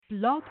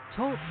Blog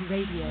Talk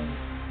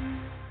Radio.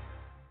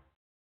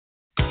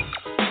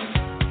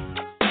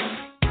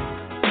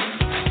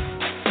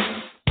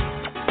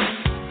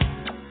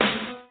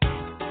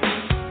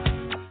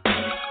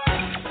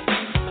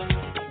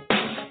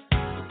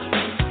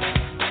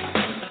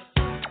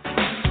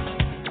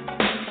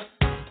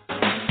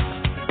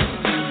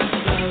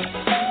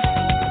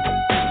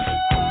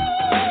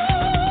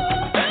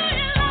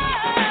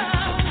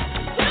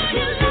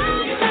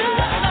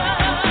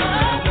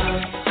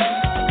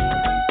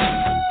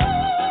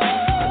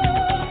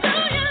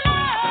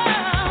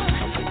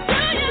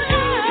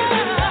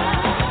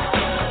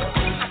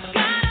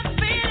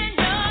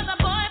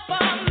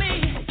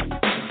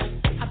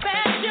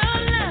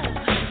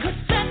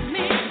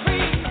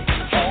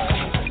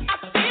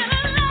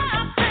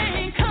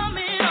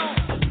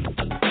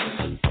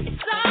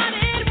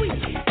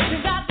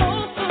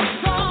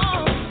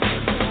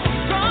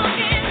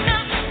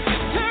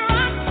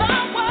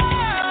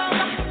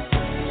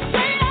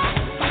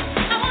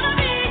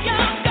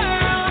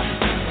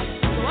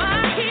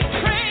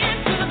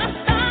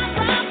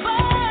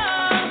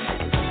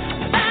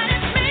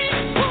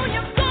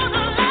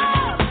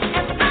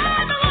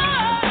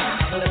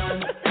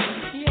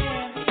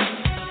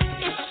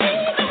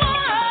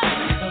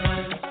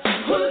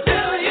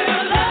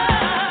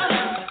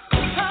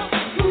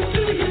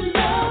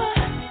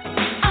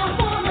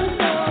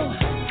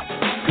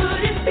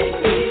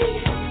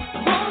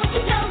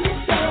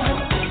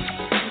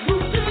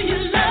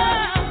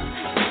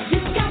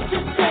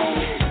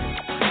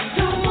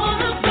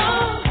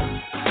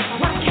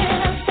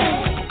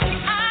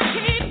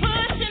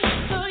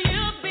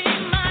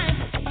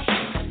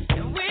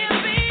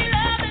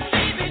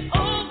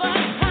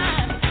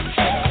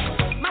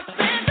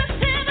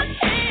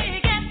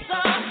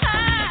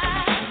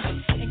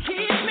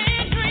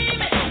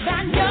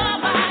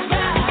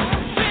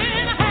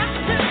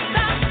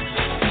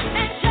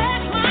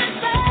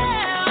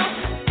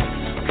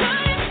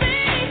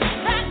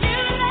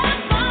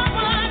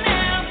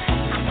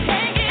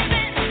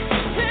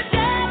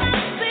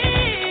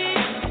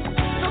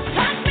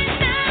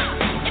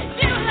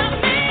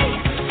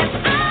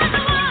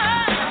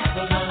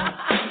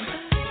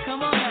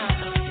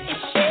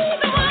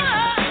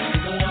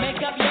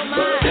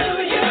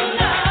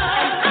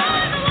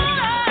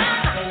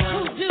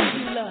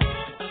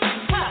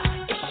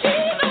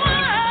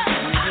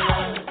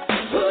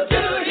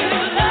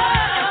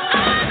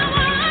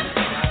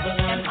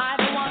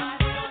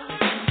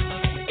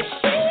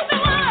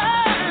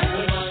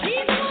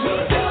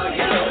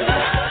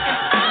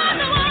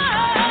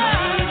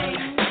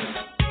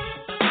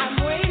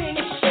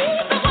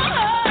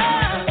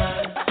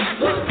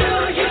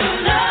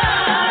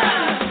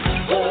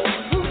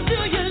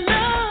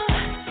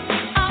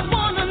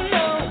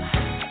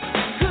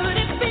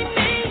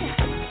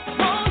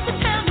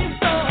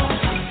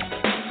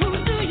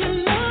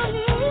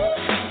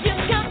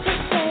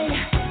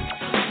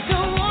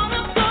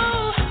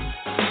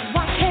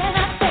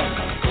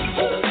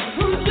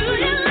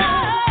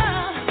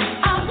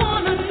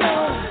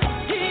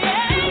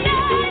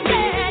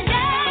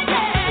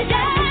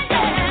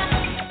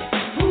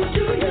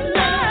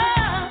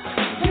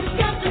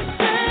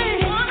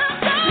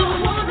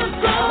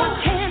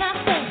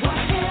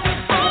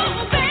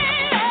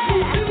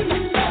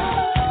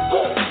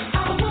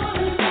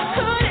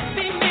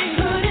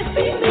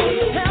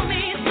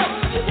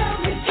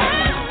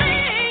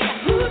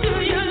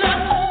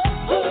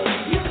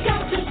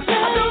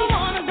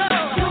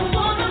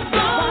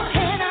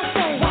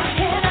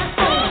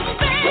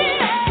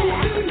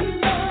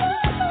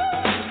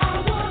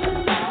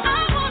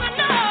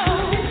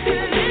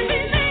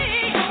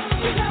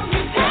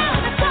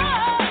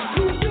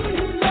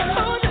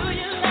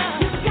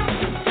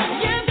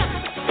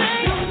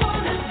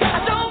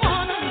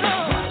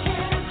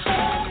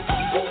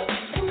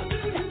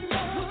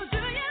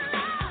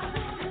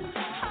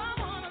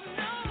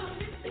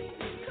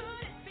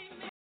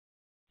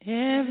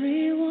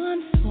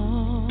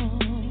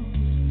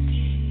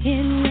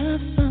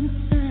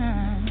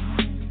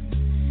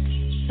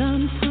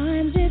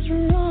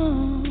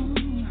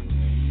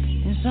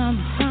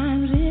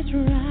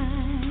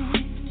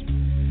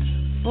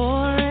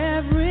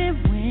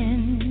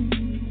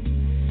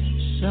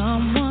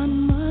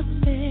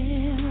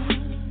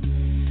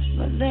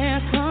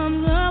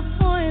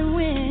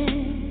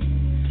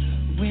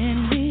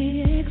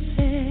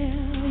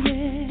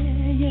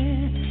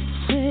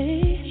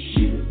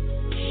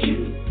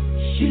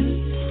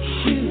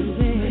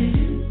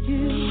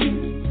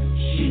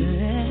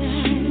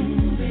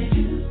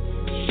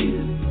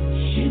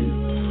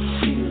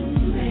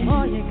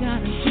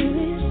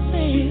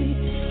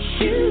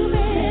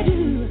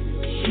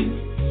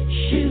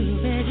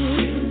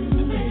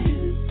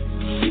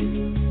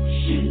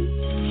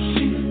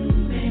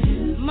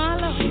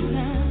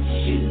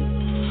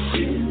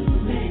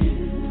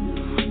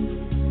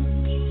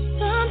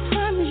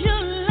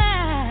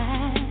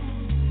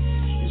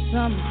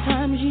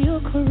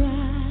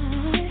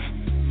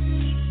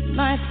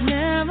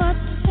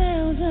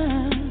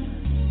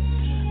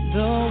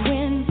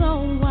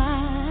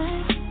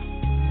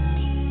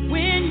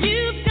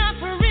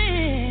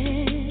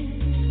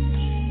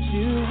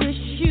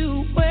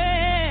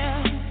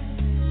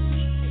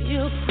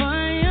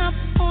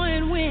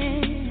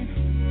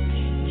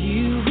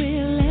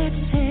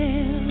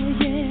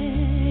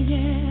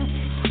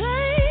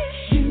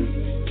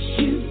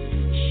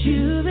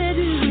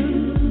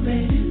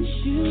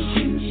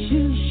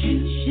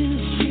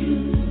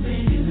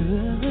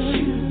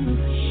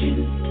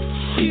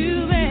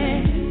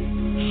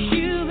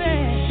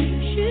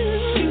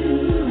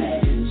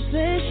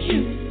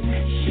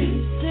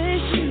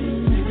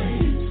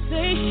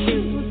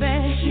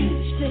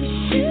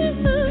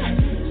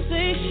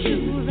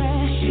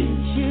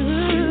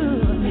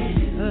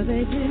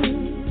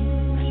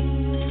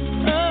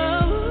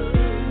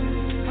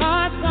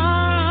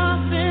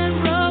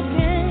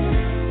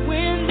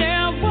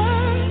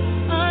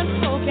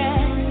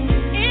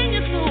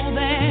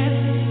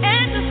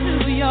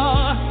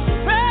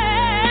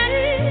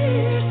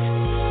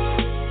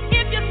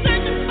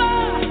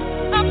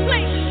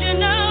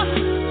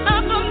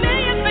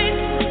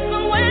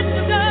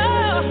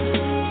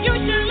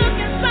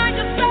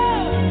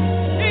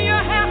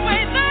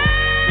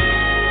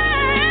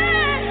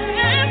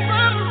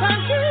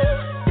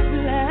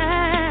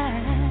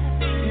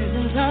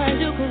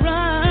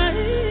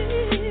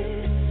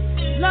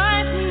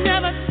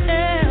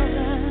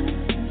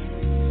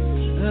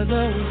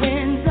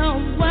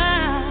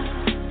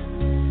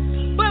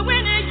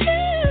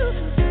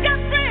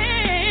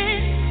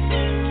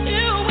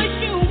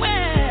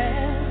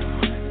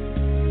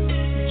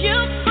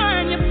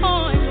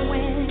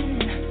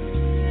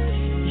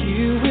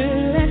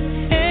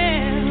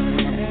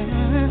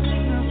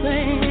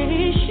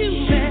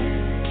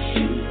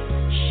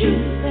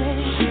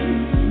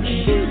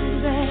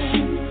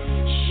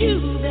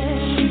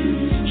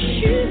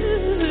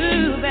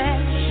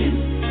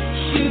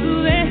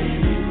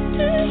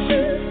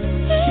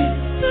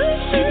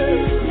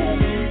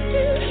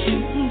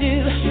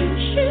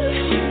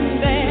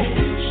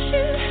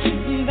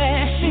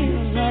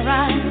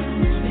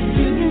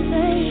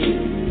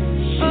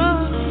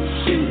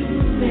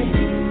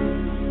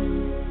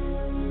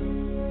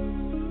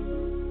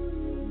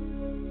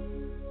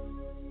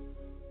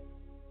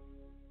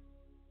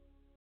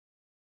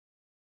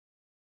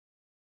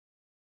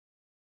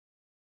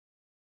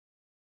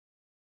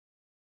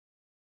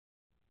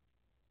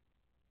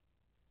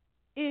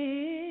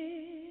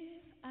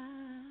 If I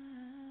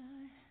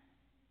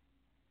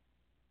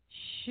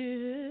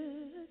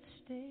should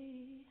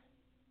stay,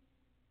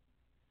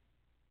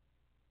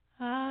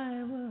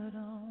 I would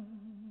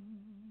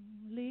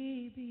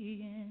only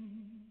be in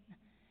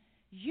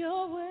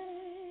your way,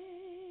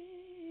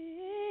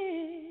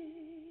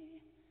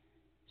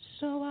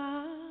 so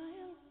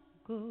I'll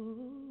go,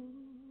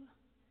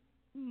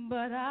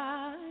 but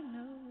I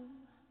know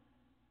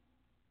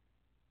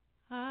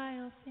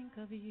I'll think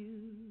of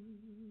you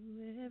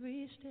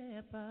every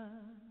step of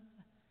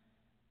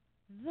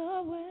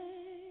the way.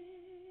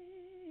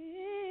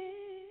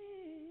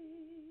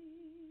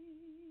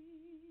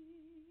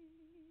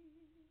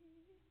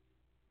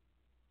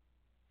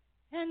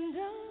 And I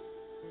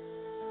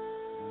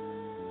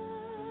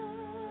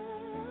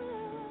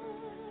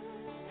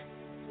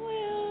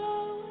will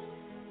always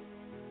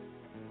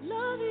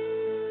love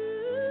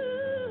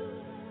you.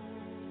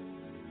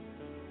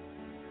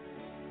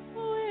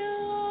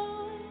 Will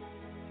always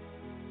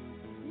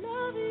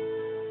love you.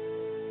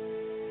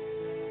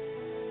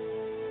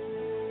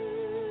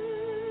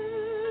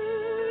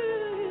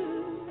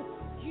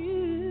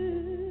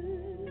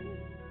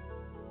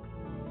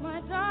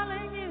 My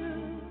darling, you.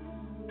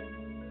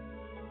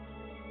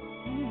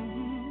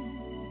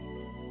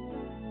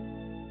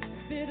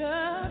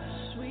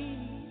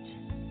 Bittersweet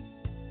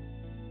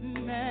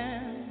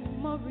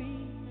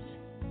memories,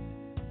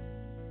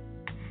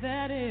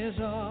 that is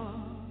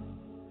all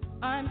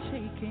I'm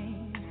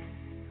taking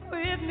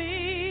with me.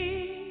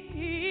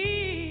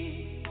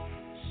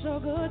 So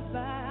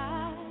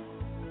goodbye,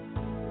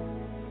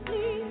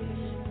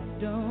 please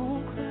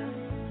don't cry.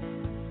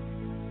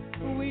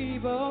 We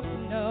both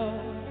know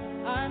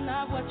I'm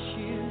not what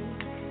you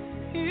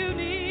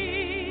need.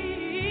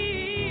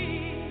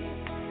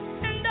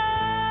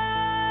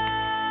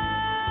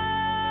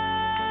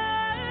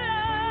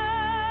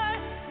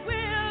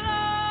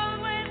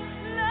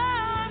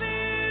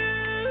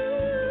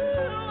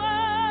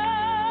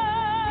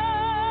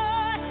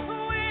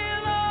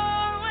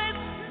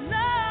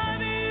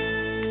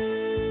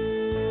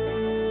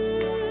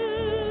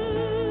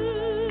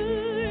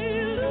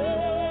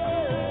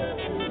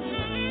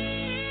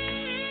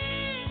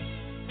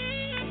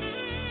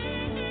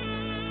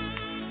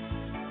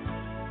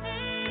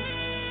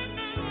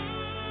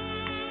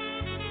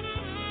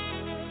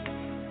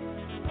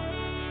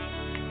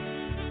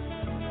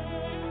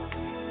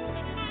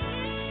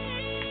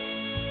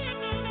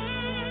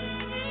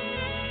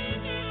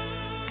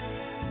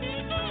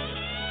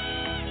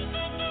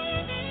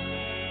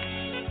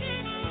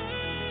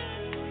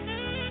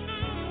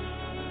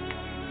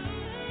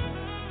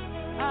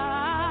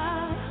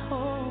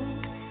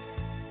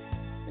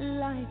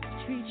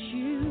 Treat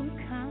you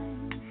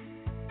kind,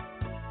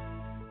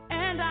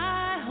 and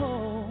I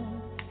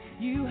hope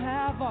you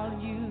have all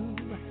you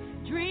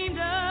dreamed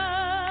of,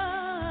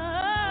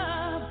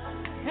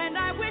 and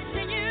I wish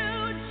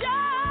you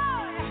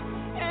joy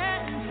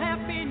and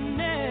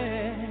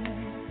happiness,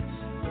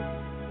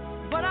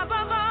 but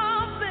above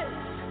all this,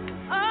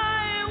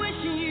 I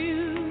wish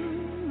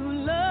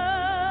you love.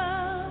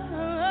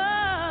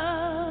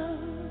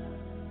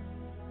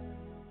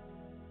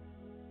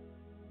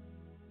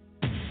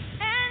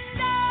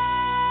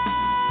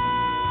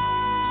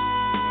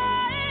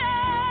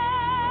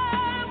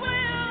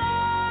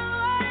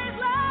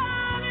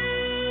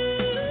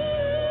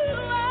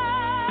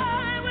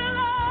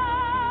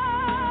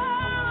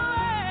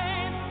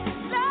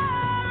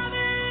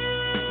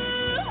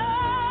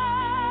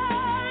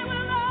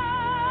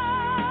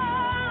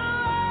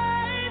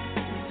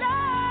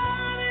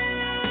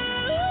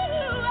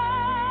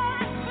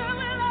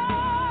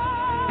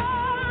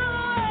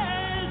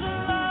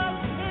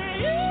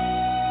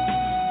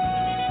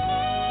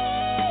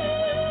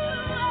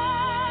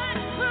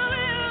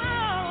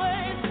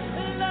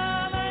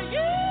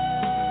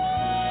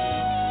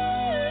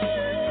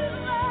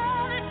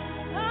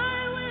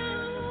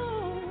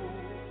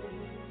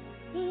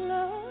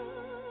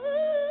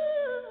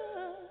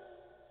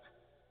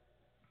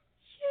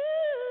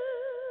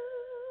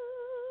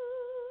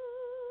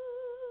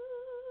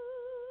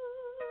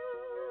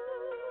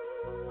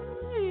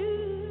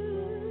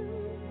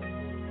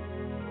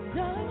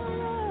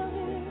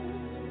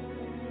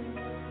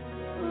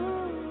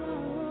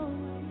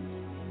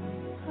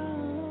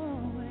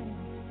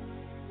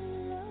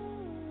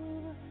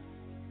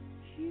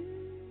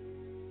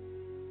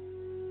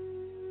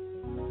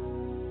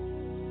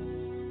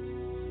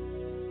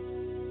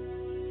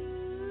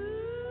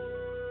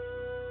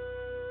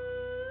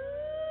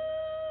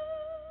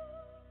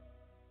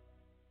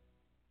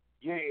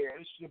 Yeah,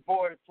 it's your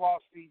boy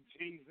Flauxy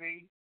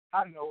GZ.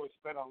 I know it's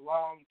been a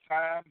long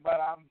time, but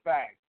I'm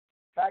back.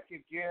 Back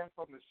again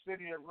from the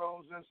City of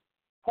Roses,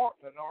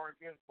 Portland,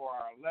 Oregon, for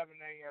our 11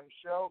 a.m.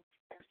 show.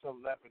 It's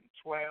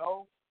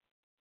 11:12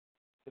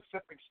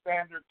 Pacific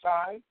Standard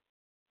Time,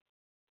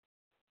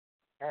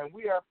 and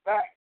we are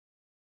back.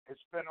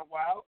 It's been a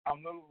while. I'm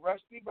a little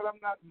rusty, but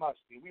I'm not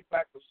musty. We're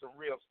back with some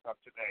real stuff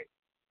today.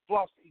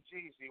 Flauxy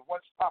GZ,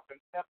 What's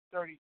Poppin',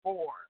 F34,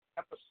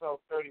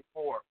 episode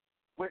 34.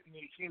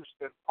 Whitney,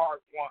 Houston,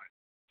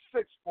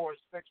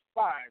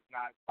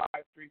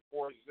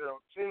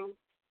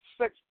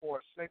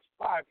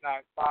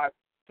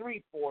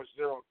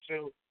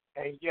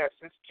 And yes,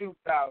 it's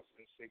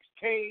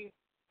 2016.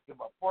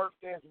 My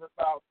birthday is in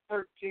about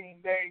 13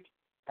 days.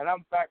 And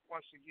I'm back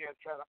once again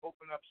trying to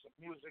open up some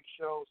music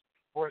shows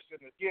for us.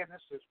 And again,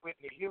 this is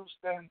Whitney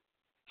Houston.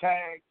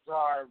 Tags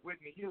are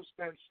Whitney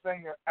Houston,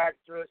 singer,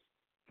 actress,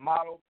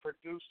 model,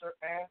 producer,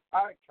 and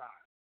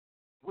icon.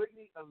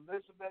 Whitney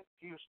Elizabeth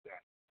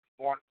Houston,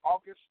 born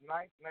August 9,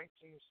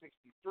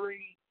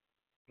 1963,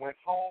 went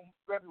home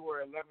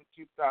February 11,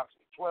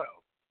 2012.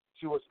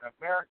 She was an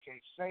American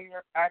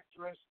singer,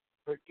 actress,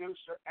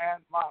 producer,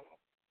 and model.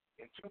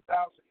 In 2009,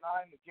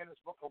 the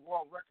Guinness Book of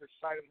World Records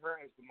cited her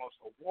as the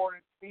most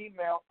awarded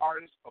female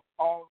artist of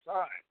all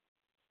time.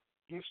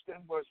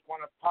 Houston was one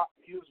of pop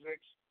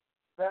music's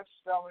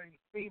best-selling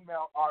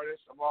female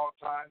artists of all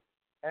time,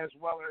 as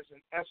well as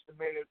an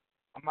estimated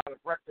amount of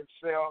record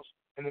sales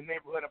in the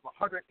neighborhood of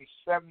 170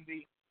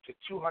 to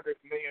 200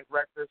 million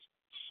records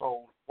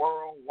sold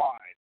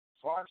worldwide.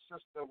 So our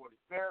sister was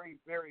very,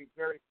 very,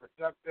 very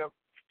productive.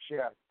 She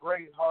had a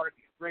great heart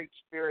and a great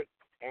spirit,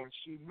 and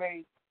she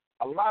made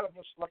a lot of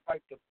us look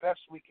like the best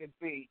we could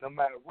be, no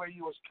matter where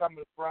you was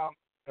coming from,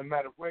 no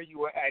matter where you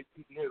were at,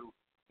 you knew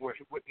where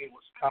Whitney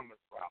was coming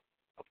from.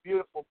 A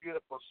beautiful,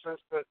 beautiful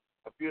sister,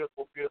 a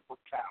beautiful, beautiful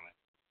talent.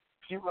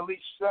 She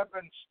released 7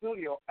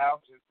 studio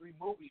albums and 3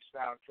 movie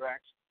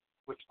soundtracks,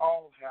 which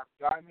all have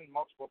diamond,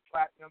 multiple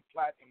platinum,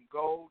 platinum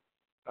gold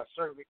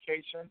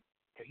certification.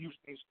 And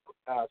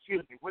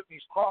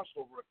Whitney's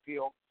crossover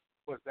appeal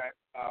was that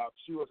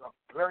she was a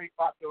very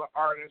popular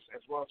artist,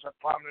 as well as her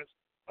prominence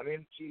on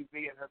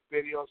MTV and her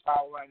videos,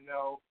 How I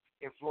Know,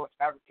 influenced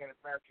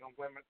African-American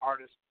women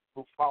artists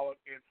who followed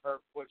in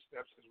her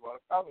footsteps, as well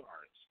as other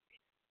artists.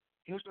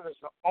 Houston is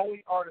the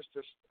only artist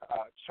to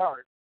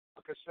chart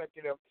a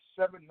consecutive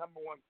 7 number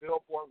 1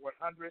 Billboard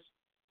 100s,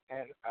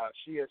 and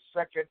she is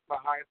second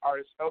behind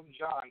artist Elton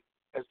John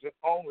as the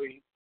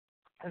only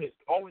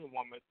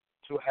woman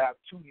to have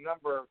 2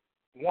 number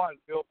 1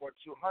 Billboard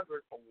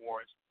 200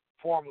 awards,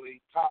 formerly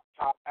top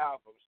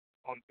albums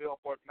on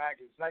Billboard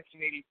Magazine's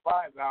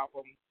 1985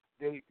 album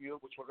debut,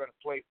 which we're going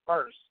to play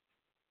first.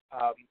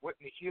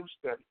 Whitney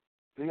Houston,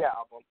 the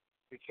album,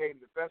 became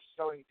the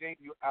best-selling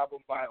debut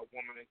album by a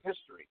woman in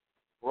history.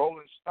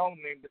 Rolling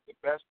Stone named it the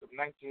best of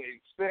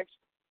 1986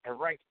 and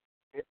ranked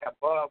it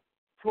above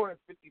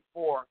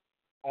 254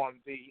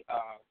 on the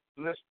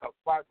list of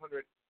 500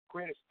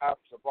 greatest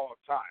albums of all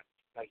time.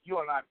 Now, you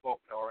and I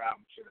both know our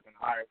album should have been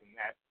higher than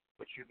that,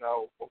 but you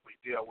know what we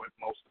deal with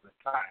most of the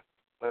time.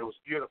 But it was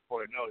beautiful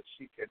to know that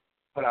she could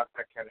put out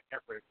that kind of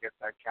effort and get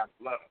that kind of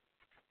love.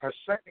 Her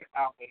second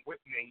album,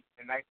 Whitney,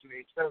 in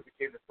 1987,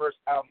 became the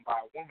first album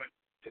by a woman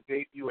to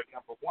debut at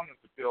number 1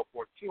 of the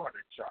Billboard 200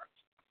 charts.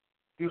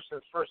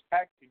 Houston's first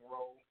acting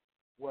role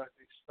was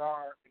a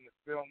star in the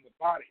film The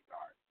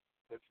Bodyguard.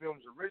 The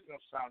film's original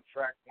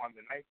soundtrack won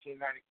the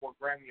 1994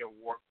 Grammy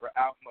Award for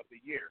Album of the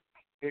Year.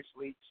 Its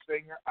lead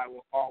singer, I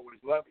Will Always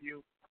Love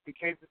You,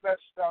 became the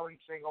best-selling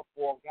single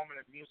for a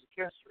woman in music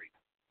history.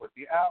 With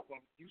the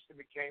album, Houston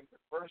became the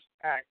first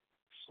act,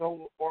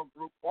 solo or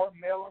group, or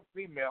male or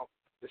female,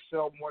 to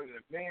sell more than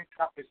 1 million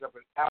copies of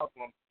an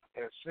album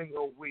in a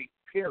single week,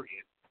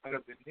 period,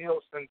 under the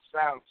Nielsen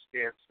Sound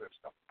Scan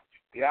system.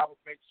 The album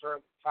makes her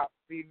the top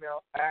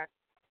female act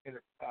in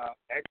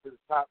the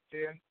top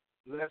 10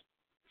 list.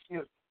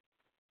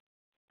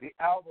 The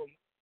album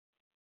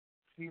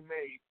she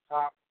made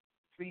top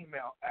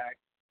female act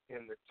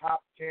in the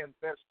top 10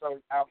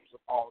 best-selling albums of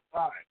all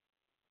time.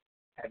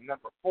 At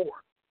number 4,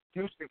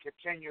 Houston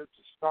continued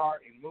to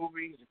star in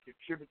movies and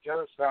contribute to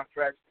other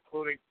soundtracks,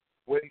 including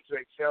Waiting to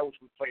Exhale,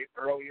 which we played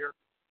earlier,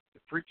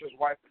 The Preacher's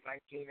Wife in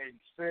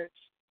 1986,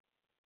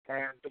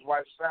 and The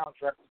Wife's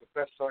soundtrack was the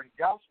best-selling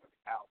gospel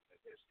album in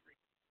history.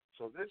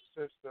 So this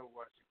sister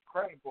was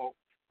incredible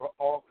for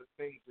all the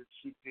things that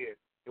she did.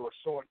 It was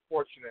so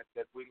unfortunate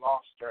that we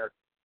lost her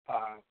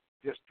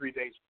just 3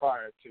 days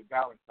prior to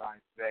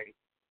Valentine's Day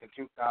in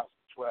 2012,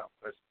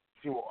 because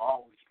she will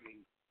always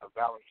be a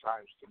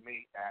Valentine's to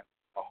me and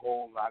a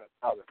whole lot of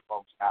other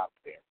folks out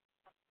there.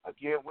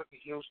 Again, Whitney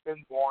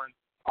Houston, born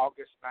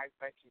August 9,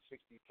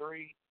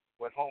 1963,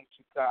 went home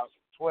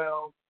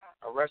 2012.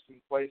 Her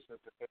resting place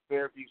is at the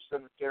Fairview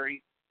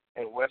Cemetery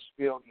in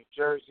Westfield, New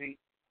Jersey.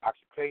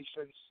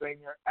 Occupation,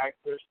 singer,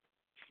 actress,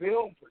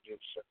 film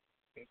producer,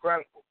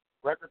 incredible,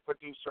 record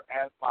producer,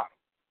 and model.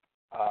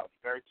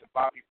 Married to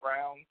Bobby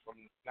Brown from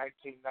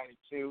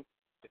 1992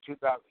 to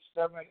 2007,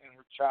 and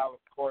her child,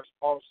 of course,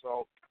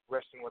 also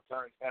resting with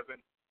her in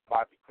heaven,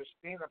 Bobby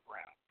Christina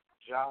Brown,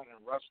 John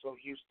and Russell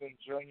Houston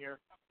Jr.,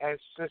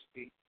 and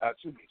Sissy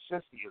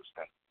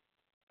Houston.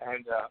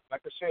 And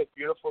like I said,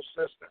 beautiful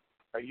sister.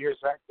 Her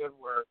years active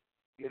were,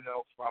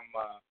 from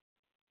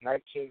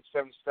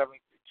 1977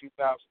 to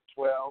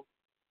 2012,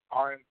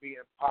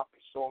 R&B and pop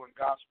and soul and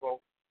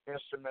gospel,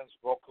 instruments,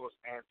 vocals,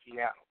 and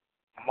piano.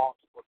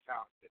 Multiple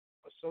talented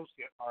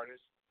associate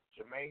artists,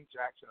 Jermaine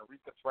Jackson,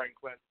 Aretha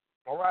Franklin,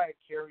 Mariah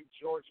Carey,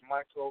 George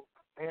Michael,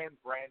 and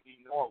Brandy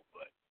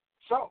Norwood.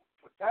 So,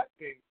 with that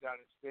being done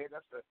and said,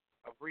 that's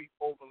a brief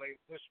overlay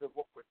history of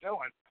what we're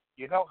doing.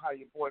 You know how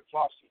your boy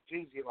Flauxy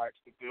Jeezy likes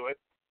to do it.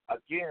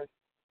 Again,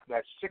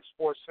 That's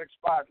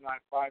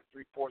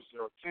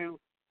 646-595-3402.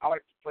 I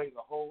like to play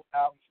the whole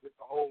albums, get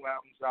the whole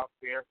albums out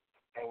there.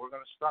 And we're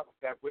going to start with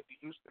that Whitney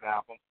Houston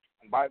album.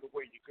 And by the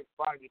way, you can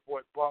find your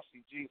boy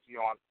Flauxy Jeezy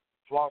on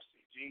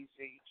Flauxy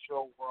Jeezy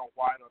Show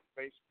Worldwide on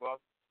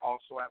Facebook.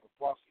 Also have a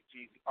Flauxy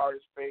Jeezy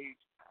artist page,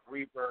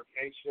 Reverb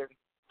Nation,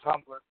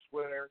 Tumblr,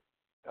 Twitter.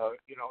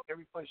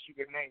 Every place you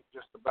can name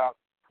just about,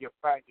 you'll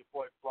find your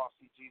boy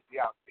Flauxy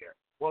Jeezy out there.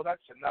 Well,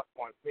 that's enough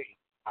on me.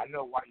 I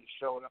know why you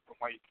showed up and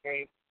why you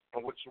came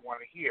and what you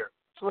want to hear.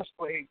 So let's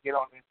go ahead and get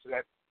on into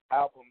that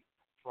album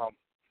from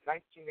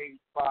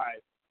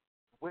 1985,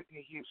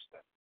 Whitney Houston.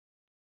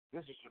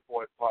 This is your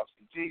boy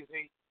Flauxy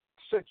Jeezy,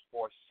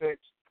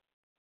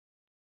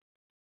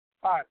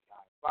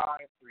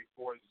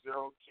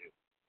 646-595-3402.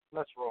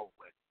 Let's roll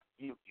with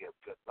You Give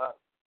Good Love.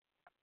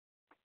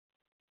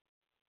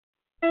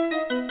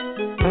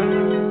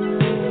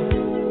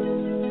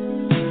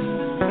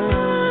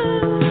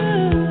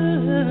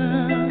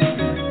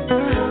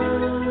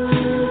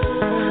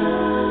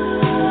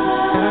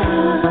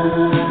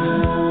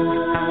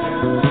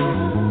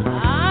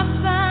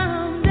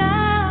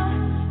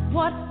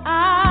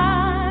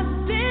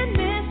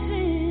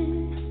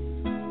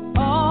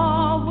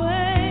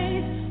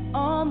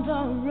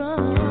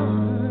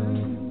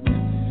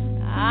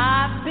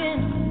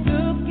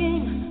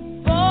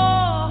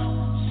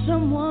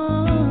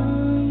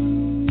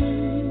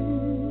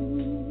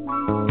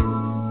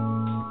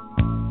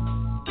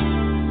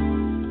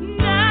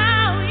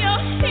 Now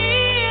you're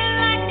here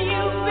like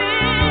you've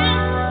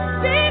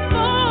been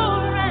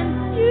before.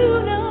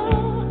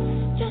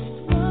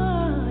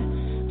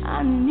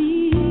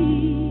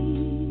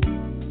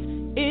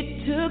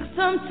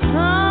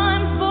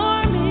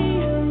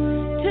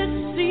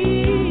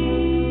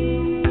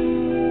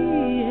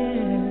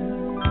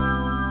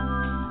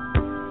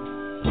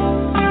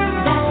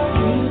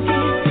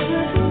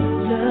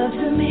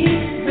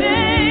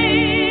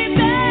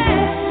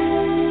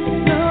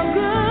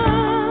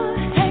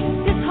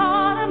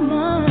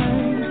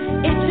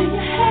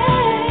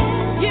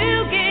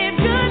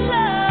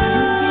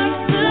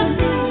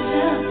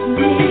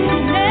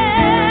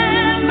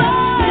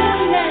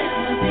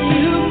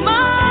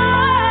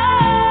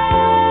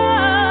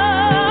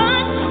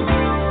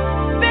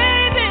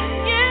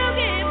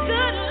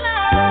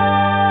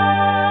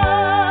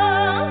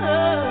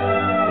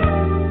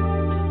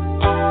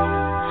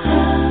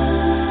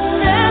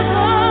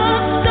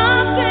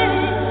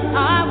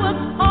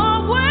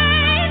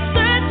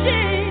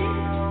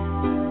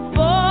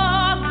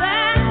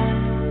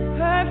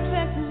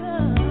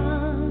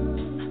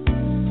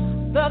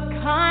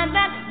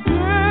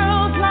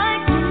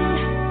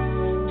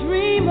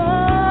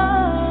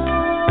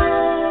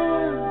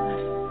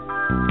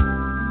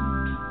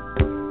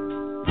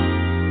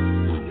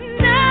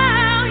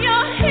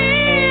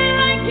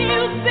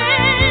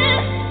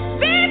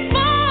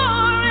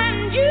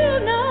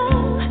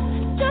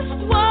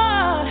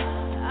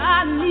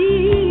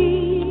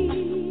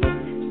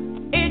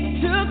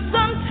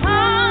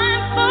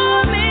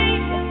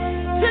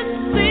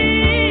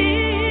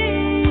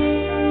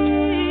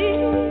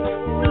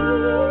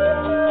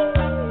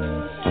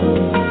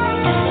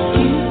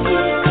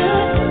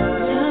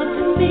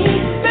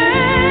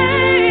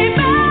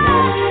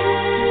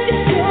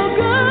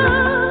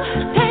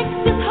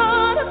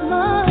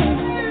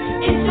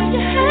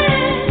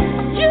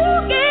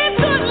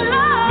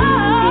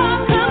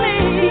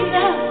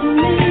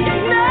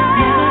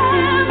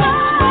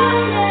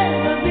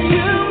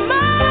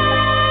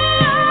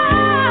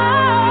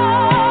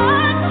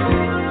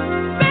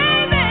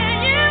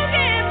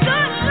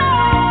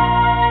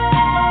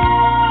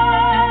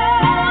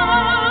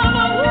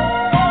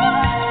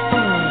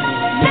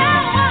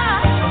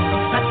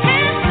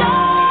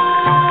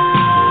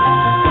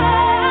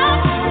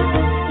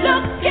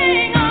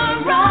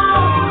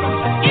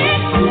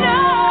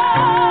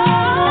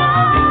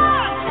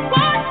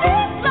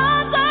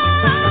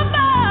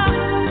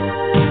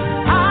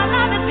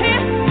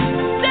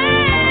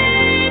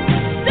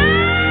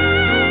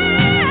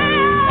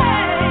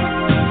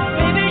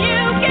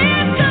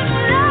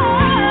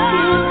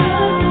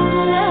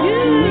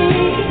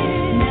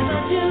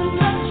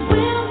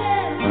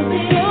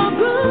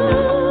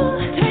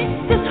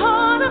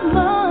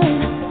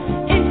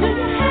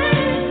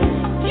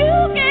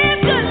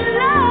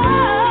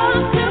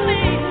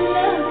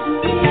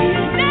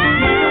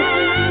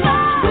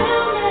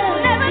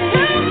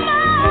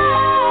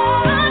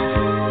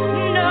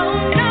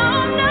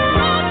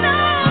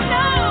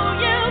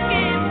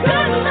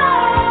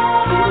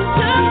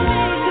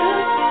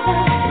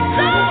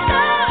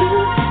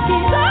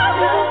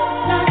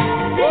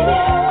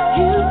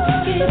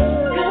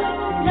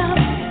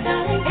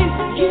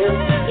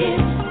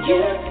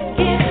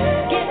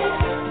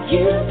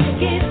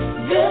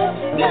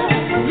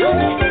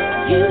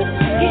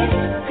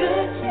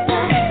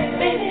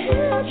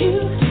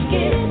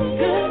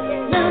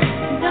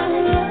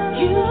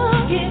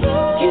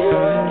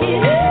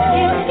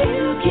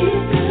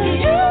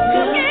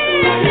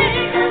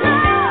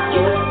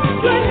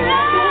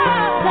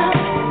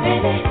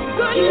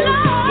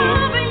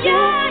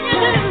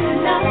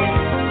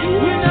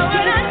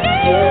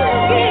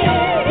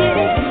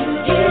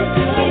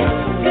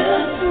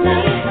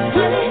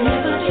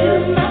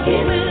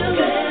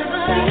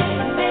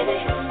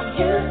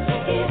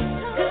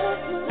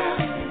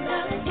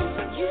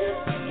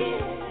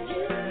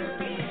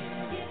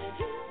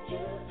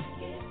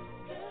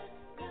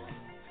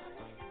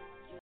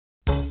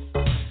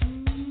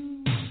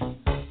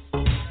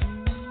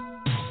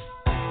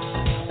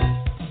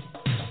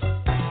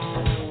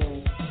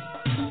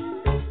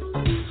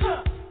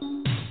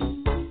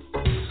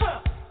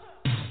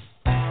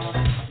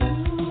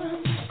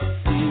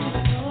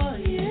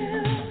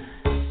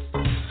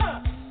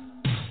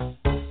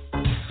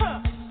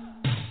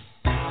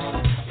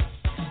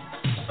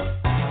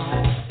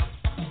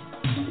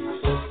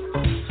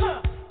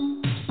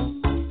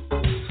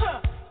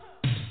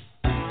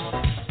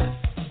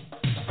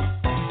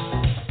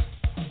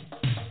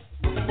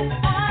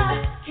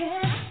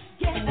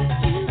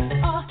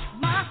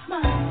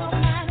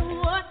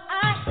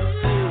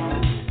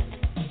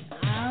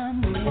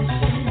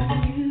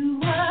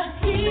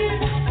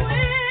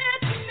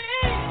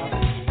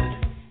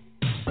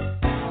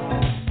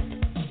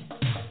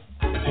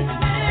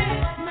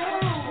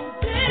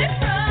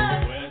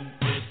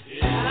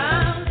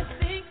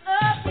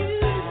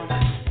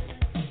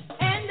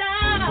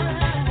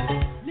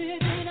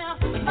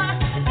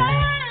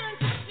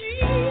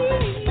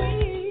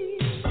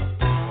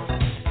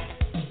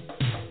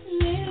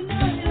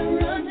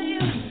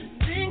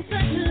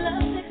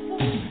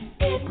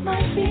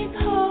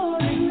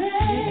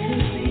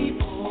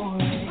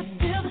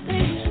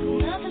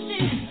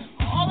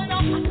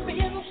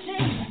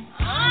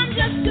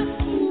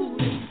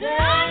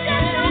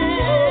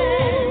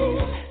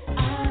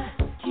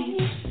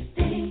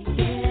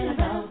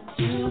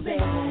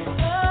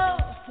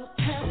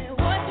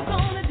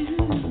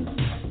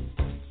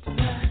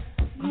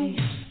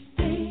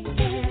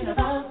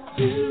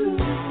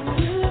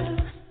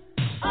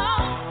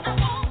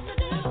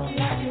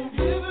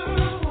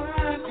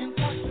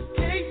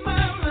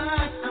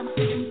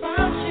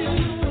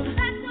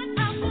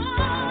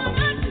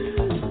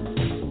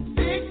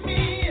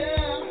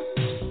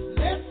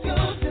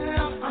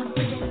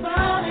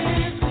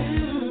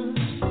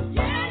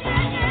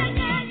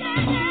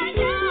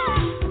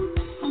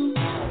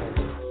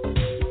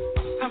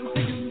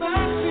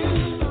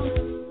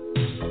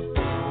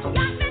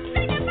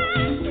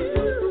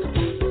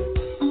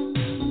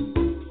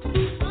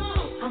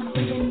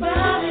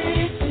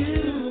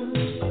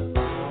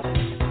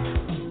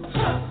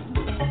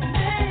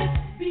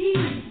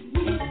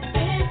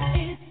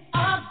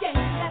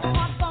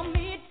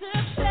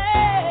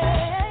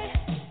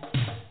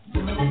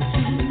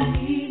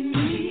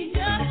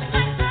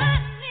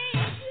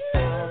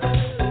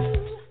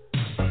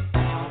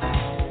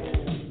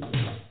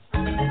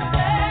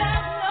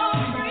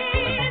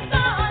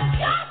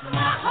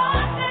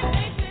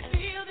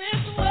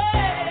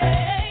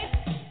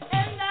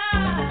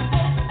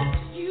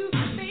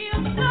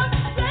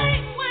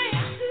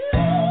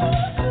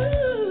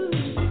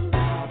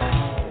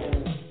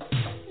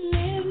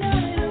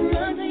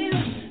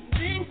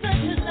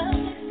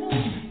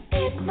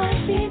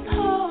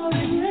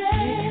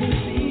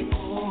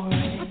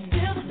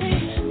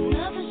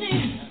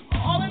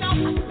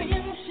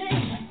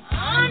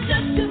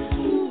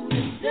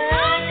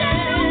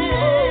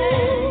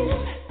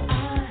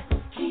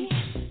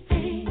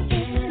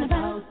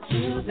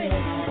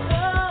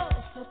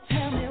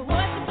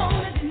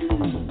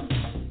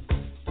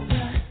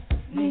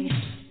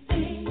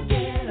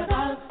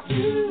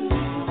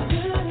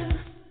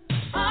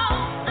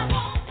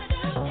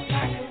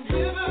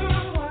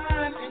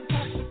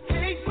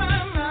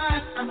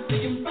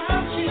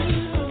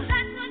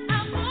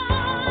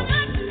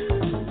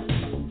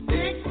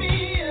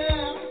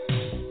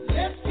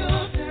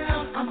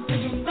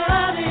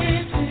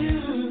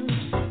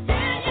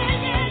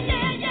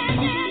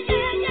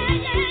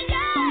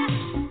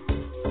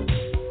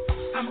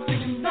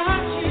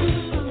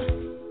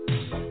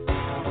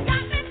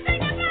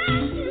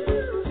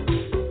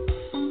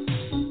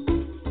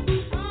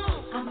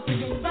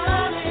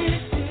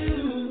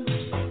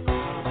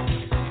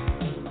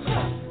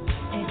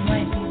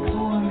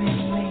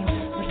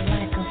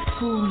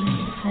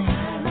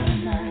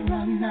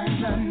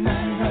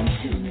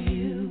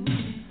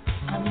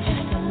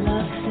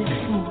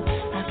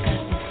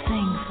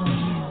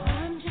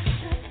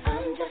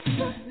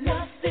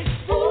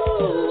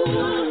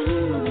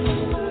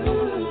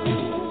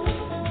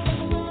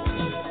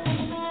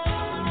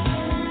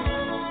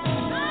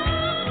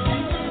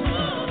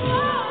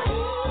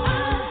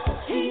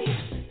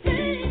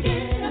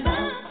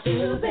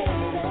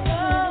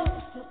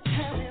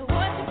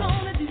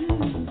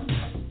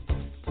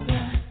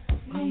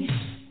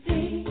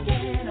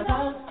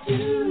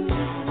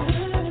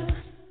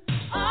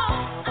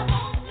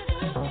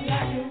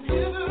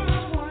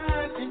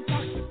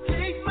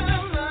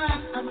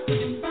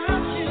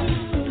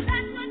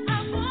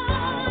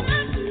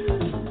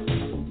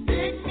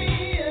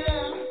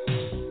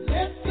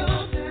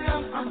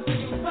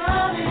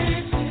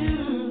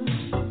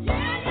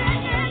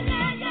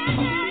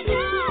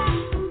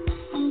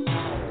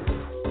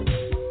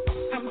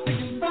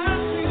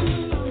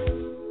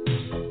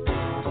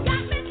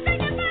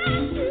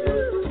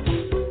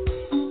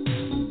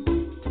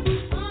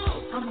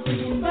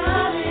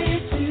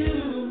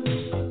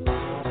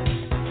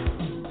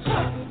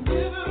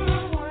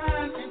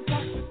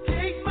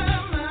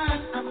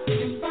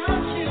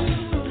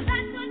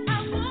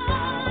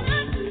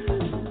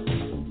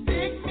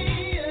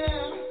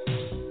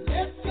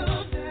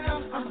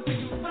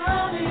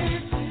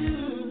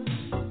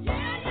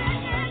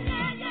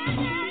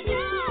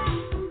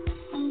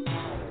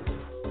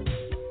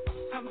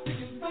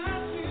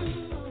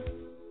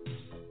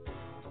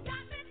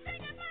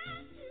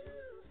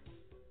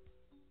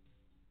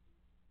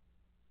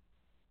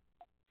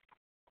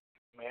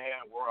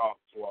 Man, we're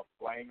off to a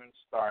flaming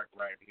start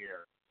right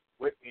here.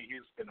 Whitney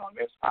Houston on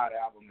this hot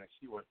album that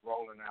she was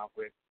rolling out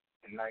with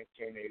in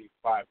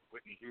 1985,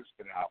 Whitney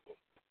Houston album.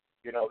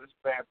 You know, this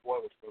bad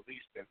boy was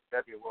released in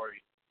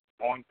February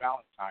on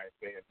Valentine's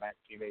Day of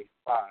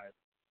 1985,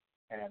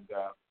 and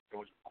it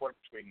was recorded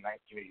between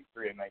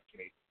 1983 and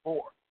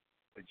 1984.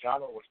 The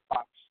genre was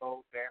pop,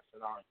 soul, dance,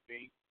 and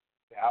R&B.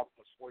 The album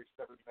was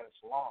 47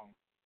 minutes long.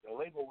 The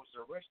label was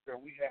Arista.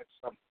 We had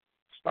some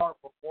star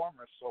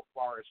performers so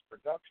far as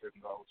production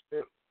goes,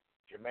 too.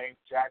 Jermaine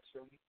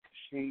Jackson,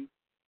 she,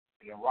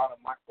 and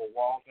Ronald Michael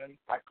Walden,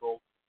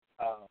 Michael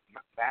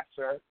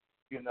Masser,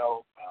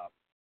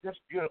 just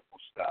beautiful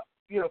stuff,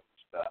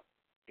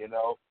 you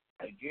know.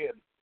 Again,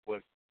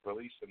 with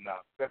released in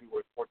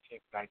February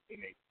 14th,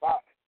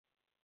 1985.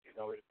 You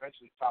know, it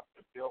eventually topped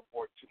the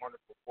Billboard 200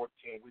 for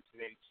 14 weeks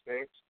in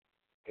 '86.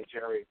 It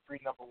generated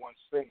 3 number one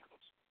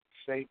singles: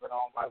 "Saving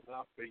All My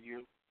Love for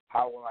You,"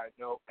 "How Will I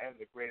Know," and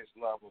 "The Greatest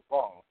Love of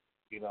All,"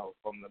 you know,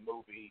 from the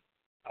movie,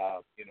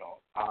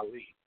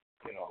 Ali,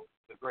 you know,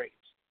 The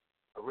Greatest.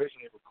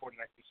 Originally recorded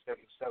in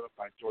 1977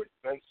 by George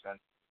Benson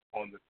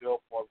on the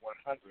Billboard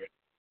 100,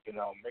 you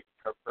know, making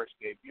her first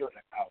debut on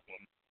the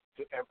album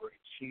to ever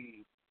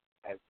achieve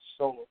as a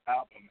solo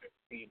album as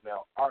a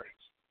female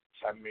artist.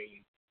 So, I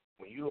mean,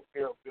 when you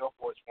appear on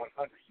Billboard's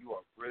 100, you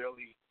are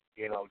really,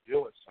 you know,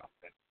 doing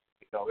something.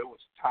 You know, it was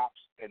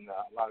tops in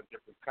a lot of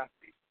different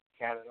countries: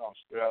 Canada,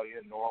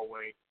 Australia,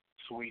 Norway,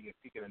 Sweden,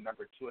 peaking at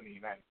number 2 in the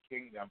United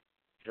Kingdom,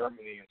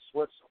 Germany, and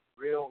Switzerland.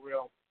 Real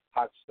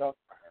hot stuff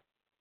for her.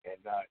 In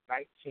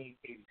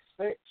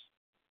 1986,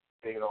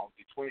 you know,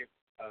 the 20th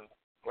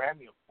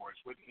Grammy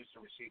Awards, Whitney used to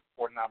receive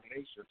 4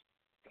 nominations,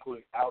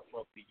 including Album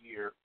of the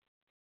Year,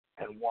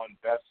 and won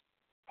Best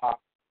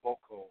Pop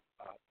Vocal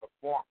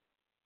Performer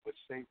with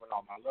 "Saving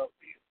All My Love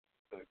for You."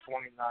 For the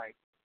 29th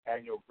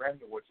Annual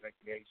Grammy Awards in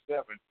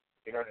 1987,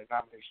 they earned a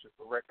nomination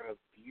for Record of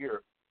the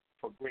Year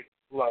for "Great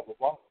Love of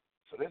All."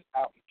 So this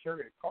album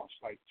carried a cost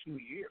like 2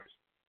 years.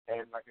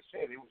 And like I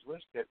said, it was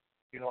listed,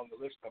 you know, on the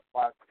list of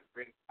 500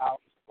 greatest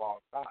albums of all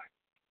time.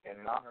 And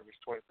in honor of his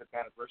 25th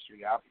anniversary,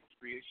 the album was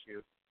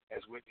reissued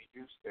as Whitney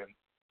Houston,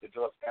 the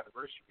Deluxe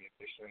Anniversary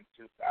Edition in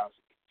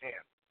 2010.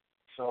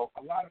 So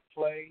a lot of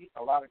play,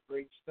 a lot of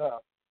great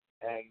stuff.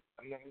 And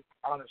I mean,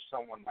 honor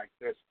someone like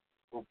this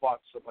who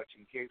bought so much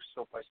and gave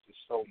so much to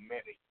so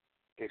many.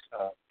 It's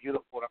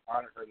beautiful to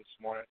honor her this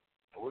morning.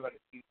 And we're going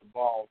to keep the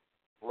ball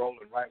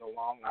rolling right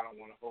along. I don't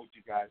want to hold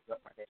you guys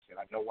up. Like I said,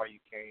 I know why you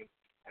came,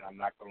 and I'm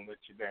not going to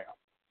let you down.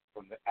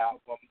 From the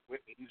album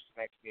Whitney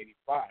Houston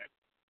 1985,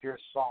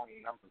 here's song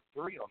number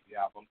 3 on the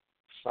album,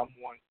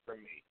 "Someone for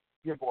Me."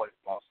 Your boy,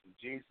 Flauxy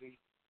Jeezy,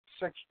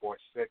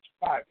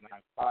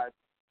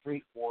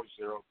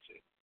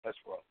 646-595-3402.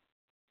 Let's roll.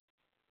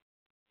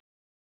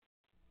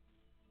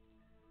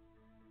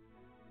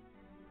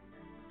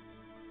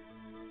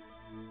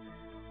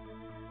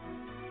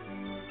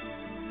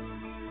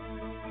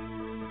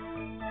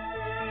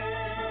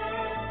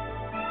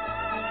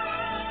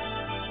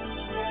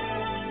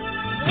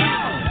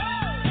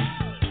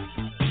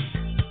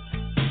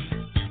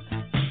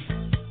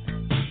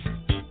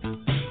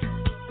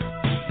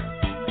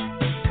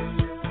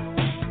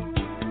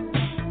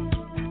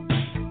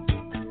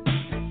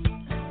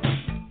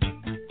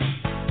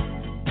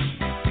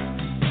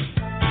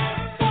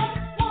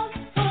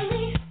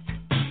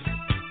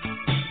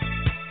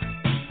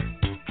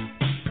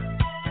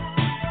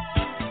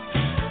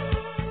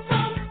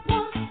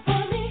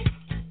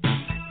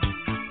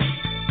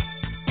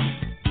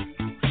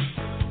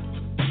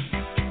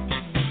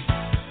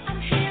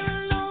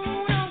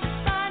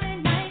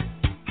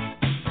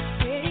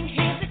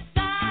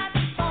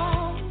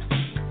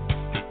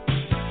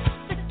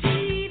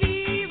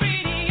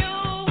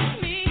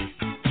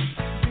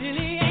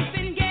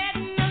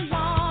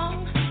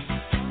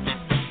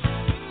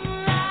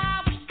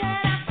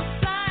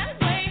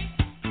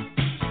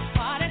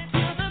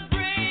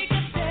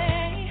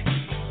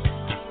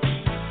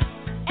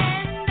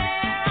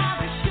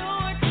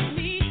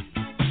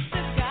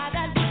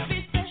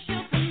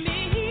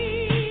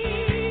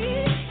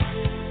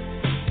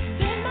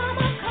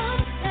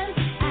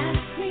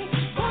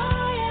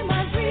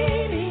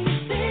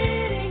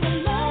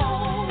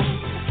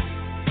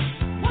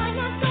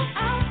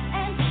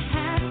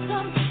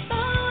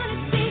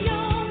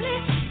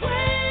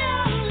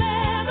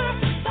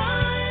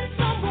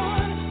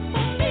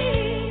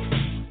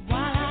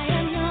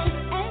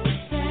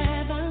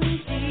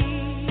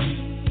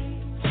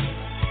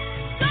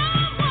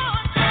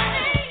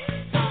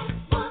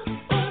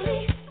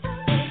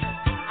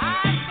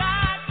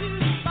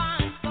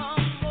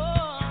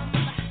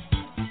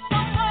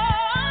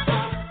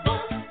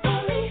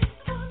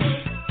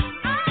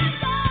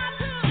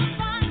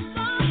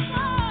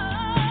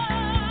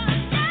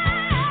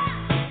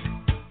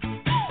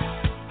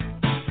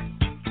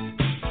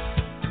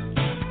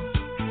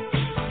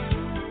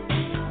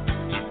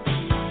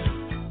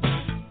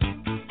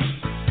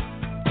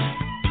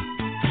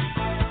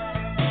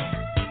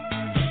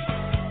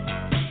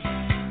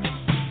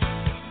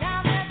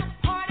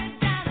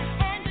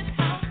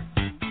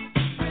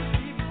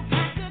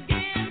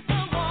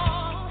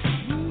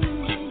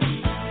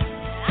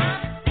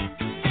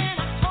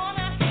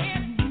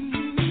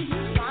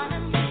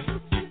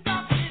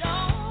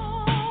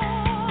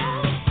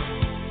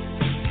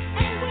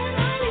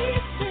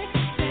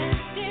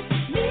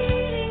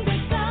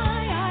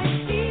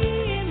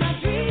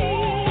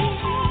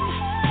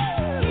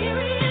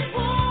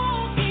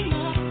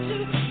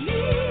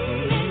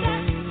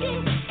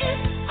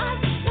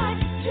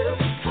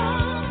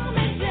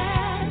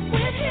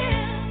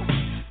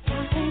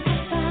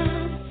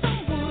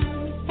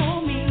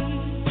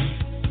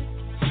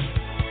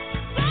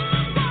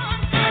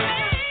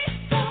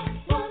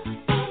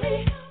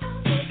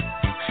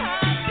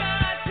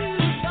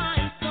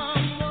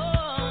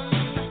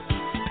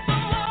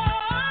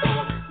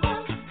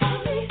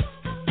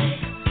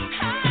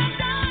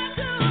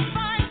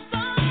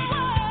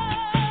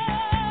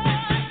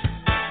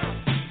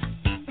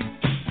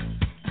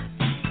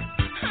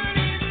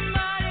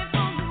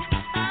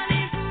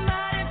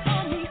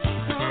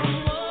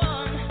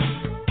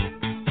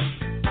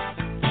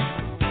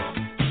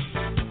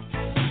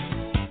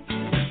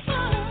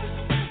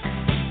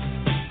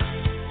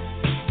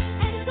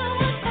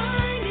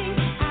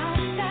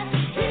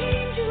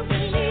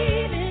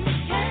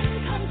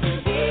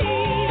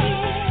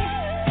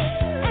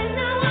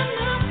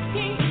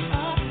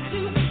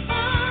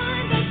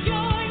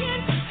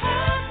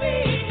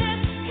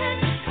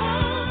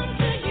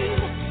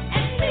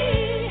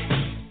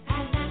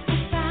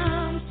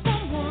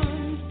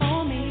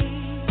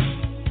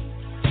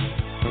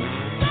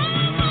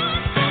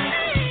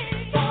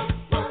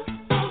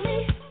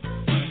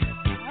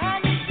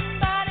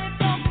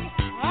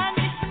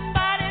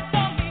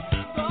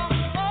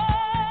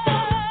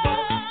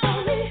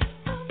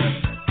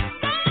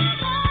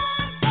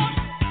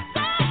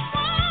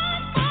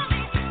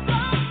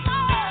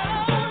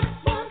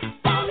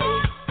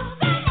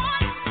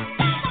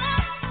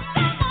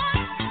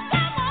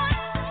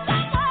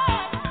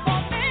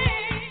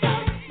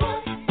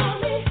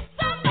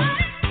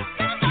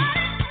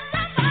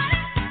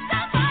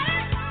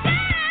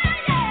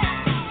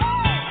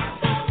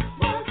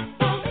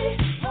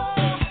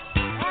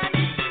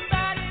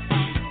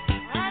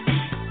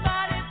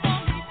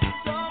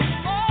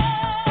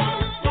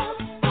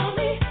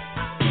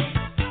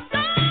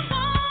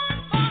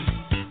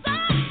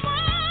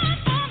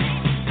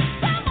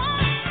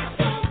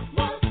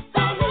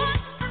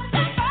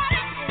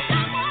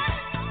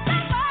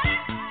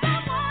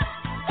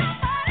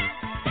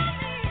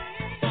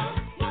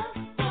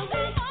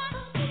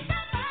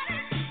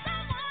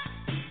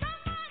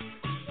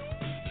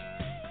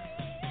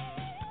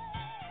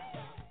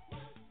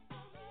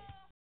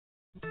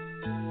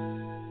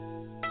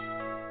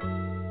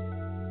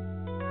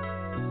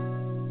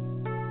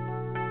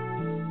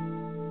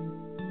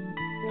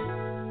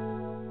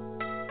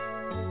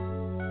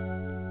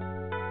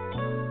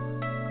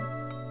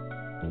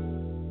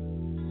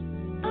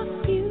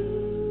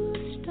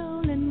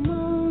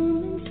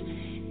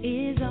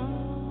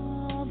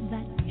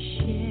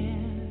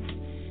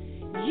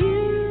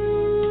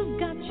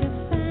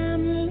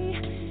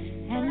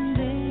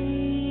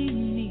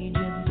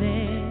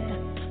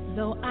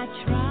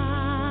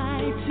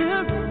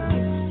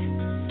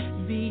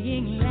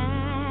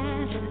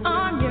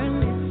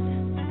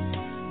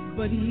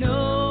 but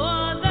no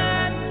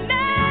other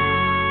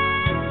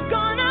man's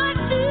gonna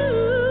do.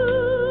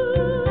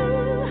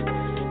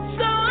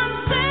 So I'm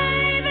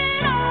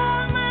saving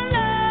all my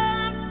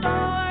love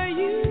for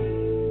you.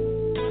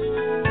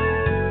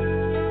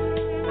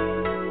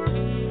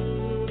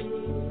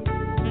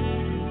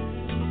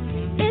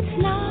 It's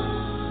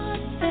not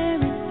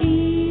very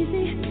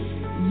easy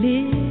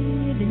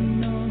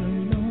living all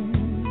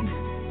alone.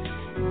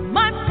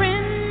 My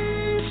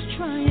friends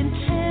try and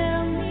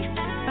tell me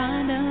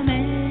find a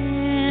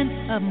man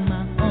of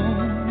my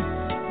own,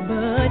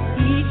 but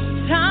each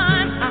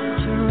time I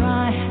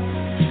try,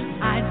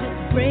 I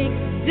just break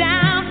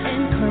down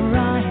and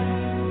cry,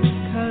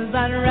 'cause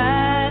I'd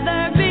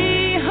rather be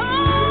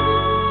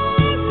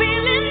home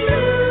feeling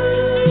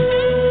blue.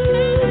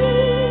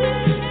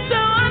 So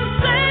I'm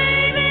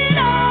saving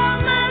all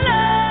my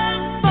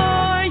love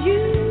for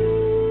you.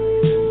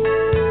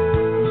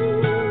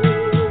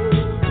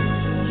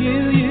 You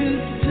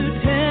used to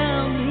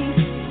tell me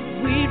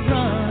we'd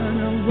run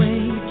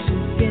away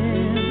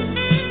together.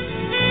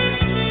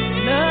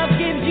 Love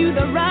gives you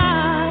the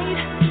right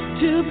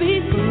to be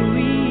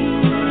free.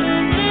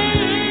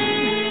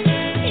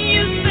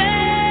 You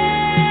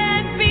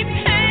said be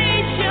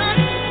patient,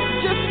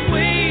 just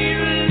wait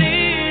a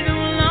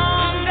little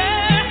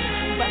longer,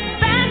 but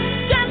that's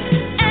just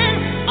an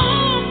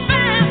old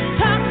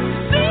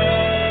fantasy.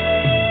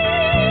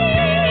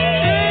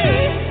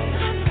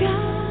 I've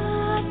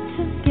got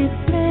to get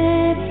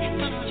ready,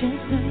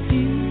 just a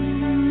few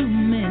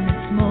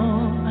minutes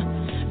more.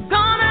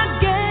 Gonna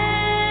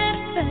get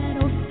that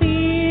old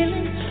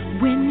feeling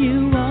when you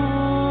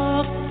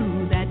walk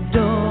through that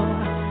door.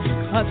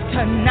 'Cause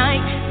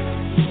tonight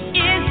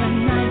is a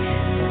night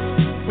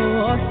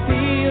for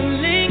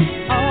feeling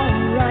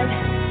alright.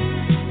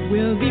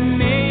 We'll be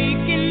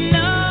making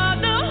love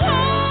the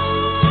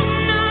whole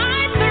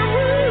night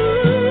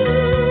through.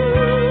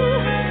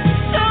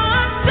 So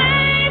I'm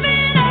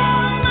saving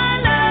all my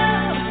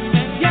love.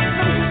 Yes,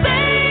 I'm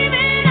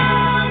saving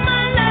all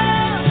my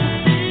love.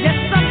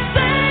 Yes, I'm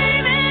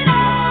saving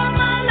all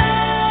my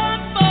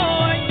love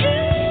for you.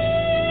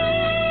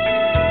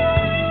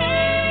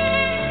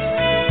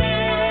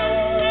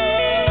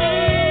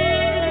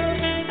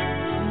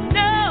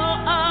 No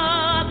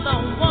other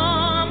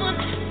woman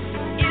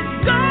is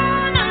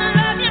gonna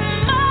love you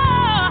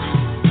more.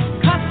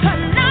 'Cause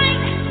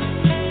tonight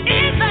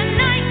is the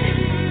night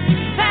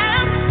that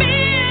I'm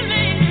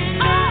feeling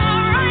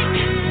alright.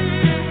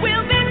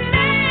 We'll be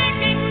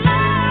making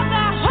love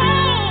the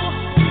whole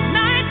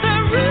night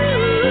through.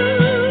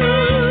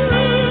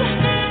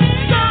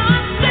 So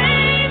I'm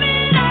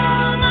saving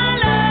all my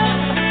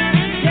love.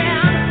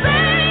 Yeah, I'm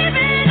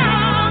saving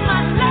all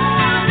my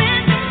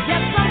loving.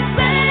 Yes, I'm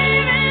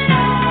saving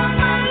all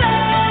my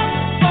love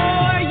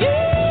for you.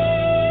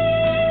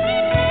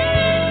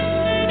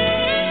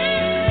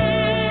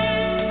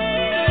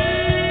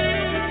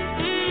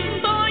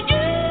 For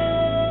you.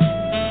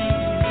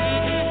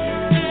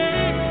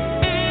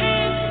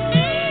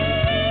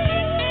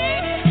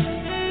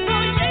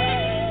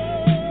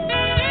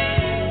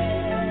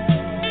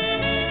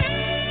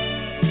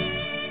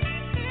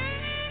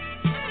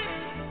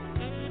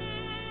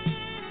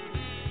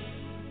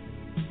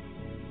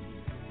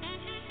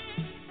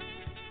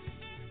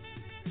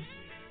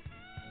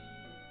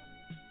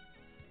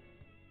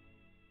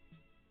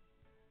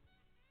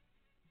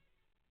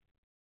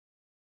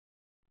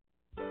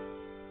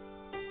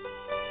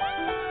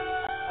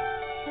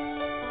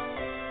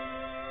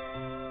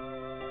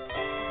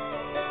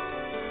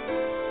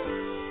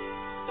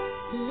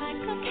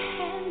 Like a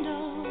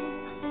candle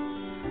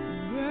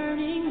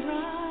burning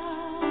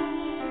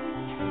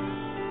bright,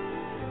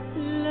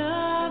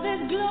 love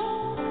is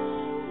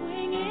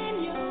glowing in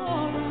your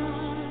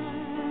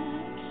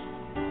eyes,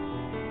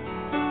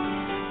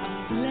 a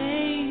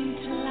flame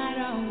to light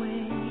our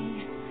way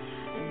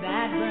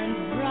that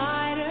burns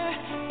brighter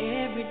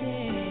every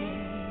day.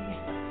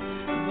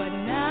 But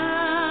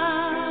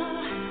now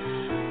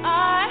I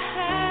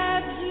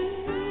have you.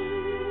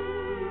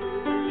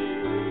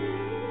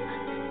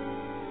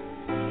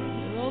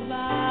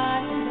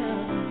 Nobody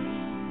loves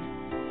me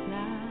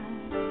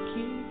like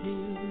you do.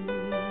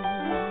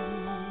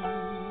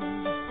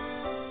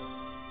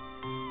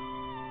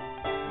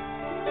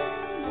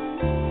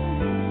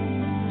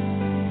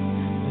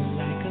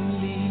 Like a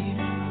leaf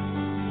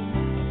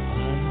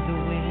upon the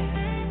wind,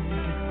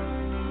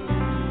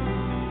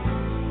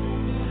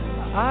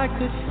 I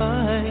could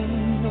find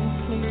no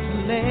place to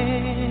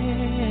land.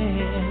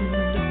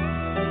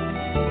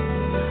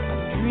 I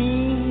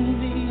dreamed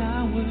the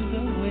hours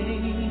away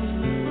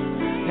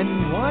and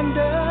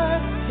wonder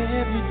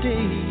every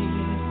day,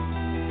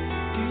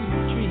 do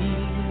your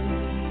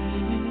dreams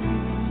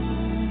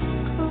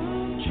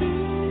come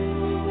true?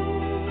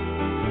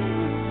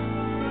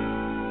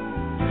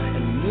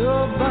 And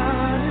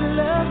nobody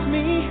loves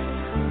me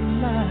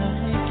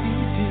like you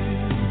do.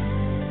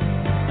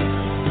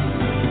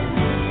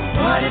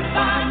 What if I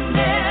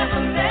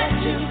never met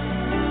you?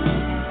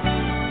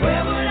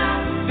 Where would I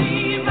be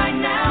right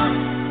now?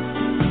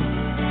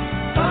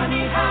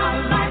 Funny how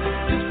life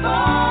is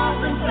for.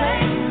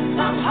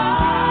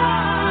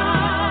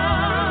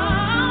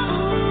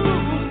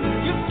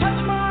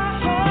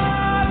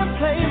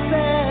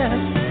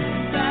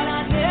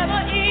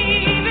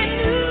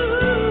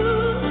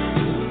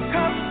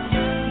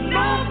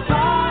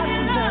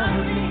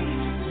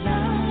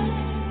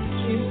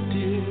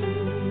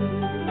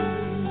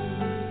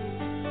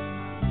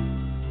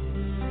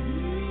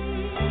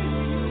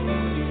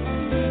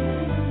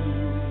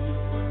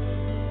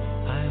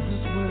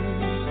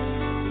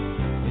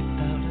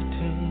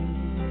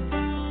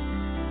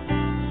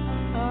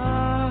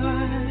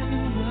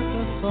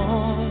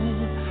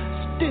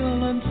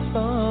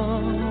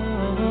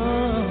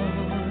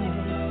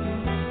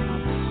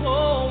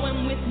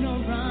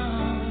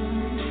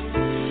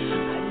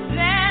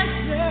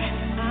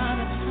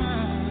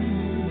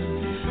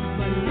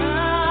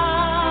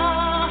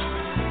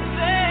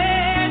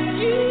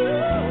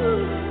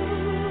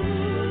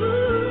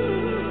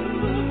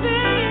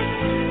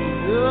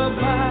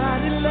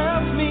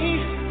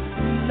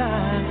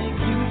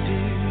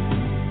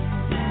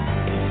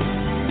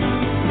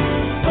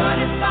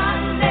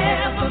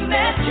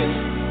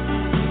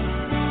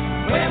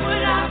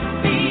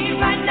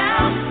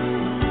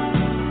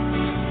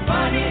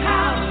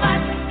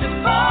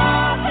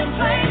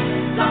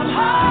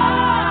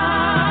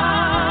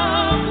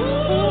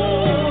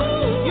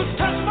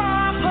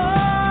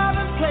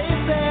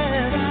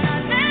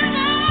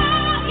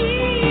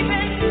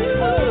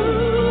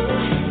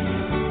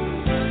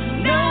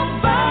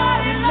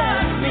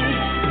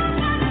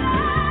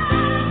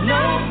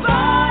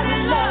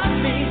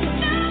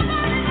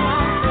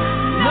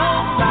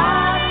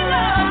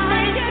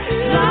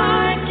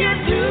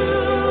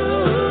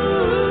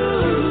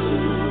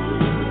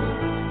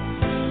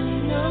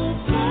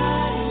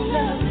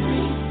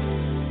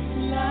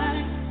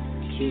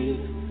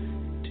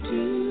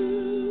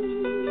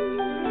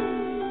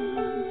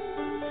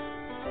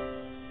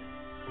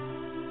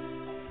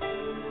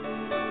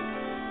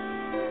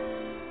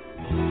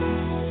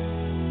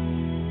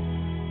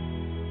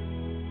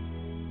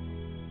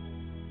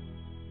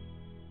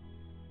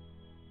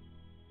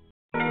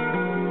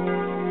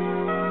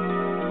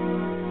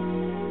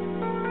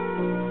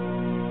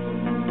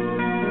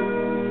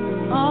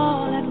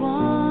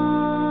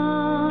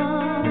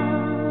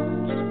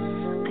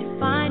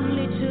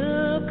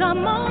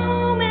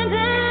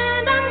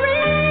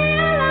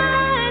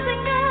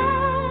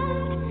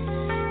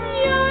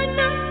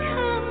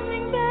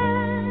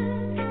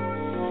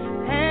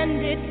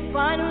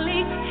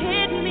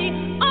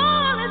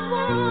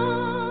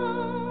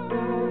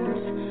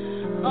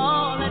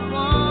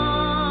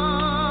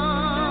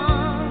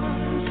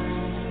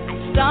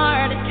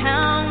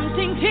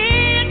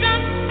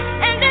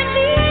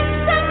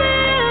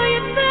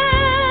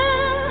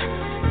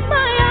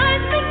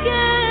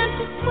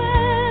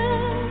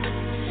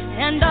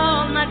 and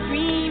all my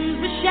dreams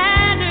were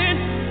shattered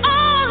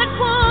all at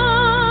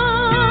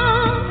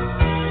once.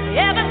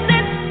 Ever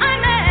since I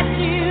met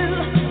you,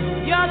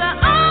 you're the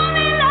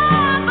only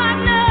love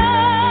I've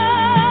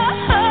known,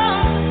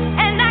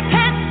 and I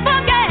can't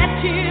forget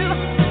you,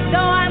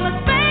 though I must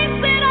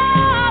face it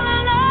all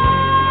alone.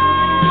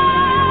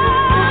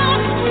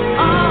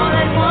 All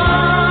at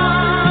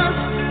once,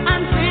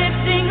 I'm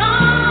drifting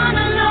on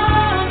a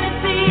lonely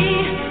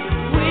sea,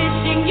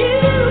 wishing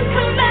you'd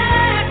come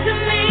back to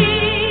me,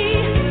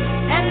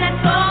 and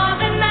that's all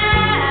that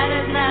matters.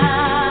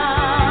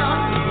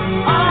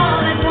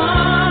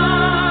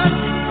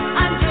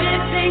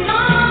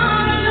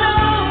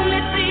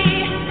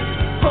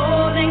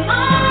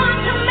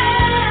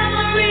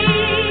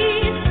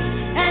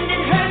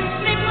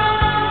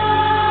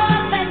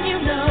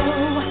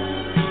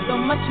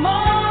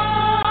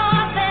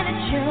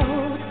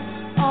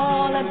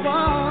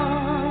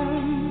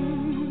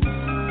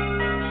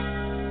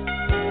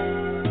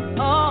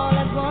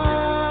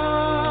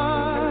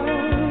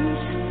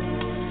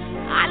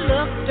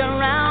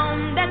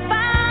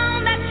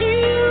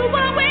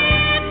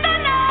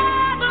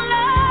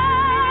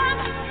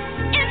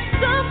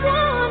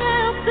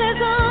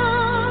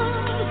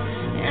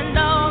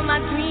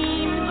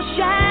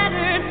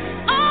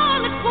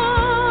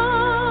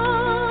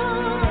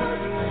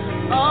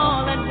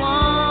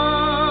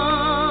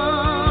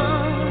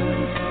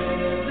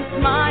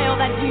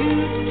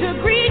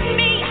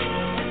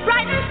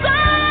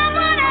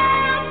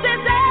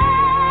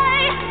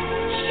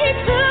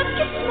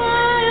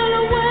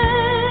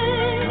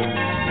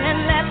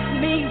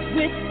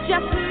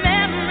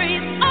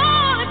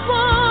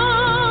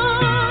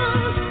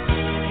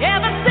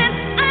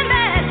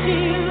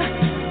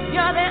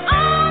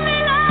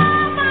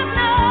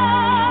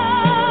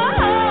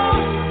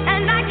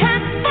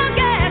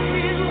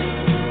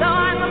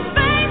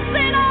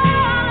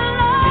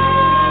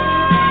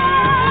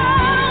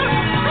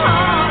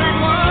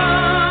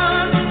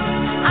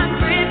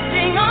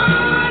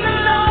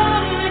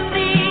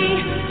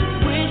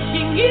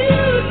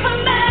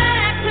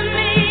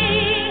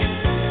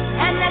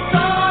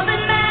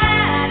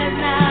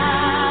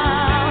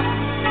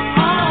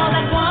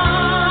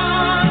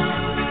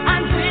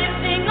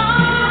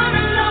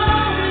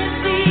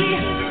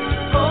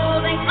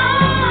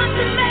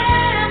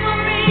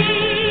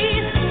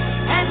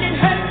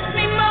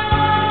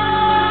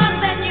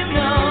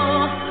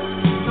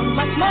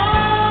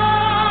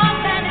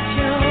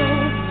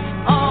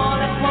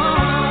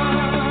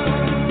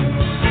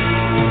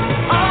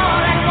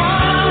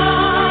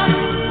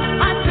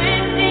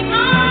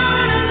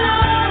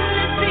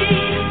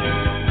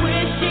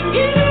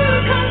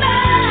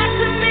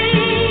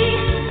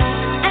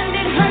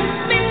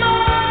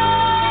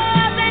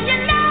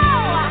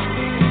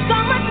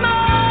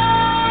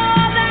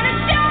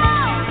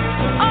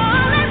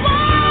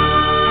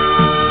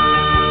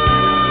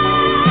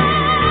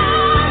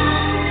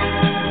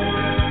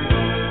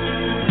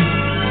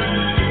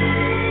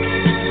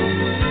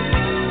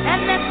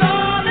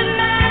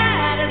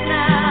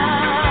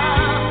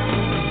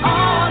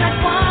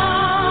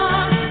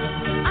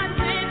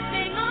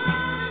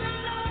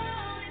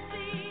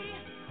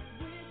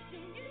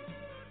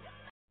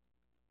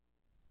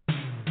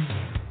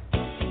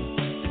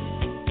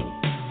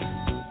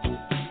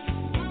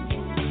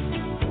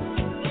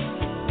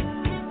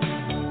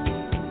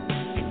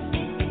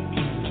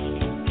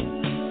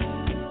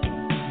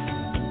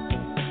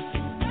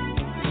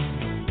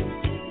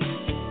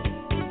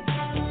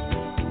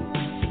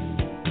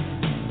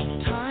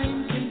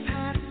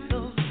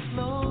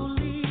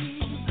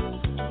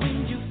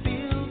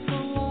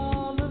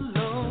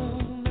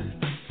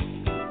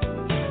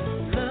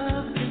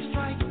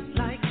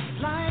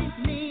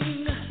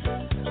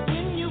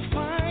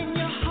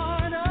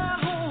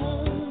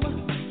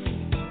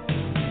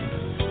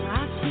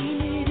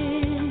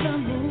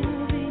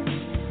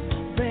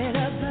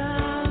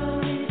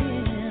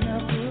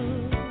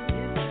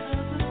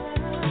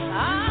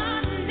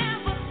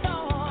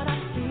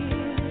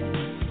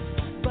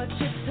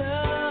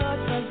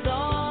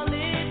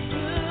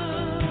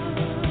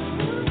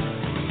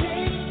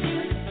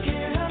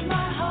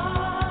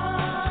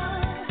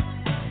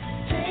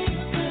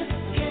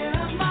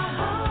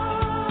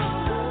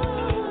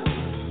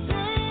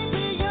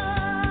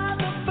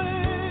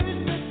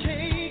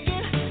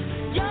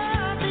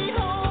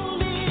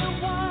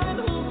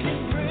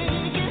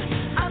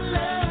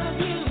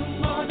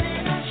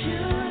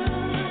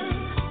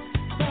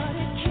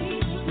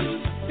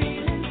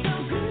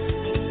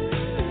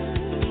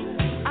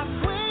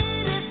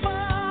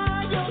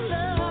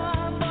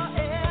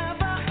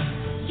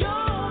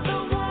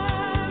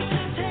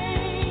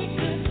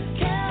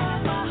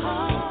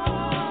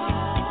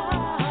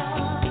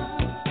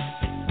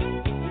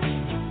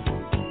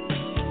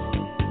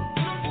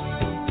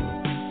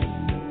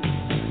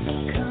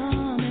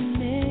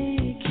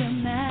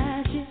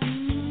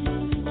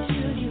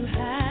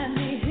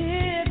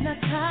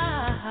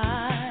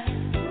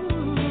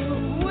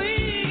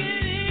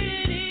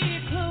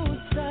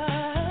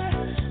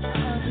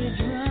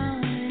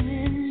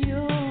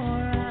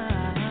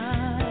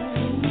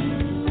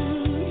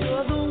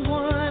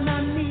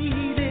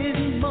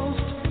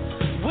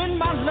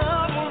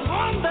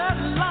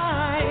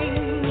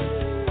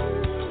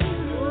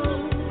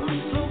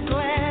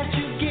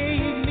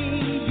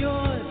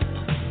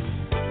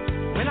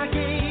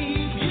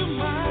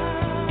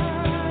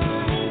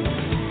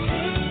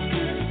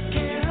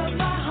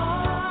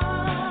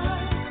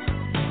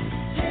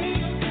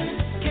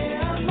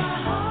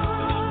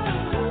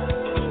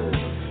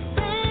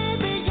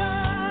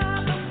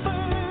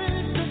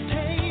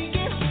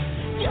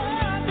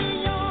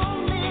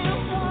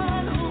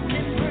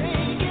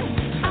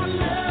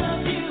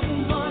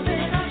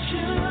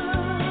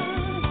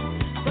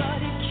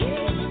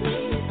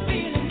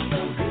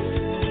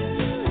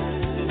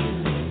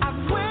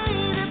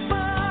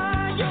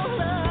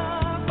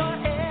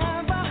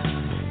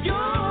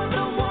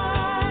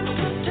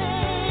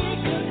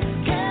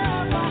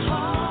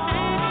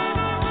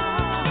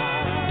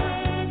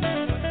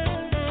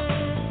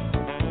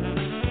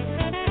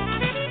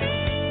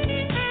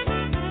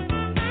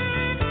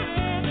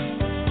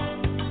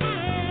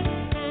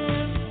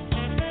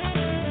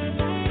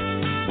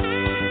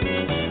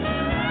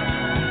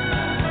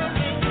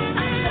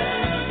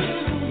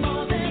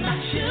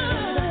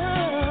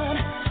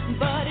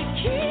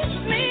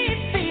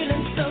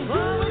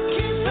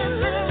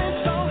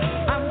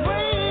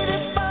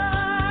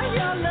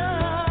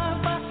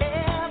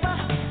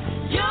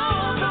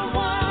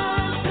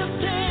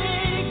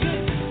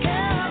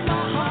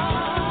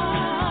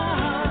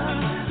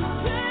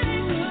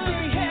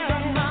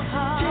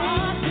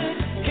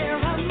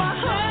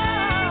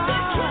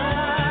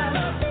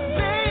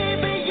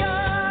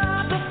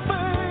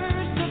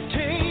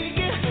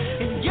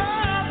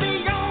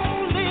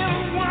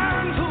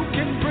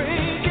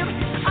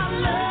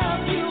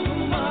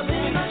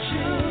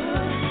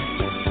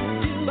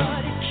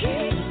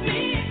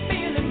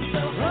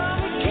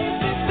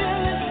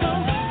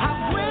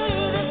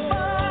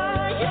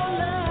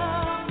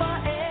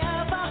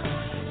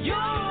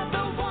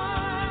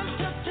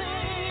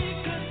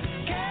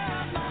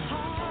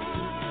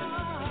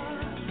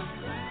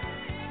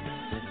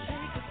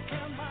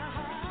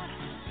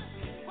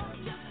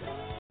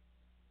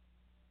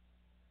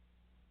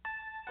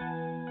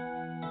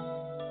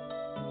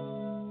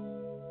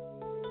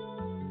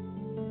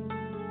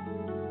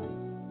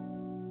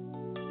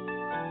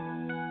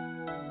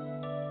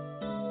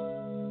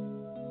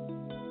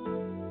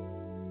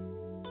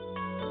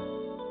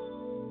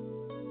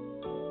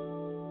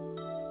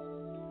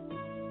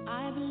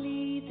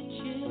 believe the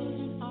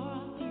children are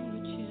our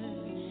future.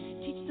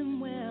 Teach them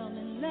well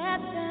and let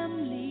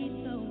them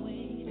lead the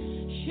way.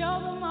 Show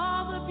them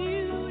all the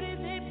beauty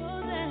they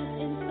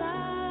possess inside.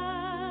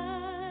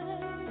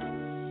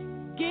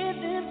 Give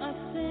them a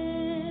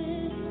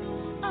sense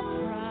of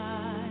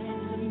pride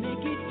to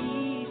make it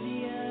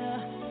easier.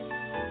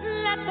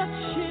 Let the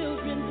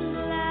children's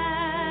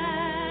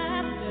laughter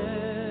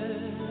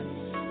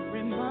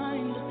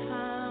remind us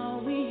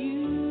how we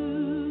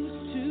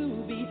used to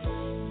be.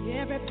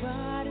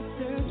 Everybody's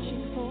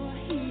searching for a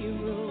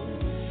hero.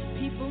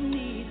 People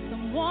need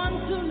someone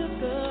to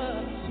look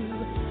up to.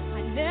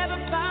 I never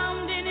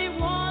found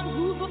anyone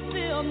who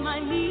fulfilled my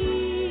needs.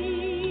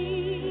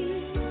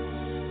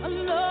 A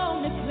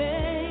lonely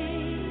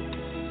place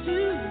to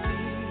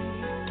be,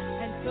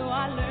 and so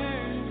I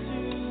learned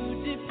to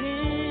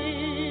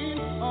depend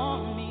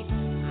on me.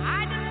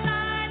 I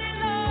decided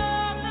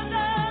long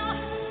ago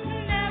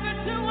never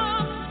to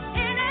walk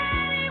in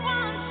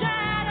anyone's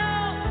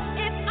shadow.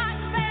 If I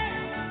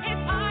fail,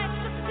 if I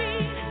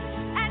succeed,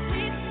 at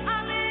least I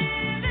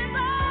live as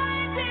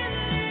I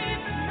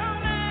believe. No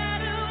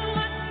matter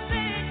what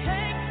they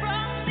take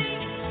from me,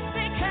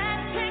 they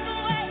can't take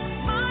away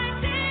my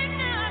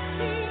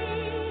dignity.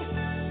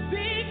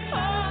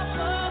 Because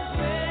of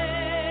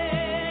greatness,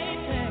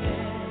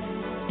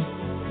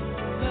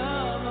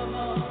 love of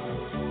all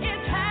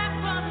is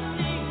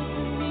happening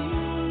to me.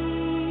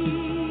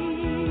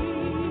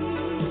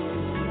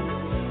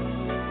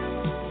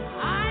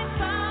 I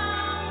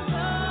found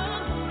the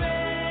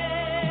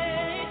greatest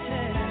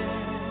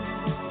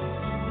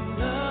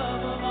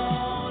love of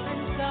all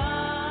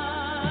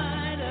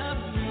inside of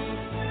me.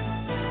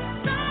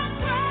 The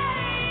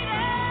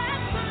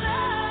greatest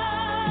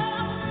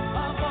love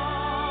of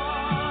all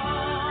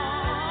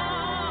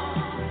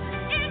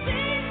is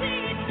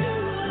easy to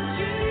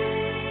achieve.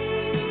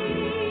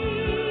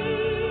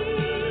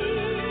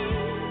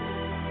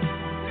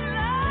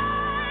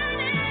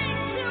 Learning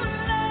to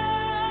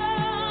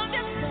love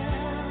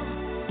yourself,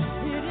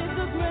 it is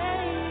the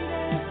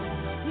greatest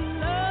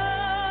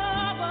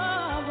love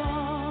of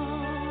all.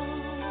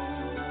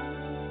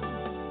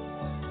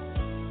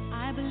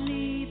 I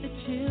believe the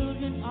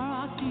children are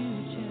our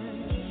future.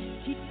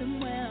 Teach them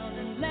well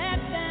and let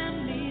them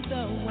lead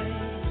the way.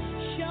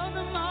 Show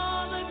them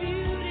all the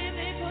beauty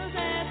they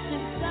possess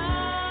inside.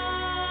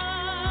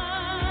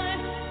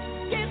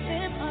 Give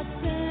them a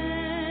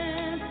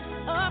sense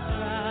of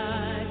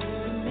pride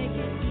to make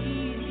it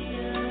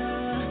easier.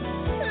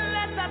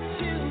 Let the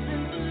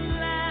children's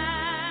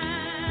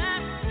laughter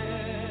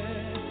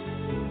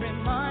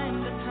remind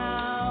us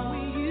how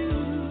we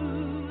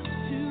used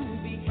to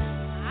be.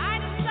 I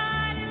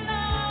decided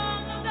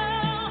long ago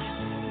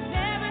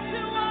never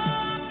to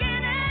walk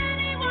in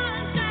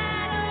anyone's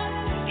shadow.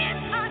 If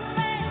I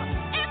fail,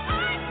 if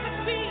I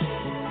succeed,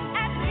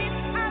 at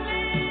least I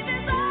live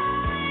as I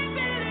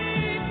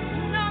believe.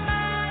 No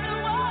matter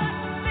what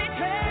they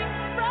take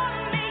from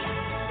me,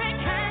 they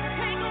can't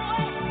take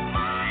away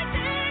my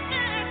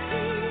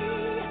dignity.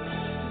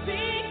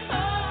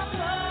 Because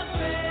of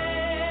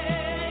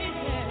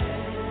greatness,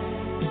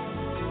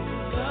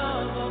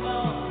 love of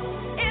all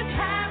is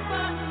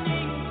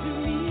happening to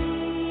me.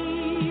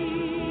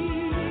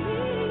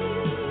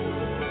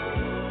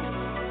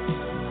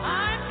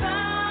 I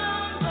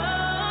found the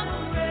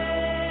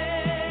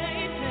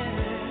greatest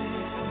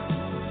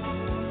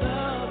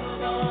love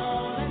of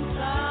all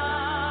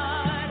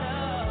inside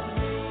of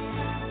me.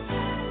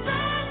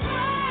 The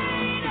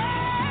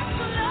greatest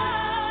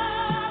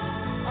love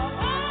of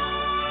all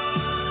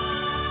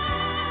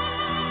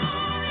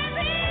is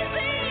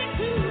easy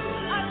to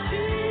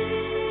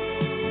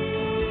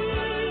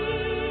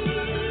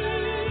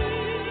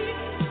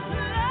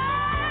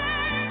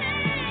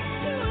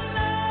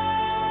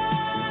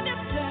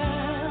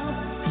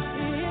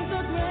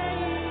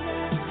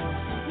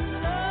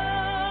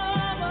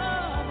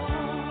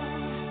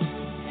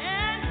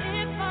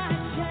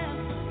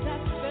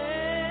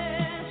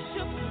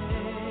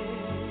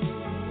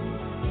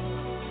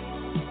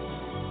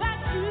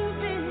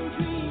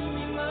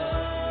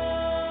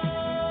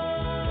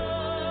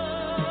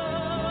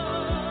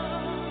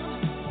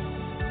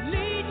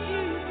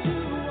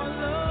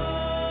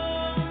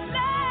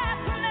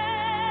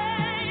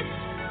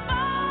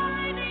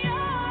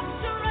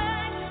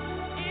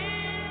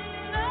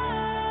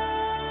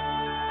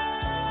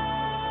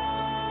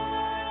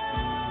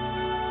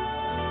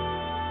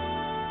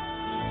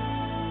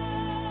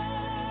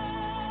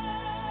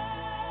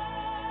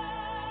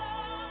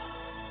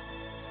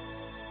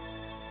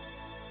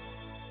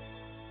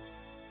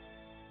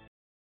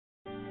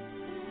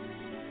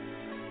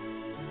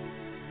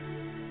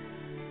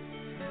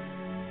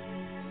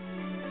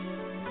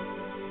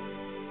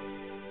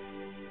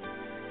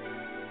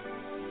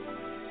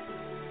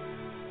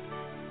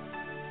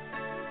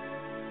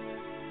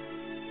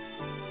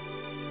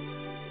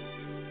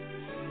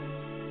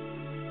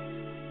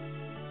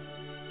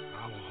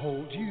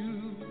hold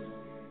you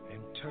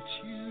and touch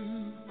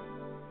you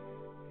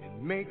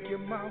and make you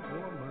my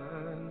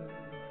woman.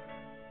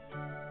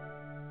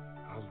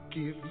 I'll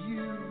give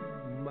you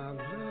my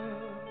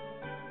love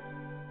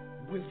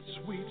with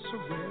sweet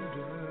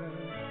surrender.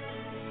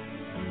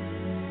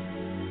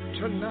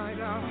 Tonight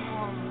our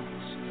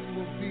hearts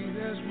will beat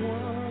as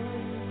one,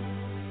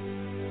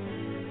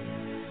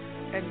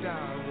 and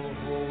I will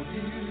hold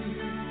you,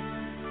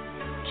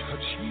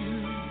 touch you,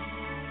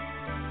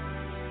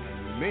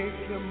 and make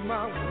you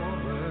my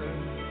woman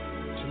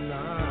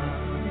tonight.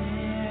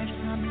 There's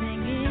something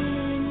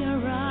in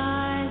your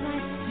eyes I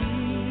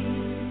see,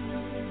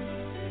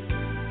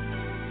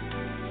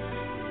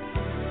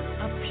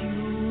 a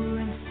pure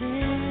and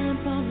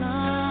simple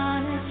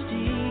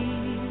honesty.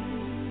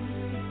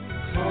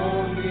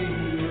 Hold me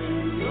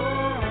in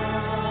your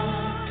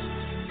arms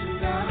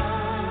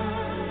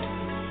tonight.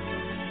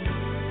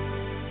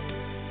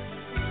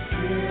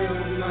 Fill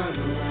my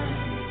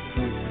life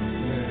with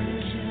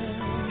pleasure.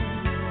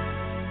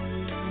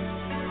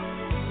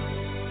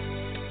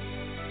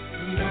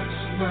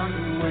 Let's not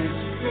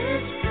waste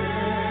this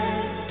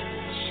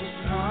precious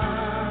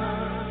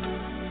time.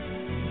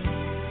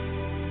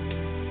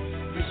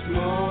 This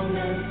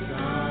moment's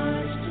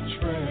ours to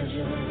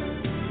treasure.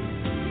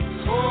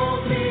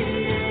 Hold me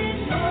in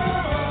your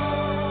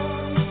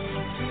arms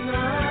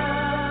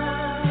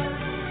tonight.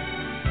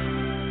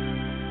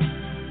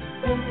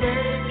 We'll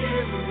make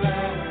it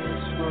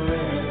last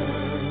forever.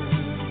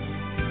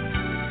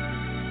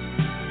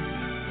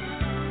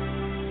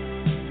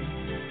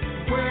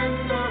 When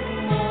the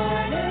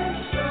morning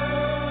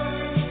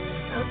sun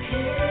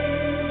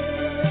appears,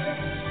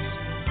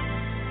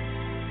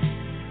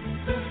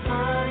 we'll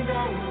find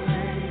our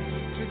way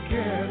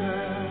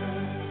together.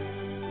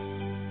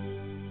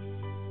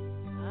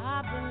 I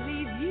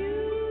believe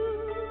you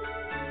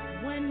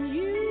when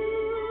you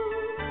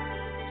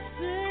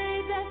say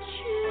that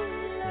you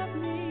love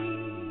me.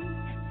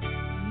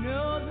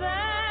 Know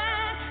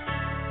that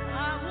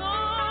I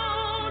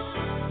won't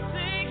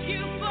take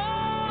you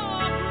for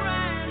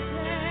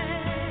granted.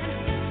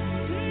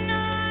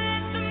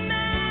 Tonight the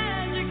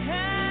magic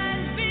has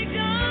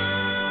begun.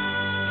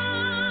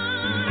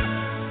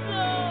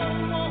 So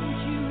won't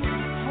you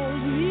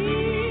hold me,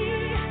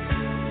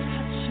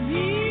 touch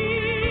me,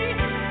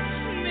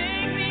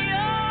 make me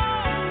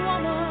your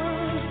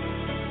woman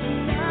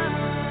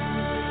tonight.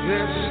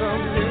 There's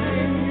something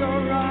in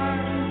your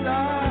eyes I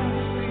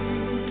see.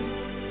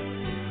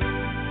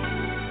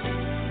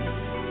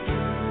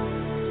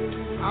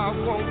 I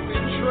won't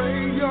betray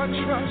your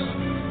trust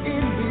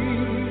in me.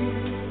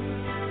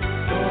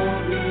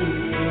 Hold me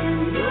in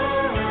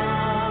your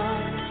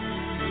arms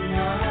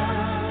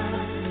tonight.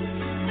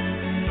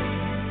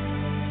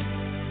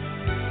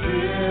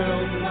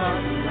 Fill my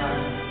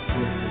life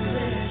with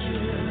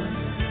pleasure.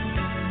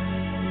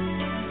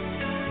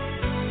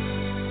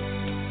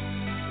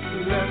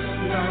 Let's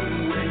not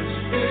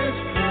waste this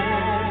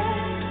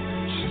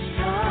precious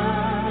time.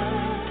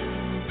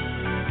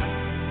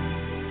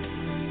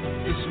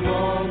 This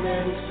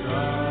moment's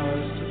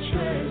ours to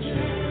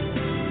treasure.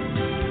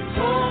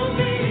 Hold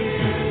me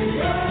in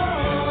your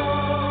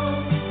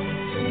arms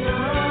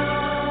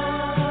tonight.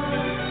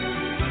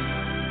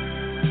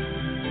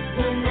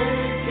 We'll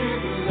make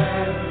it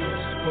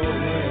last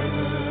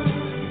forever.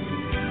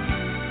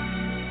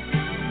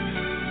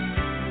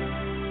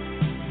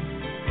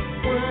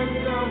 When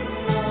the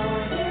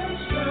morning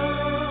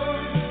sun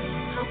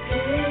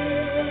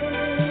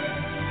appears,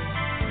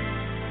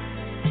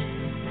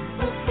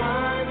 we'll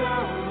find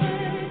our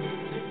way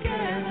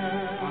together.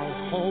 I'll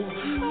hold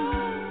you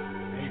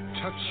and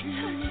touch you,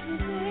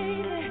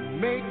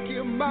 make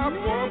you my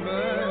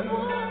woman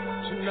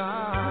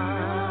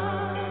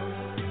tonight.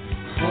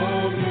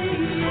 Hold me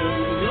in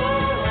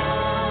your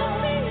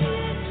arms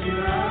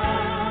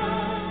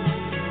tonight.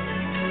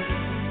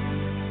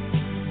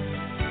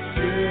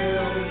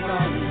 Fill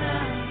my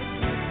life.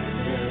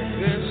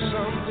 There's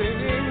something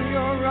in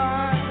your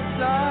eyes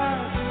I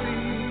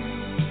see.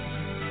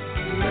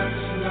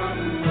 Let's not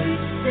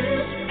waste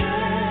this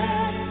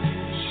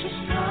precious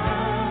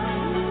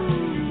time.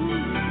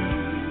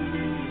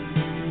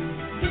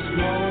 This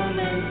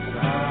moment's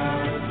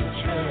ours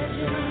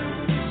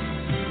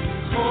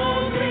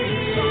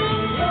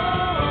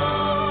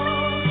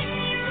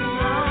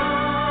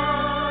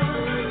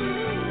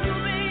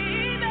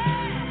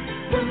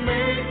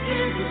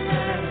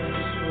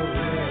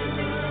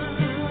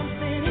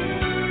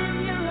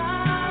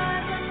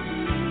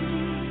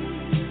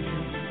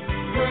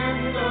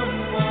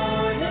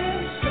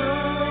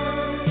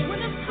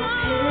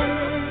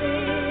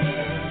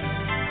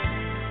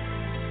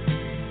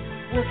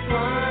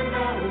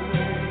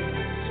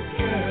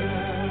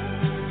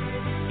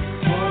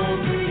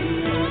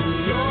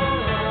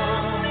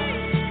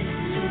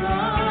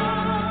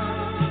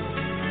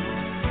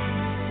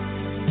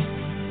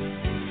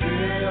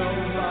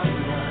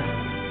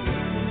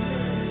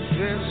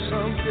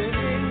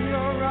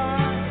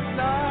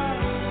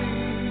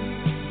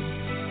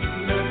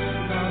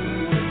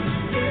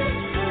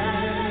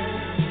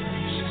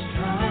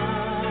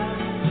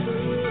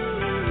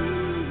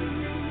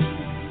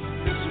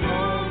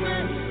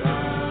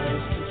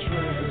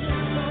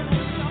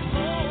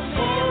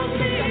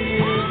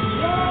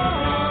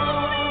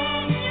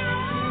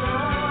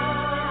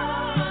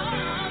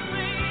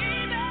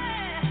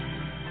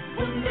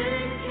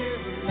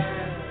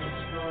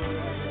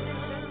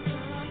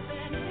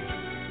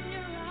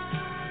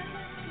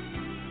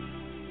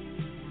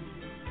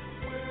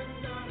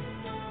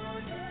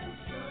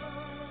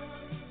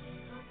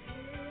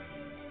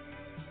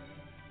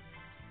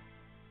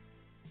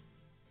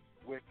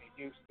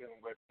Houston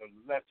with the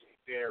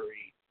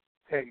legendary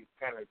Teddy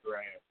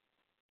Pendergrass.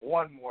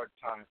 One more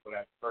time for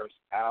that first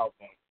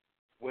album,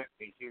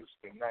 Whitney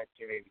Houston,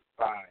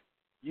 1985.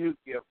 You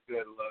Give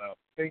Good Love,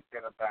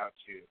 Thinking About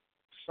You,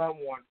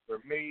 Someone for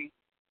Me,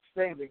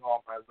 Saving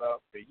All My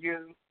Love for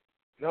You,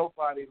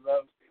 Nobody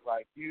Loves Me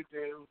Like You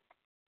Do,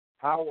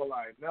 How Will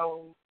I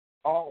Know,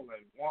 All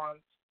at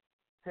Once,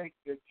 Take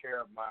Good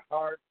Care of My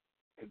Heart,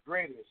 The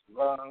Greatest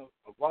Love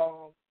of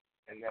All,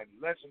 and that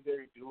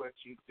legendary duet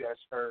you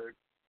just heard,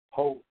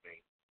 Hold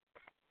Me,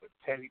 with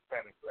Teddy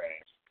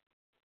Pendergrass.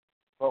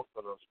 Both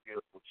of those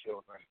beautiful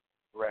children,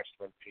 rest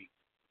in peace.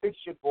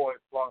 It's your boy,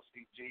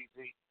 Flauxy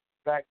GZ,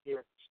 back here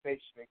at the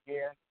station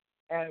again.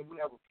 And we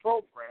have a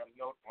program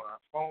note on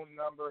our phone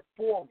number,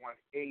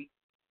 418-5983.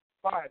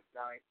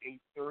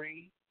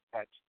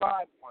 That's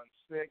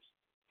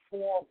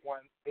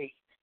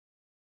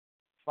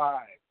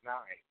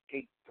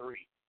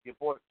 516-418-5983. Your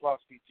boy,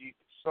 Flauxy GZ,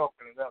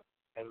 soaking it up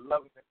and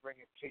loving it,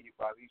 bringing it to you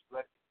by these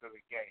legends of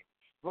the game.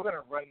 We're going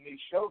to run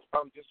these shows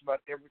probably just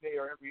about every day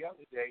or every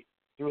other day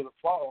through the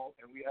fall,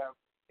 and we have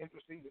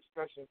interesting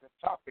discussions and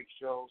topic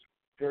shows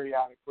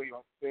periodically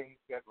on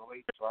things that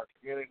relate to our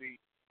community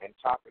and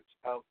topics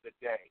of the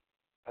day.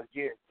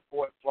 Again, the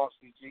boy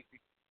Flauxy GZ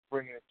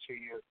bringing it to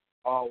you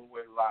all the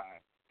way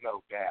live,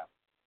 no doubt.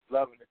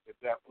 Loving it to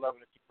death,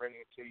 loving it to bring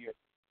it to you,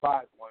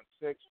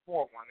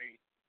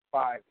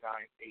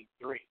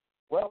 516-418-5983.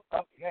 Well,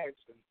 up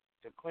next, and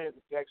to clear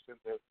the decks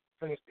and to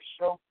finish the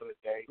show for the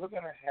day, we're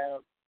going to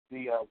have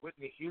the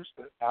Whitney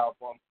Houston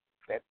album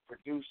that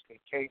produced and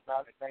came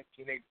out in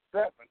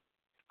 1987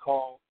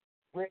 called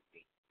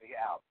Whitney, the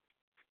album.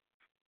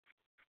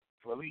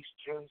 Released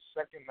June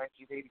 2nd,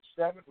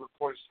 1987,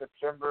 recorded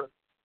September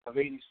of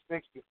 86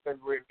 to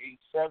February of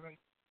 87.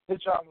 The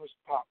genre is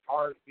pop,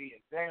 R&B,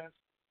 and dance.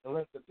 The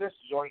length of this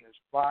joint is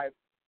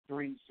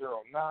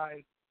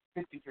 5309,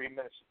 53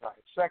 minutes and 9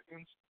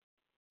 seconds.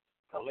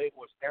 The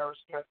label is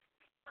Aerosmith.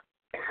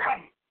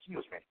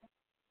 Excuse me.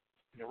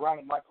 And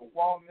around Michael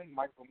Wallman,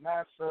 Michael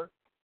Masser,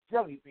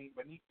 Jelly Bean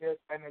Benitez,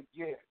 and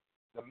again,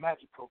 the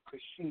magical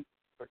Kashif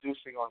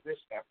producing on this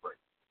effort.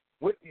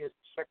 Whitney is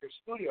the second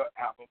studio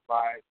album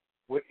by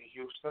Whitney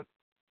Houston,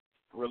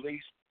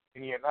 released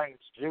in the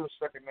United States June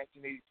 2nd,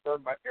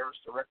 1987 by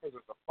Arista Records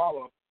as a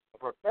follow-up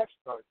of her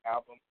best-selling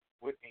album,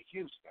 Whitney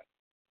Houston.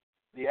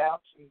 The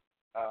album,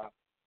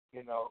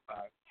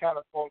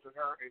 catapulted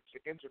her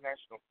into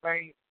international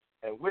fame,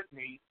 and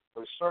Whitney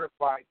was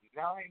certified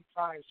 9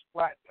 times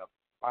platinum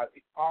by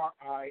the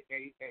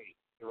RIAA,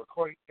 the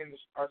Recording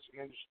Arts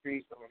and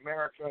Industries of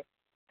America,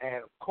 and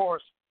of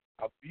course,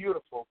 a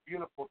beautiful,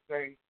 beautiful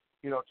thing,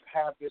 to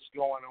have this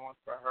going on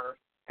for her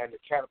and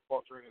to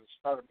catapult her into the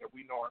stardom that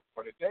we know her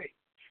for today.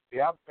 The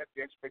album met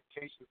the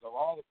expectations of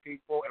all the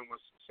people and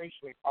was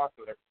sensationally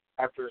popular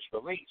after its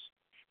release.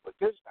 With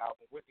this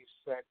album, Whitney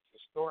set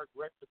historic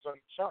records on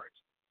the charts.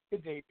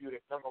 It debuted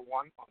at number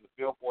 1 on the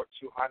Billboard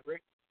 200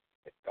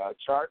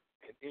 chart,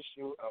 an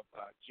issue of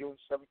June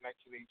 7,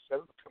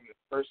 1987, becoming the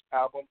first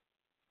album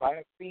by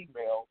a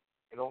female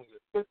and only the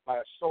fifth by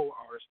a solo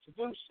artist to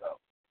do so.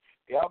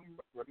 The album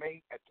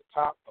remained at the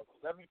top of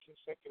 11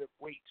 consecutive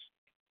weeks,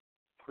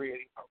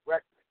 creating a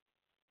record,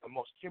 the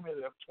most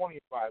cumulative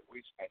 25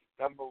 weeks at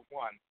number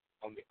 1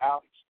 on the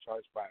albums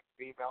charts by a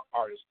female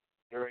artist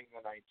during the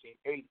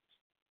 1980s.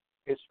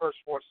 His first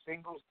 4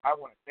 singles, I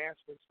Want to Dance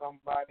with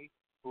Somebody,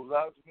 Who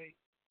Loves Me,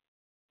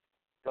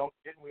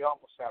 Didn't We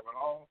Almost Have It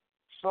All,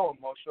 So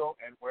Emotional,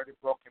 and Where Did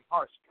Broken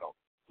Hearts Go?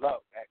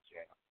 Love that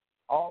jam.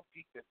 All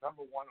peaked at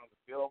number 1 on the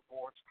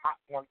Billboard's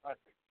Hot 100,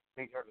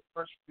 making her the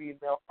first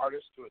female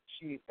artist to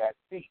achieve that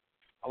feat.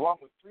 Along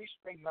with 3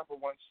 straight number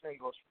 1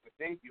 singles from the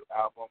debut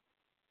album,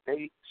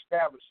 they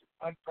established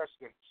an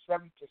unprecedented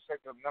 7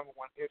 consecutive number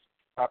 1 hits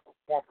by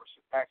performers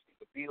surpassing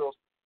the Beatles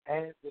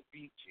and the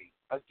Bee Gees.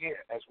 Again,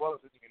 as well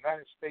as in the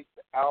United States,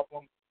 the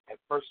album and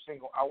first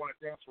single, I Want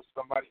to Dance with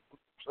Somebody Who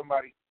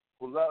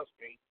Loves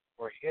Me,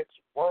 were hits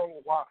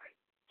worldwide,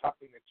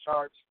 topping the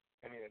charts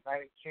in the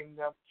United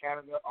Kingdom,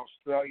 Canada,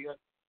 Australia,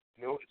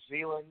 New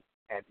Zealand,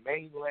 and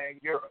mainland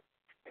Europe.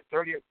 At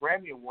 30th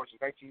Grammy Awards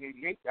in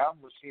 1988, the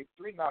album received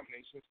 3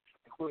 nominations,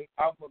 including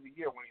Album of the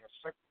Year, winning a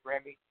second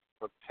Grammy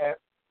for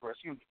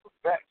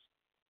Best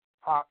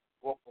Pop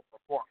Vocal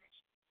Performance,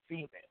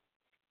 Female,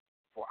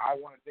 for I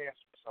Want to Dance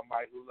with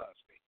Somebody Who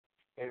Loves Me.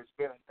 It has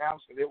been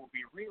announced that it will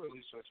be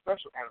re-released with a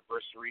special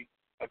anniversary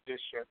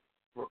edition,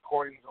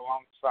 recordings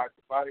alongside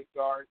The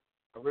Bodyguard,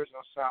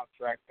 original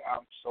soundtrack. The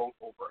album sold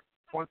over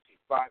 25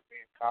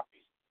 million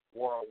copies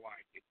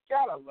worldwide. You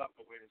gotta love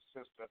the way the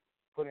sister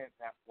put in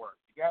that work.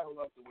 You gotta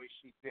love the way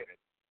she did it.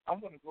 I'm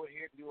going to go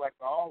ahead and do like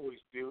I always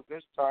do,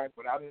 this time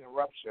without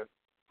interruption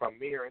from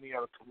me or any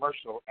other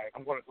commercial.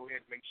 I'm going to go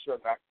ahead and make sure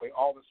that I play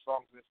all the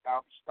songs in this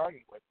album,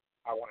 starting with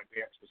I Want to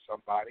Dance with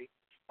Somebody.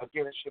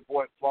 Again, it's your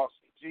boy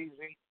Flauxy GZ.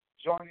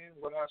 Join in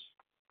with us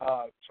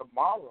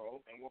tomorrow,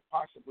 and we'll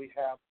possibly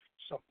have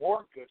some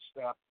more good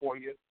stuff for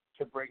you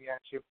to bring at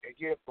you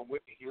again from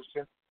Whitney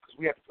Houston, because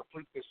we have to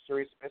complete this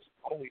series, and this is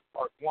only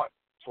part 1.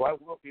 So I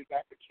will be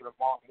back at you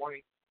tomorrow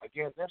morning,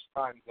 again this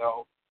time,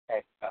 though,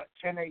 at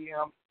 10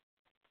 a.m.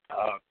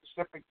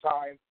 Pacific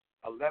time,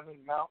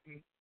 11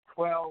 Mountain,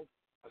 12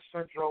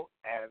 Central,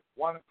 and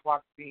 1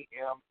 o'clock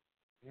p.m.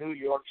 New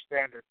York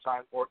Standard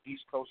Time or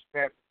East Coast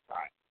Standard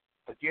Time.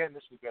 Again,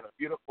 this has been a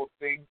beautiful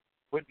thing.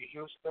 Whitney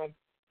Houston,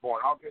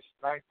 born August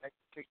 9th,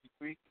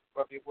 1963,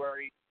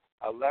 February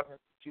 11th,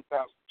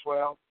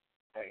 2012.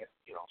 And,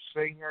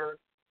 singer,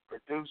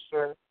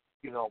 producer,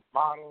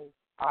 model,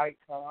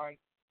 icon,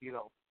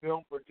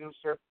 film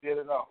producer, did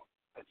it all.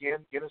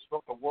 Again, Guinness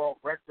Book of World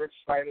Records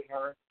cited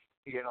her,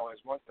 as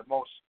one of the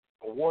most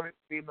awarded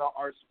female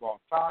artists of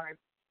all time.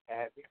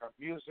 And her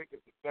music is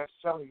the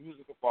best-selling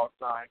music of all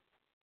time,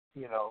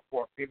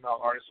 for a female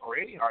artist or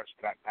any artist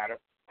for that matter.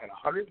 And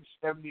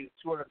 170 to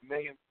 200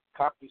 million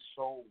copies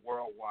sold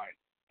worldwide.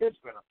 It's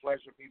been a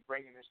pleasure me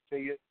bringing this to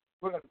you.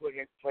 We're going to go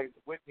ahead and play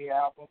the Whitney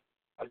album.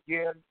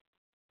 Again,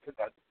 to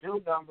the new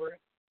number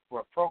for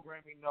a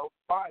programming note,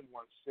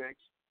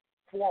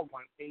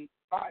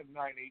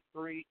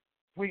 516-418-5983.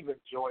 We've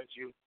enjoyed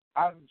you.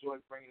 I've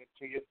enjoyed bringing it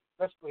to you.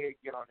 Let's go ahead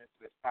and get on into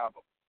this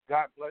album.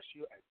 God bless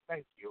you, and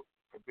thank you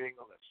for being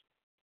a listener.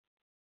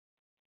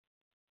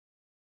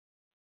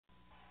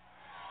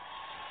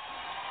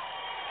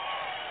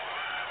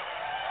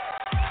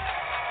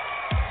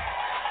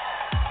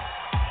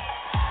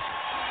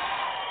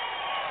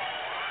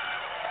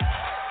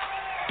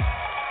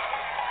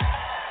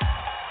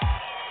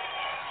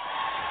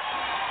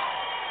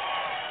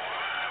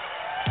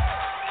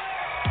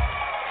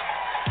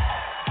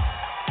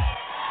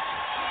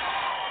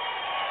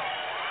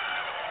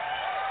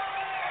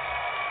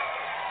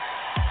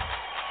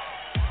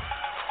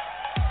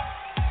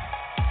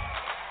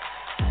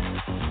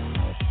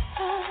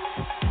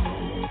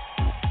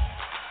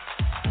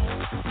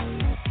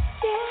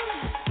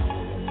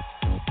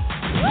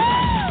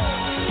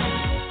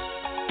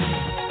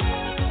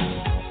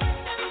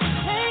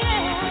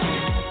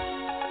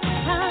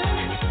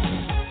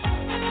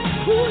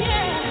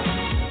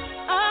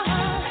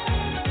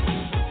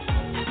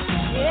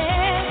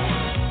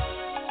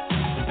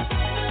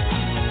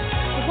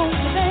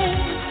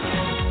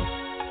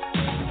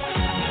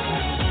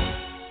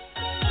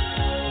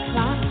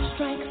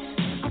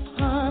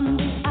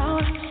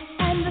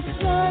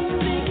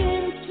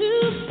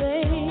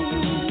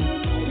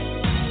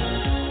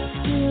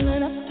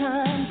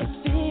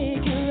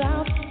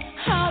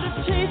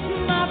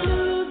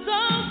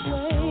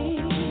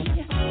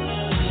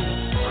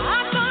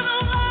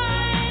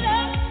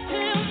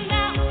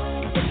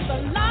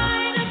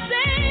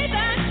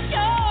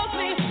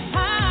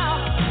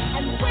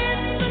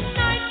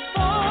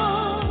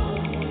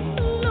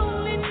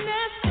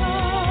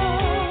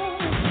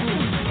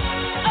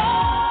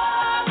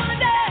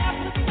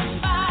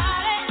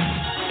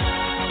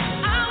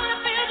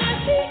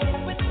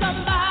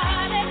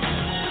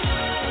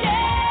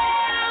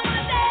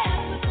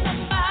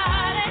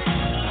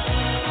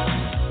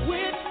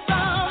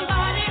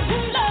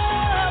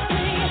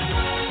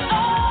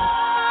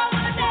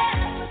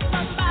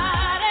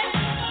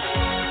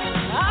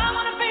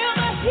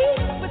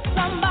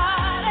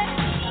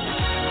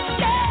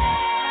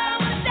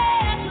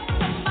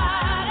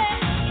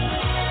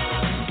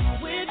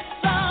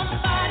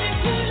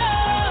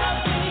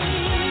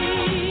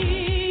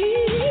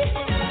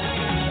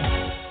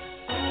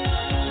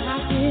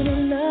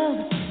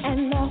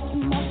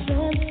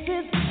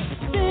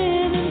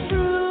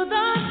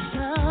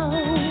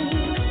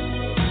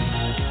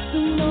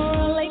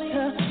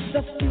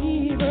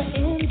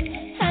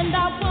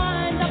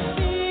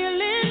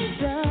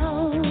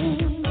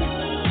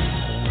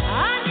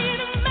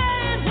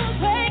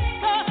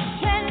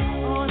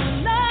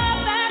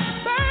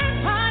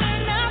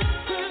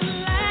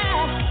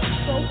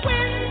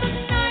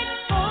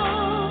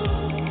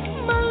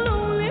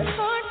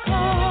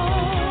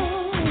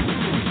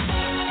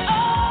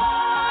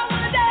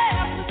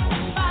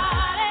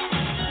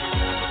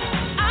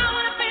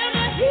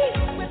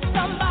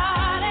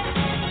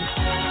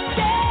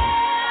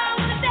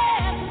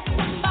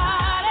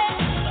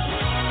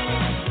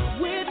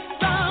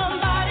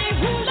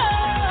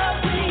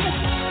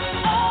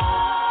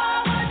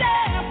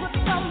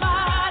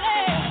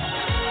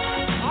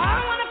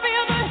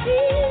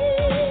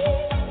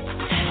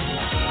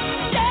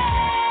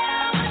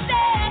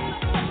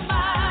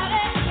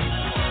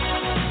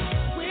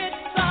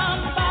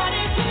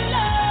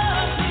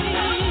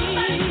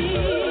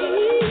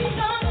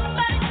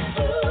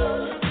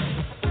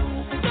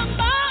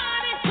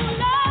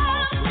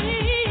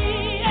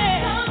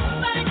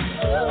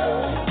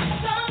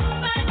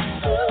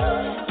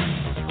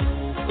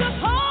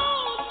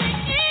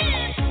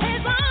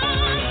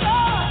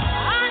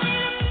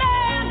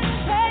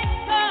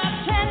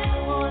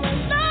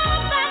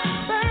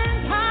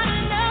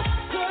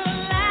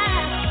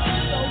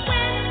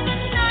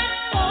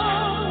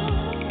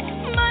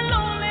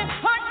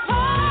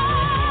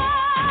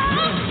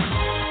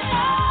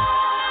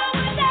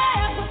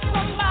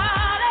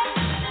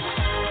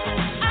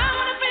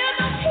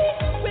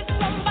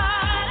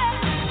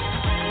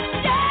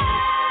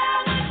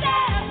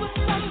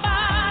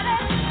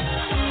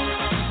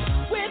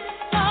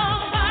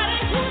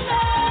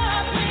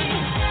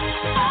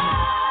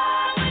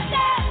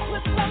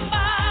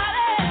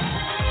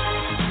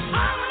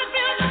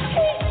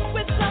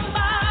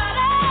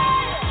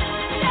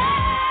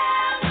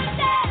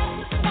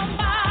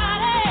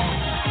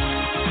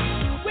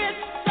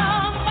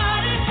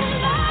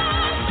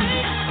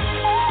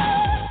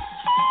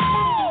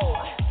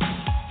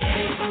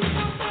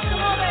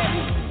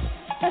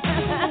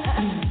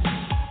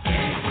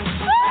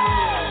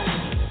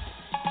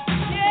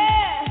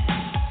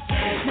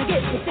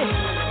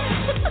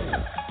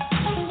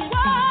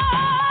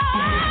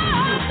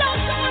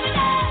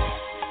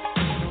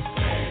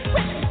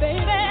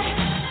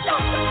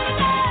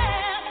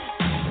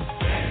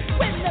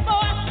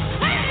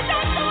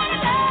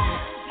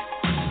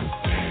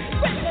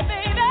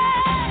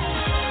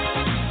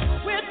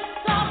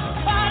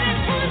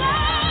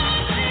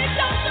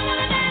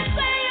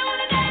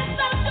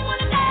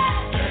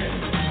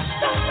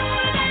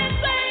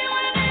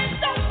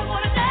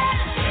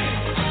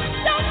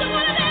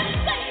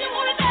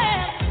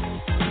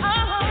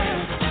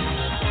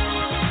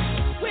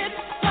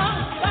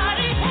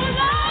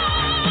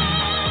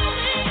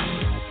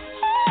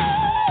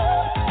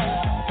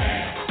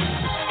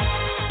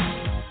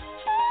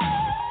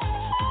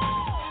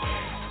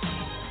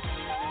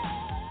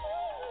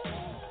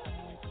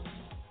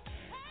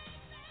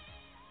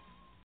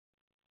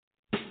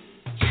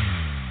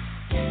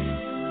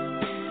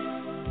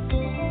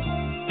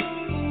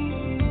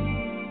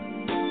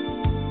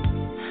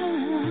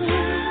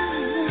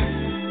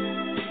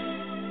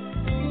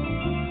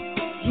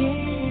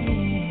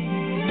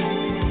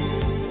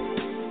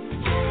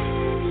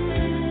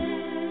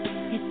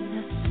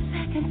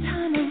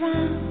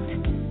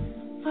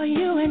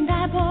 you and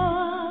I, boy.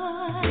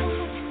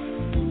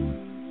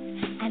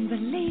 And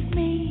believe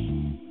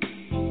me,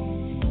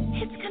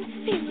 it's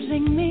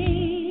confusing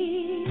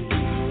me.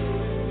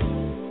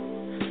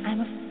 I'm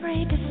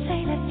afraid to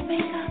say let's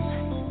make up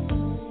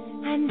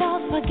and all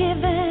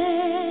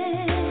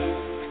forgiven.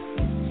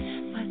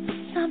 But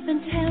something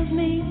tells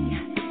me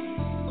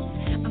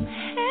I'm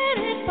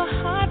headed for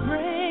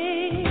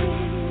heartbreak.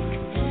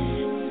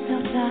 So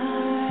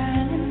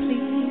darling,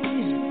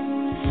 please,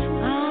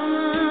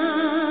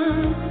 I'm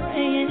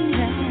praying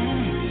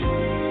that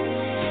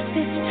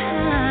this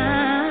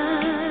time,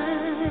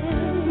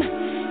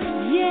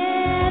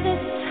 yeah,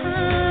 this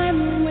time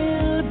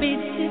will be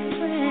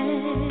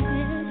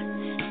different,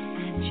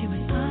 and you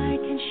and I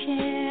can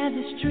share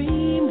this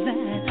dream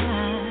that I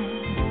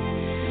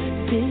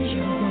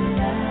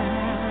visualize.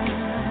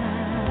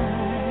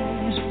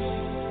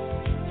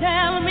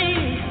 Tell me,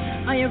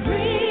 are you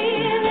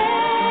really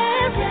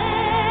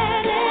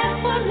ready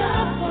for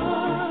love,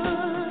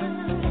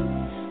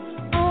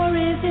 or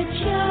is it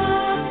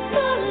just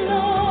a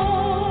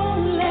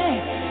lonely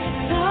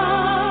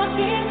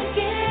talking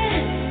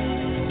again?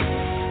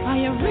 Are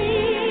you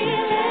really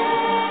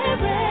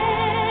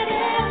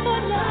ready for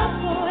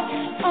love,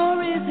 or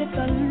is it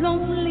the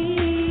lonely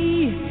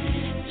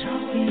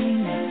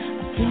talking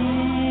again?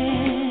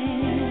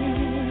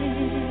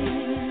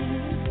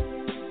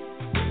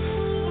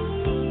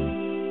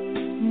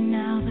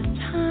 Now the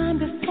time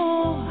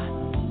before,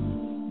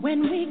 when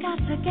we got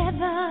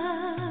together,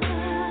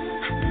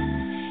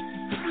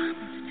 you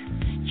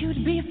promised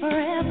you'd be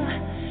forever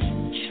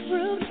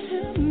true to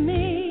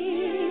me.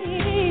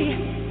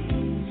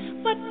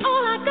 But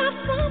all I got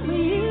from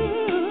you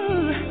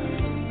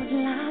was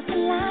lots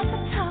and lots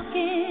of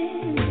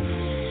talking,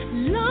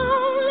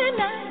 lonely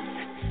nights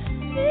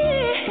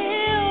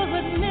filled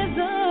with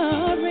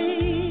misery.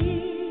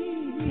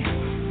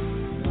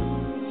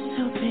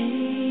 So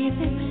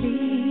baby,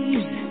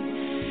 please,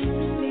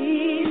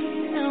 please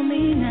tell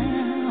me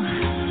now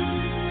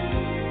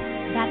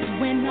that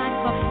when I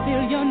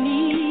fulfill your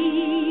needs,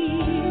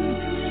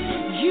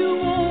 you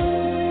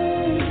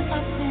won't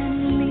up and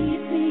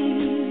leave me,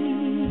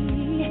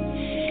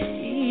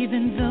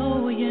 even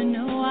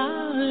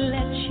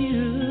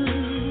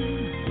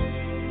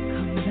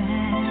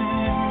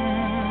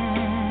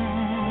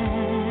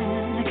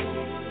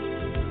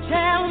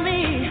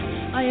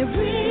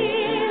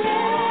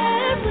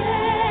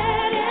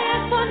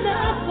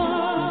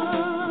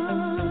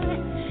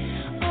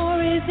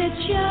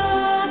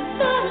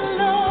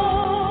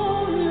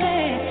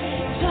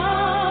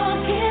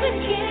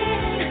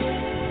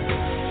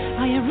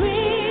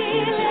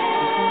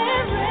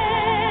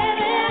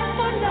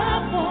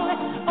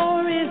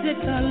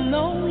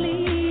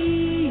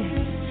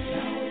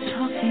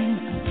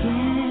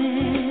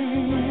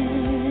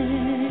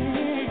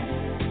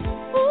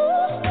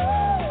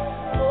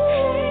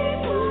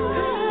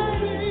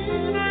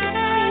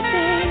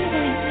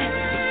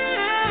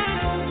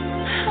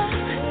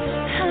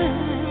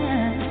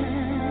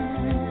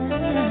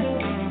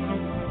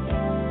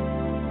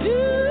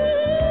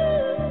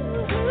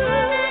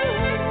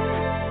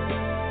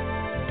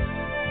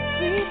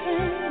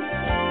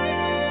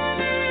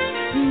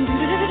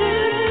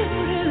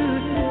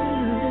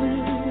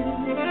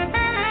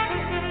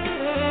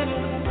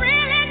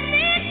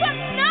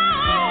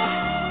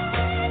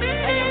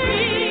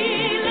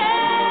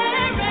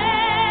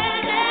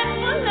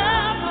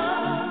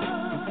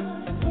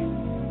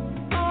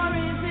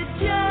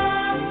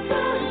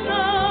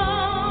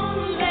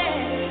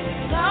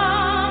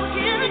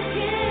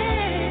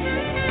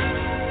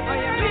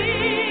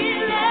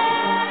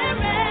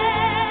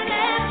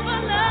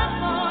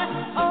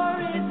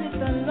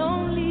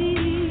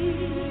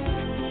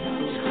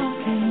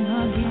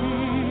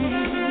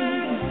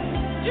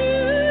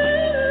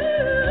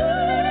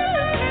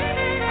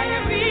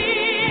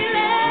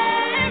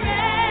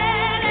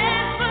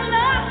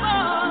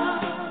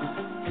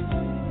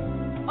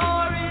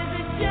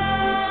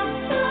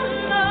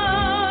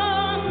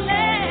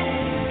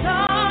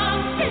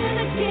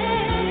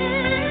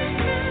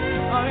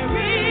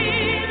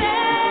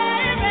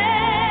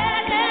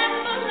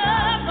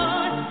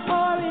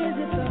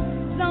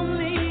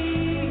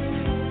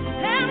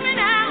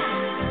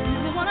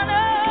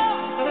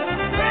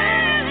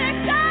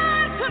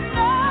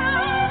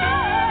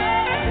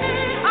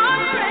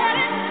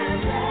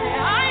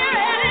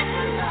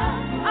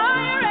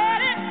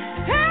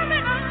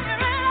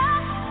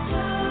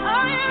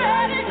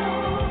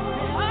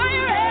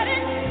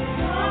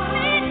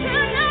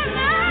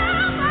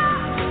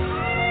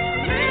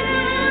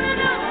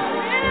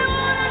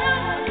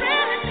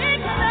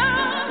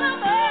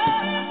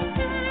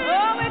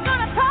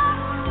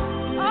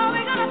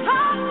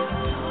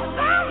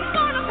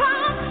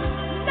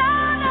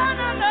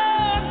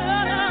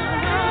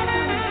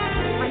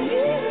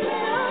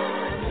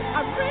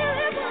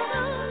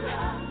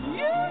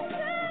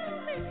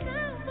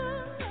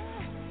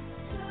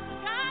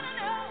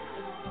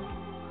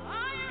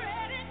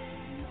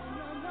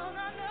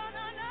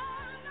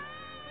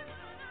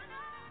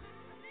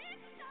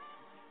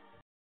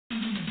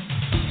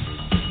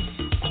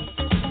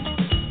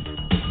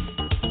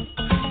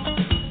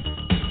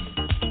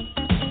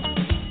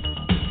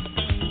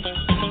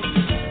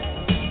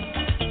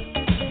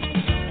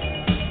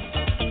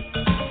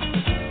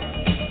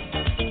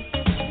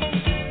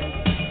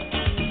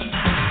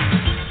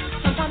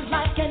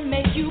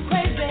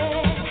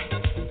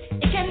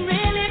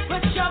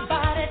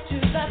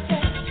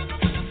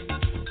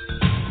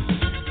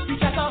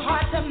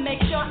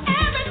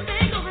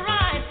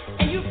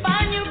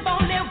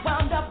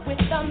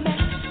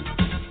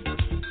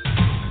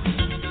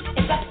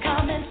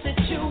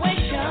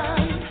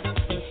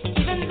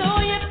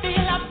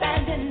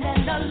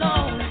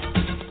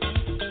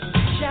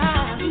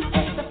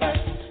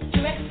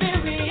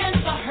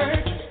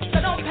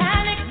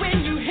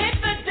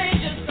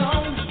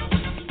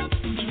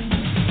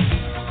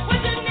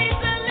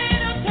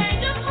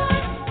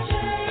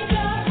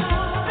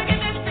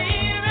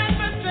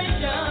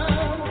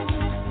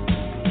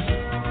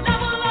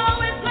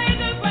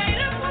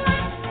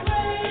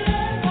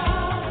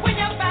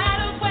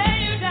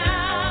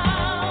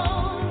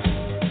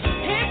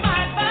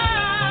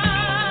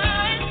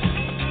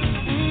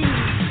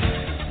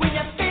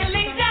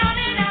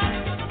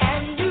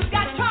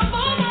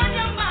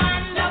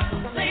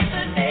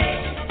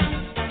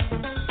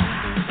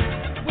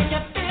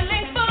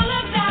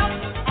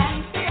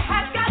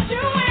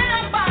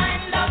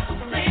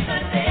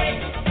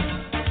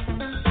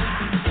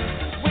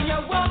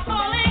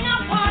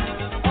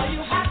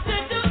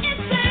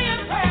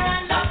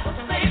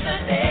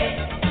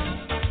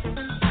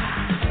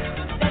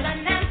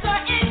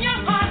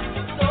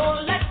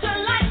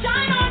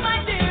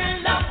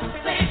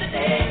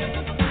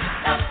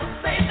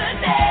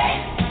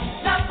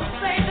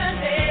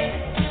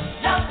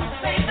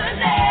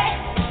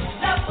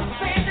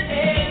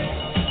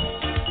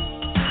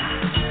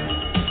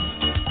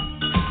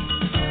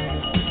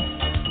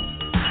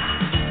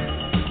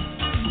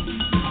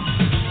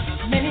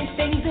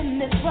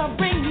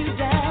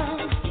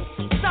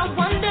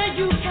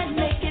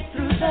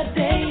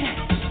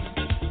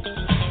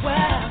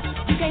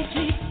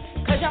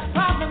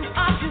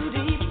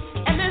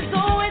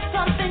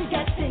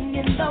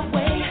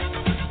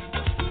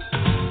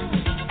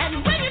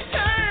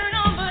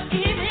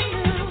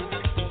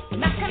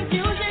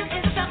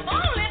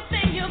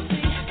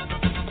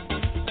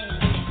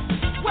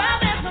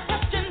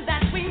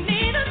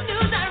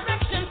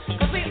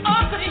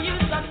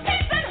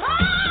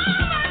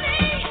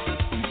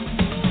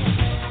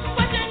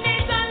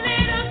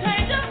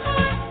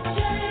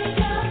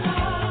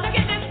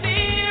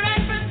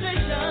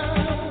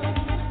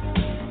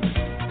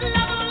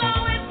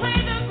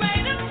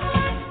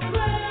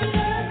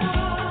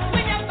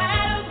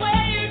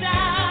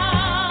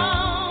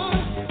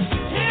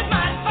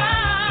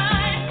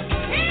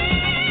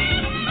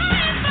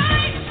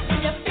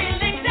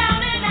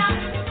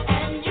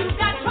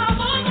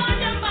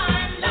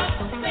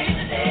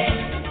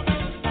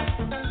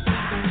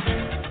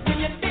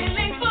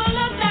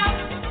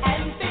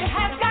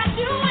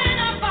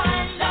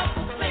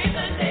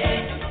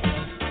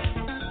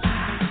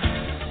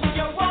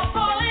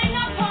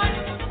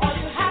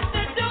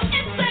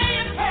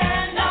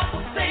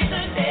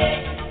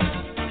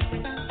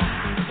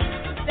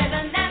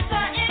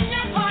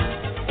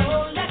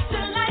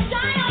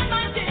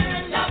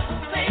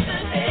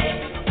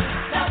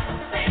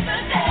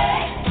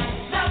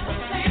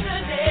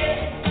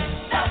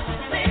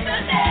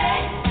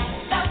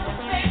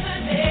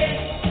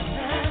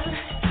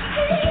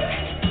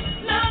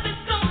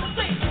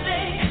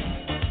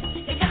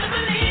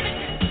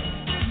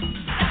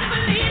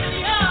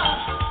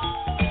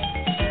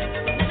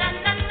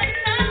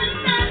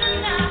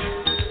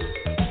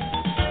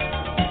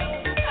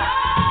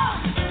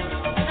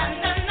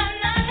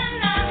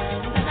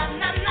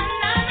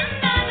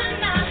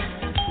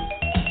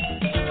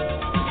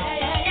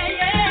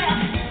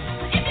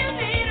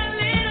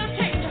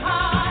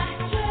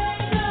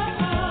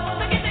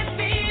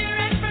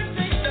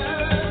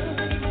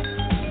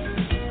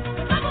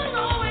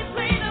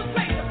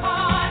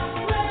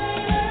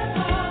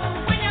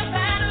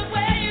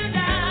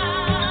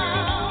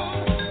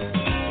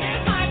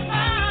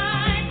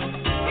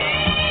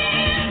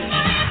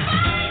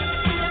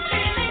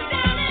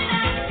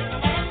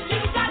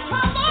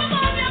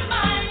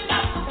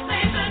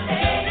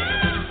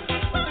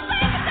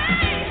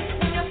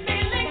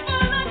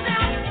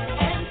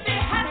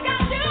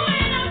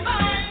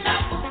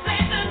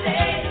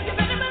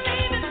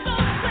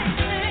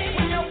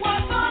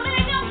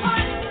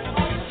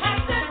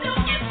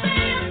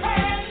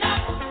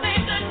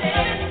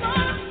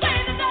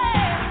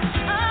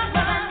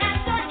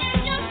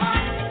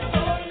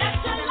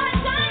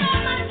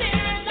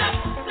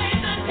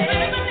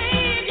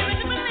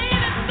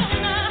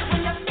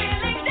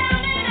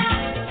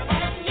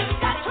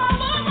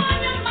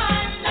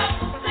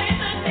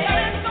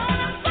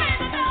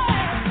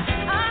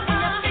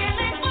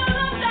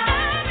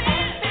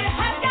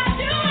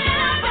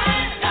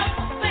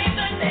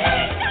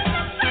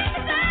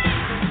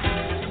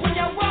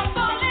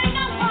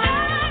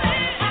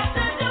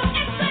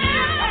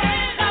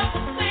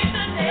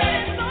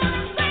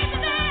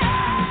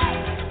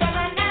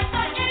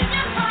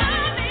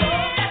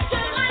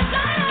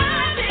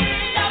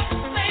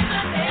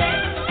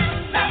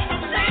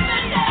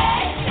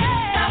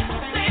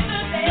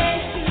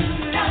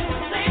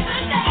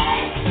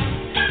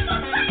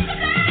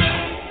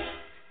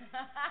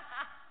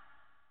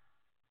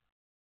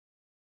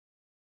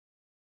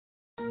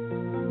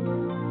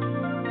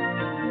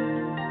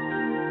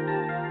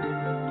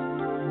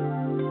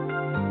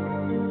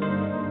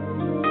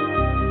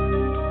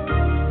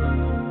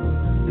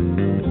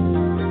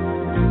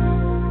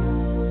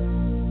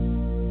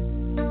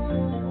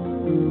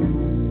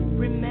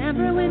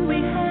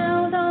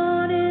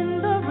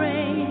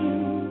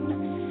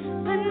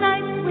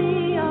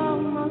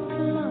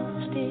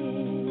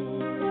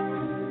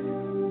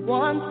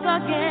once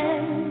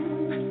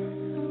again.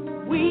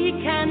 We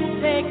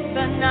can take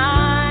the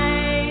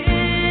night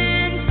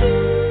into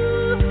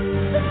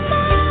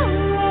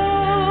tomorrow,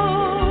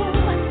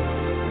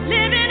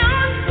 living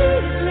on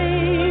sweet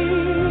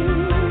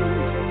dreams.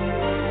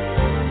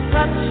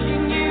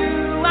 Touching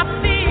you, I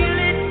feel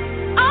it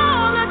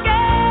all again.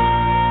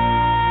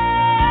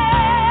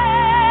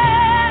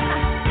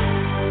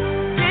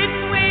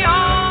 Didn't we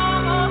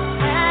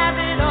almost have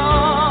it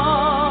all?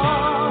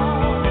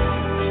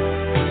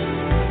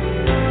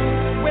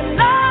 When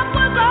love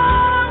was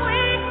all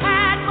we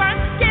had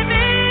worth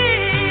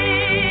giving.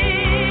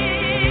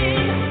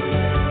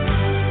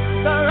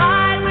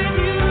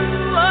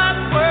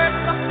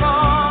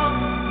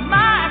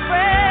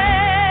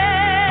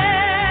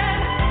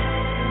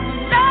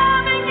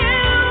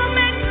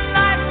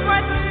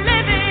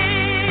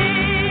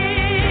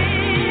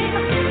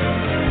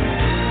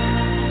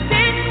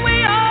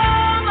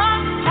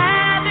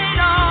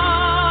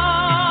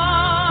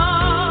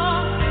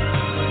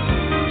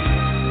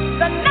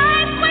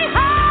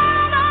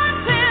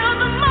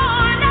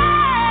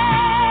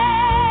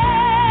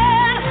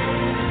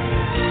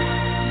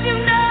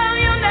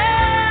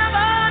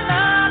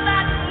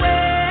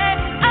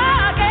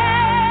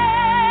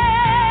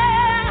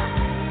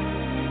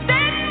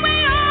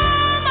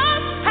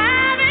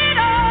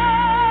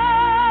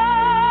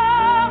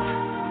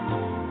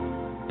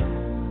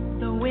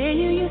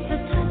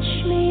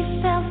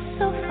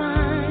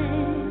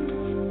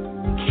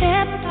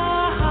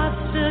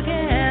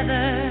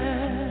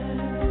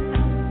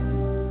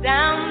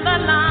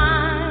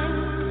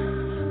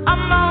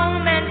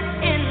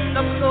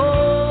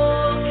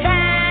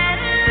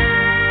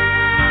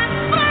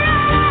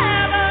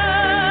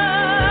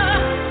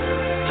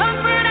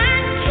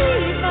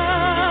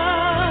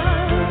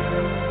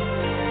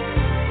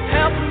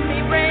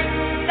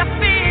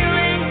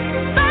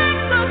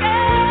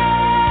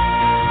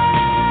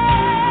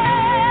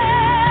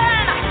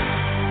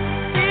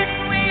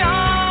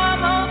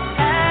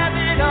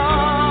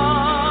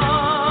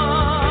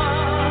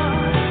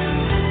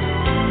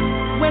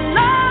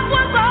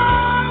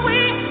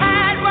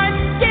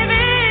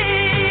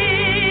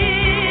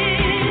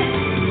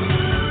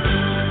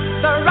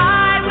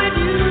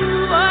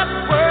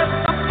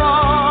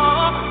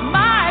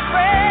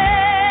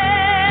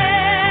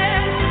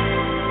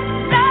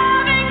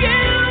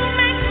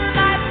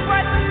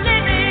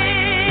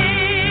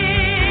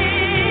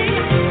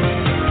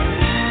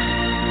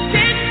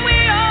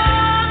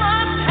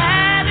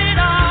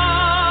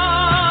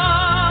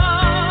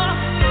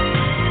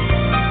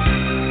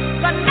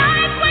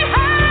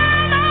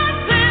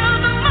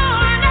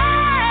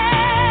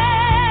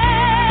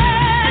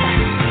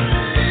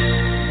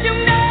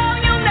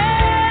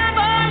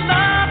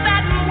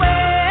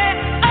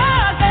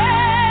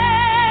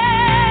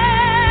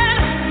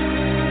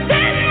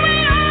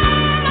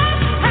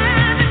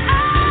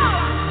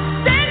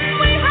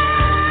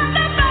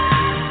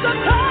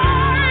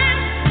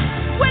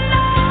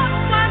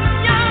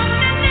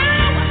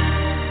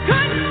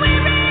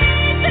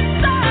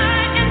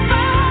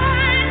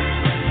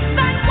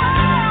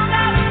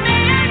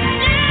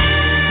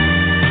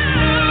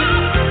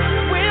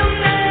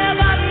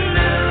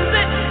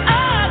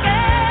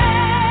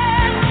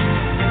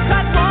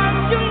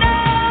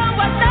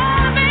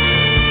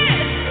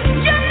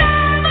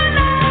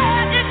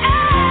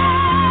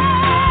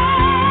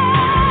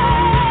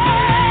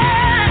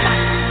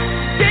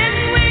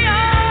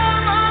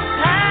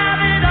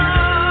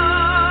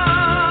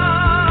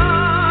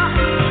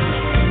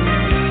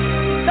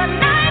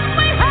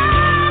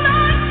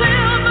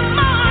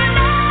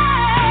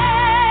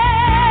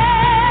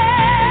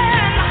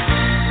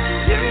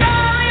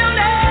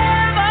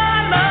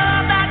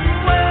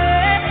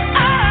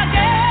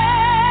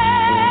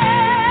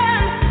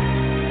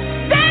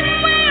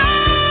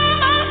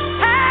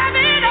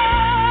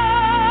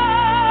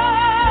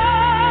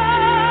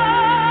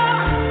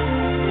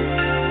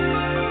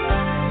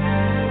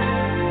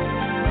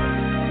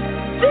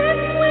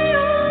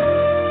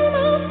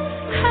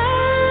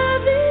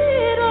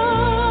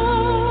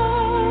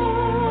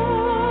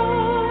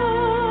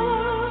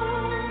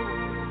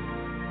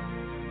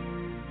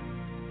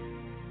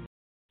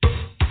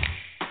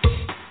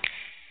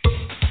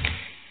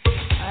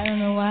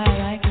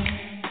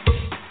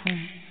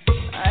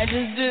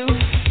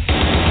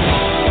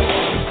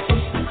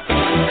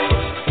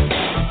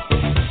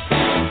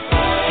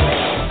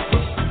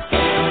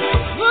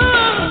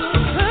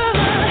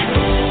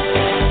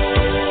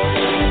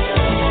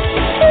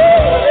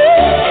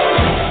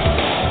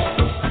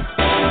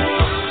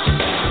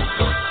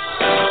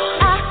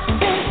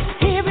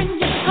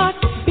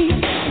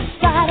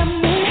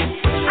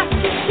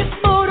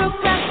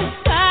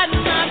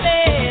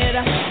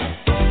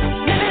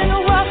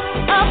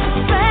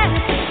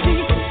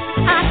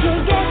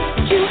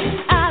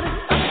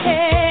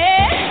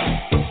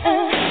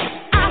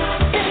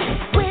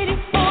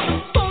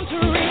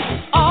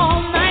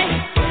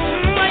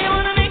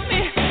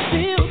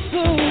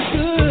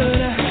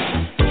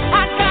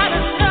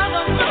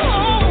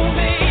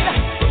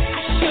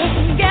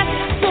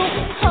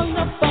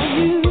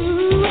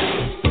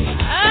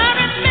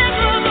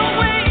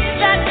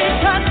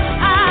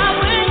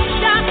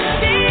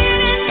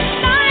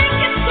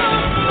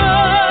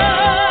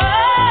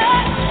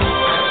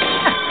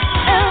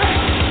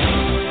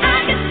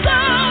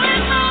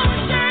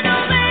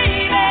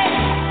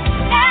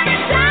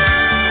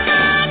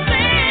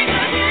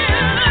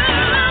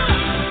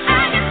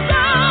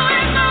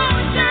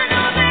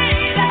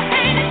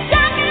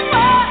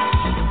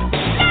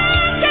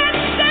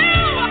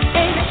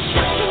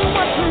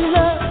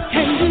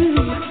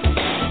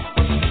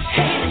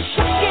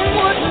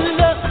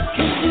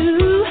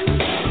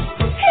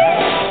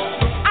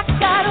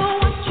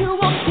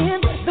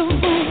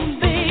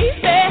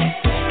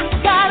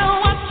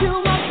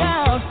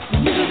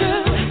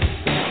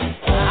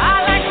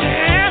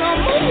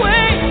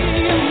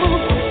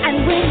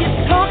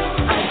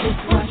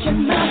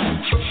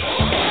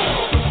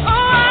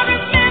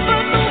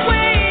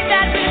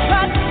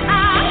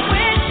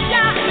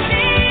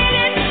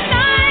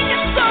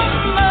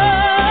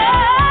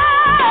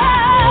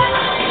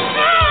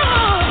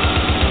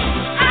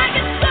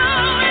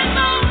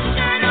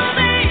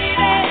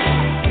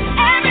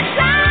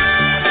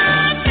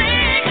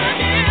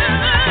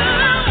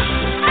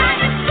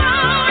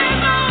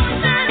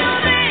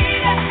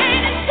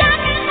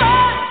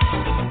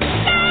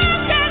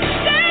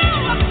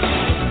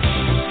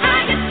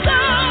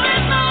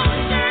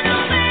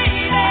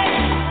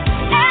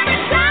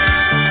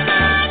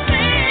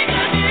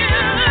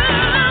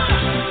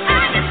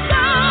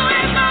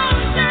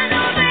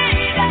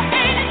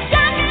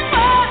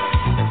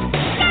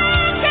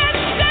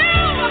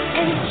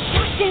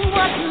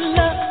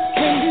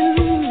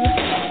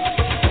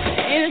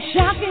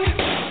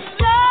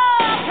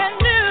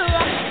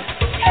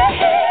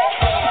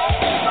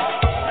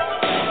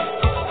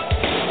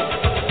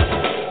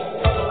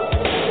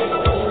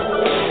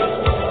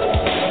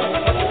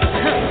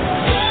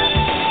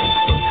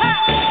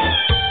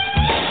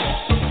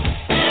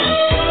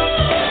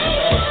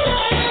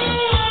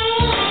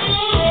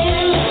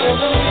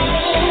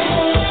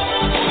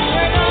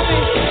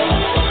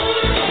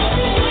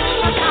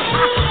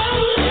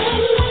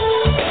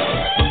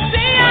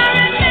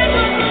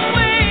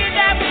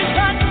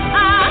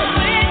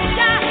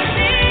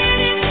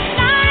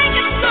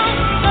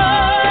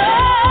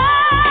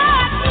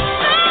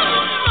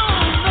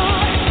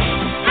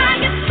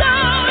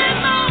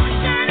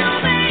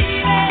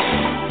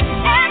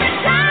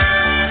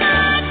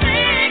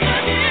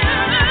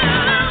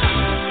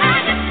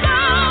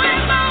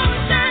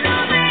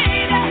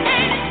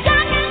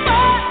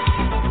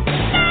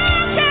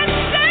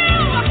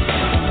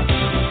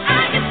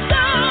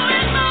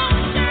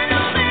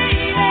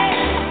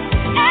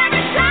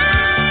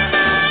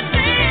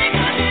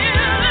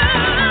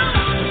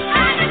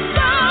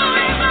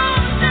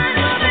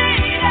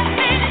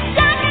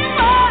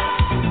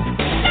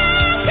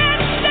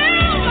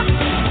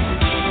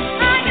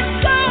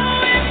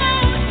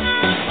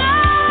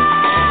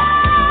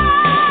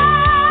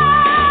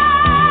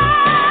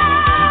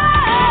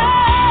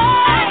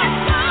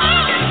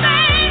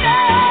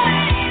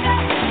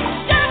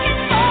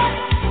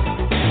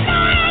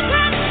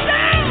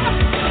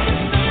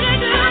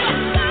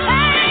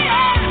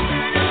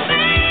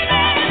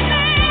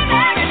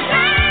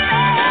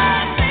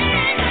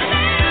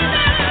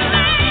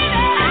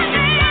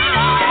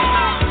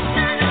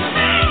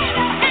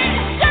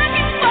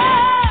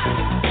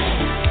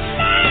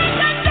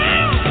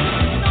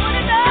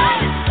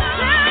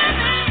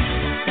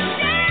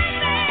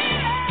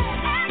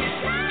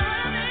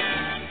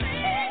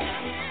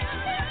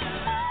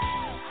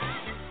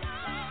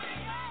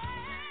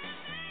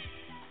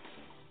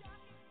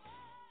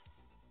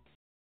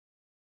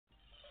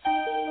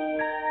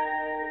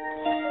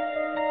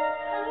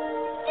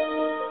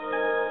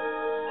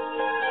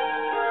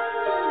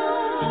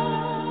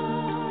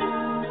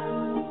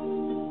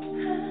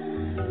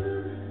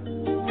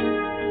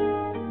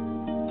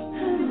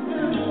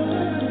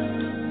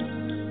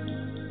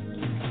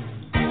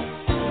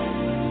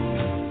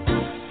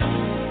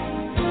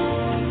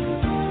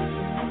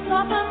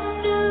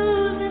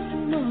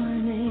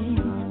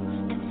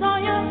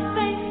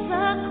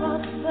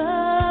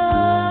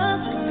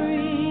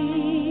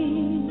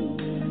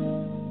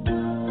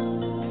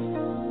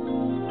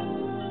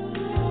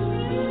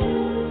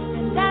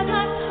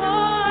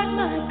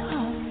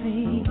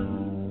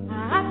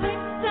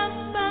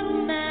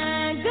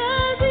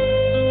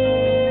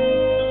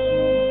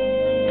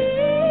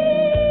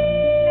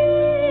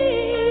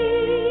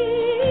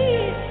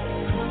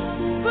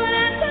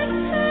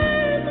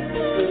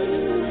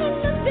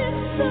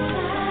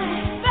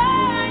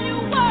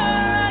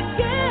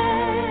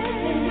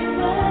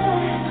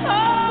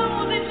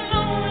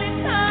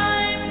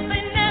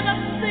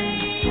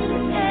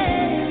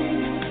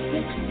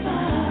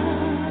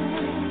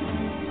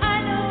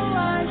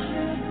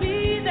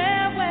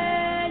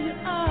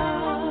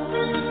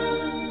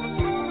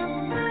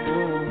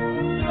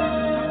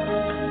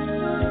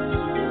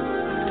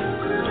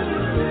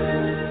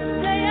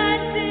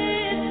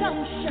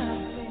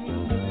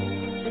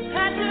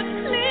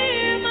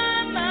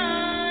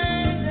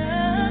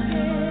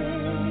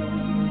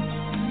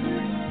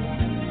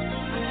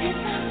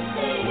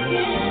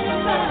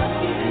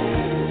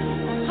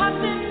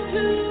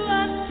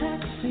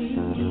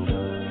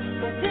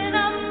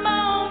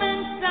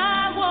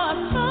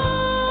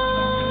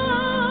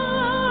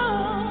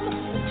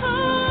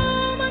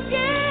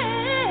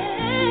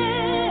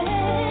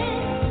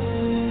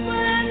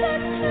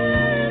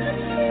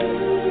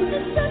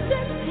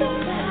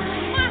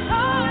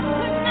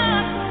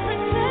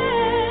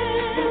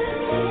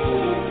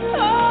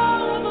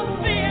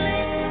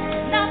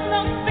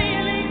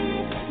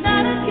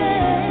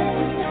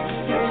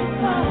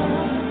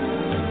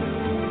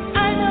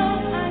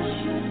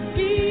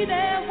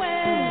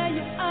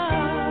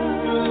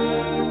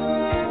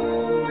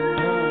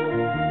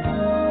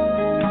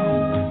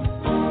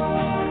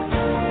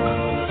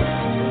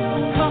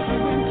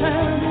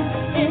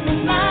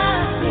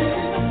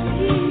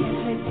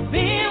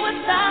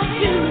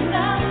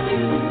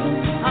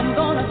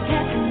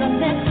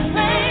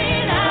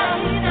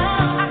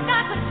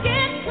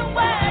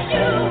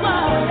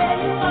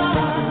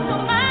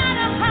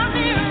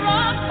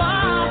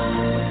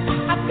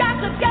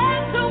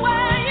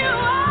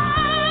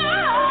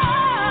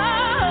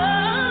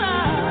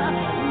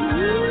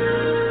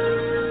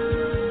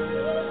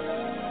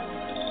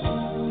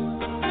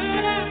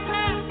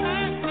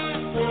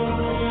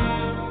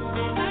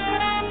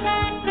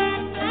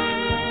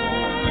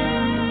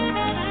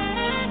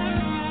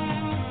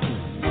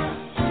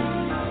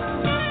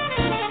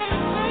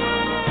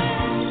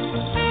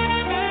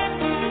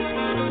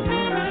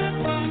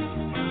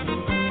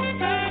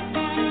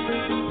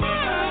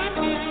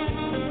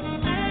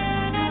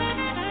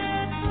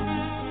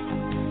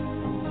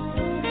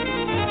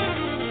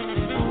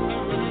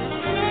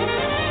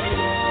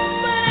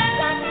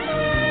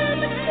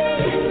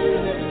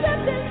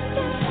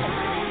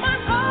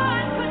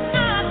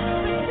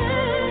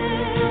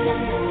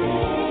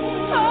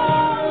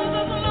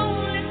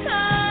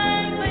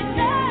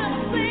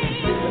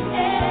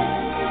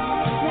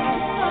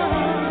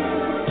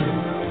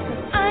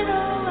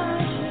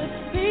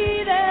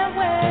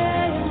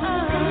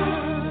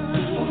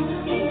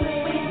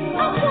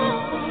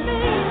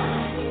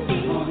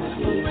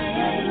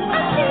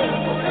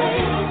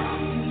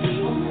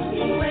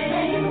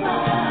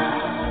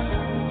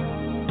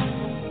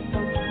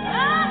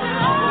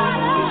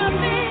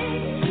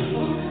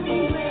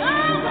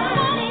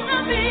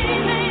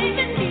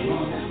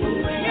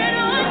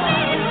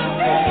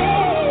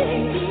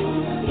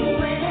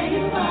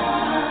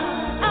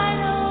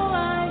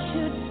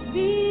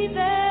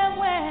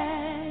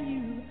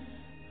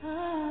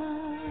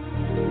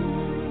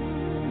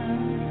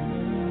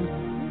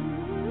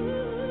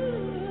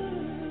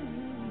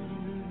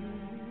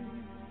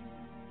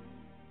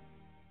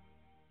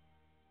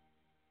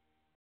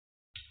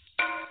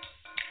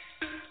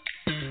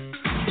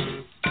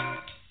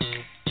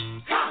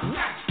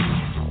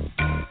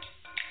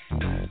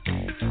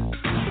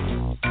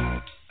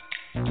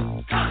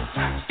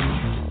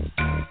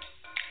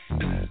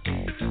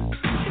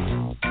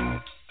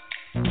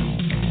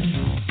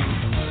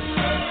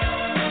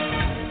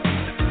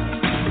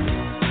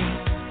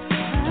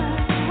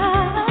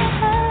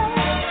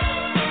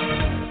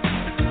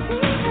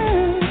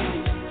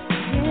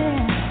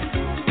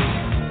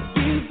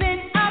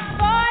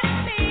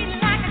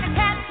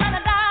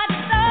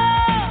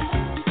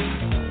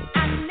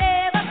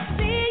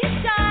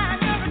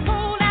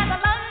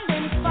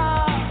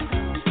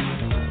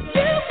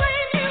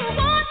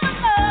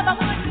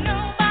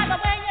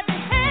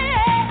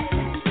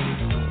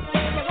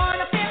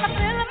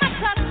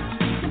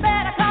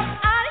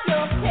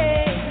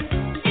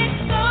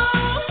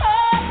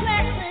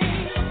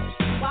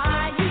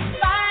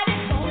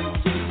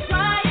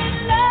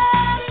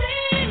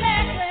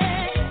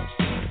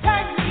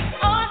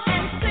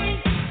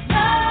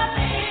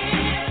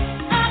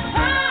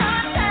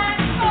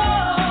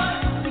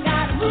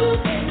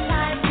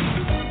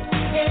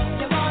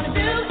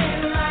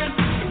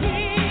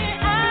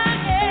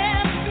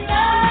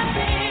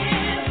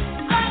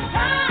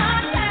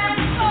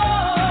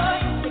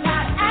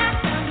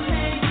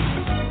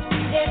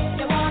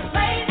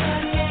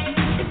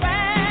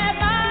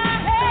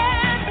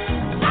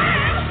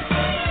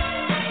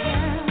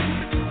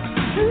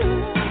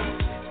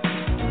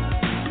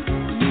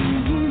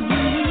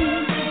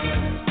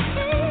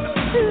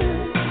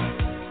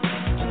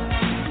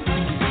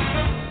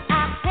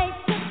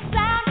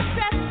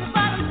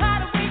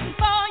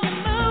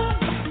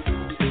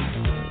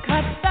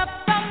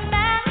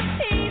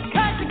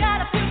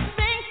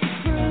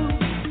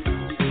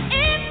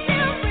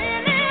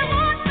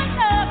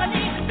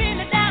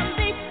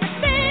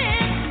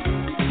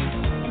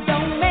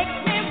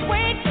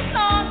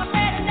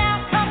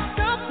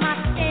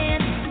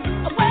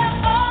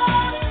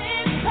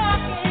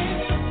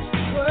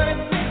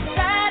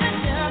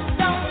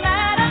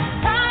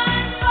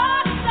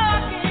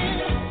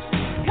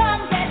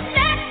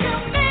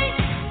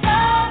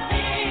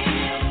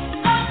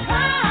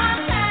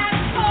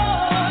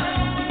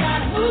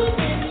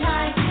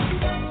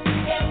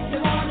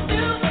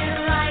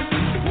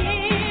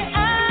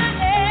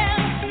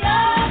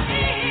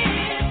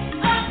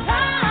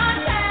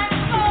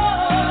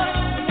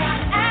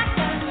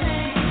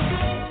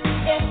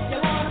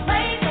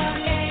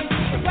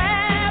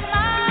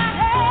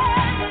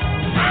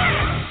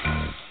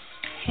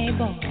 Hey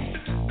boy,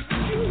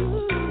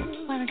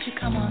 why don't you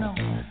come on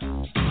over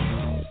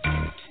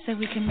so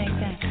we can make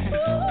that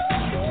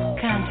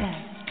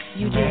contact?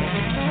 You do.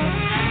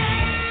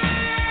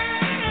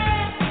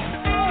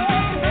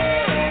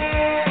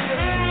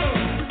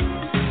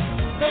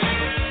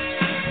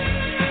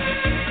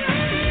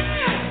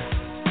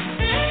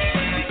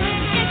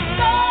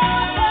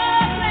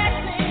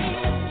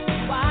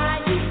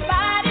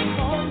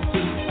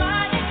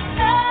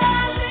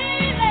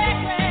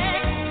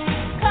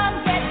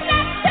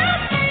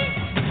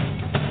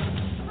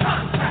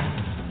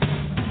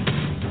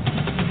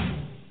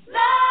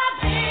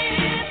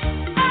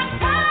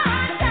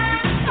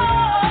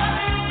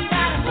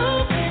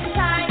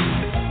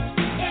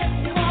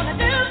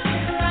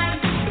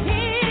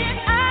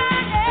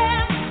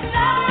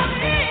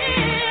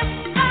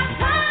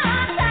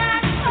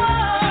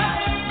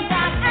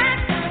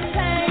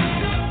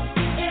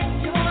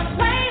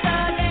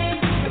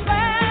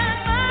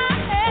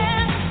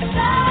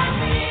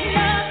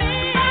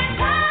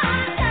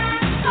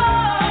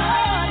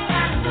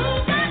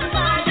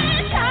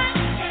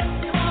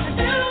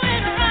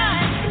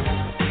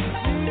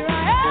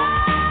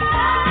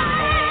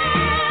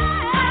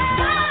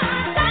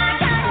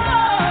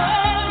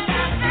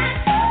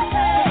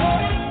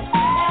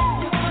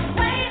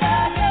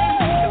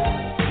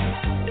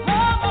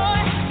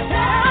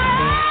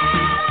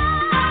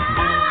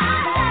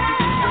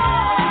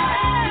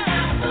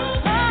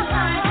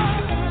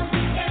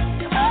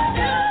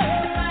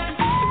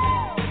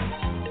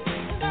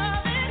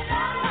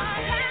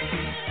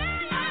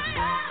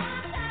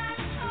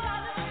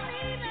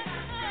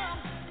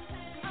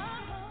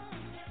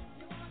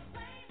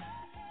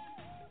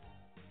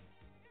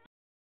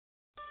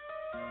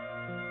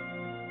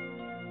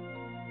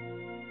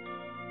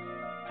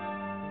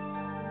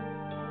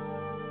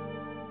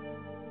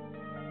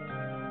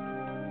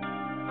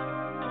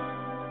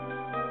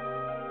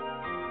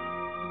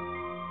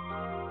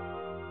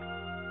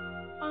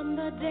 On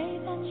the day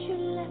that you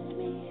left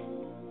me,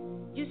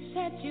 you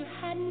said you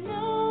had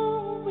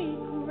no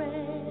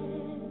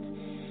regret.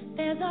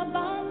 There's a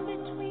bond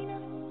between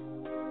us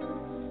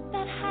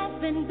that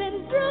hasn't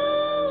been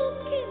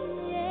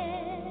broken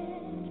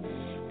yet,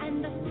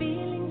 and the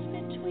feelings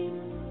between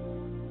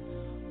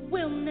us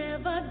will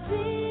never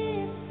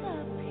disappear.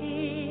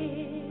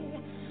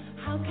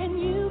 How can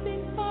you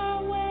be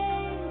far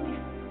away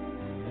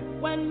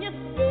when you're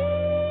still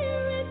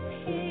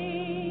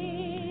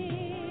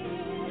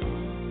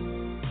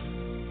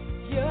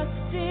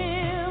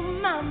still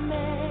my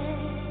man?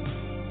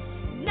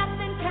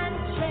 Nothing can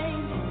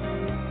change it.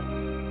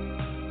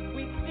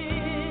 We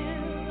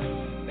still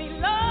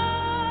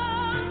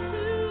belong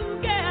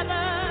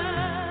together.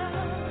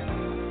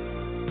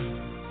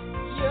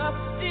 You're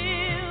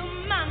still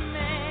my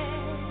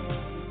man.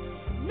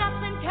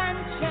 Nothing can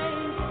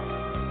change it.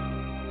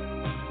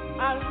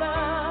 Our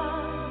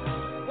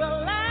love will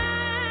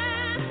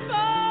last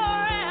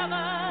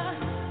forever,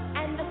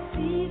 and the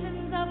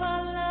seasons of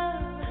our love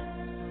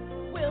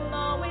will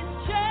always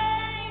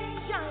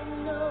change, I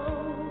know.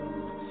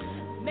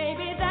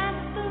 Maybe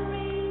that's the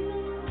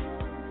reason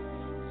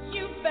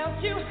you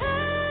felt you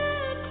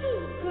had to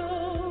go.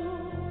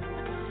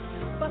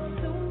 But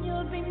soon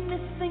you'll be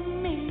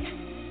missing me,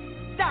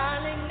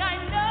 darling, I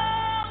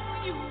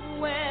know you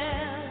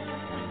will.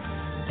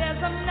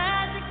 There's a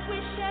magic we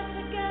share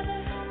together,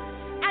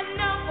 and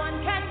no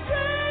one can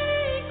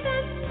break the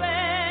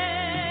spell.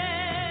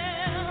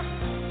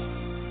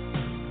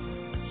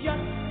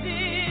 You're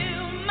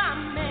still my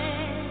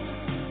man.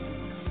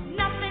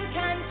 Nothing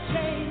can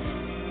change.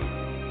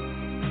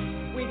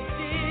 We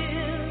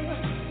still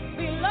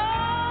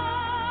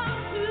belong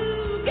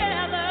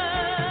together.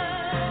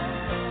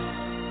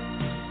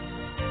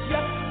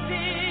 You're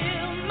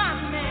still my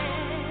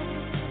man.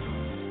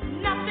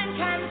 Nothing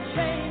can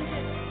change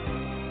it.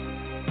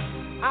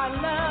 Our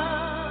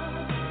love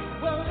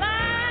will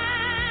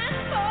last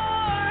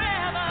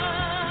forever.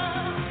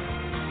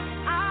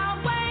 I'll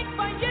wait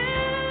for you.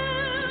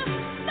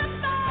 The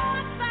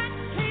thoughts that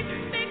keep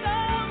me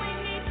going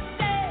each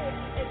day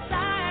is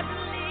I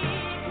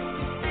believe you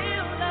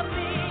still love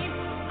me.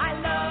 I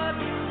love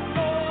you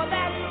more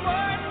than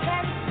words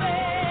can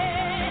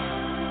say.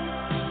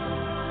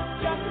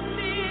 You're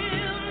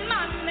still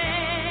my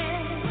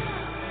man.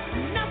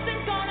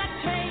 Nothing's gonna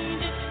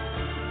change it.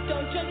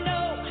 Don't you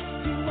know?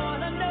 You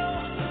wanna know?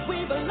 We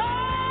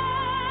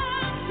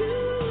belong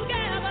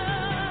together.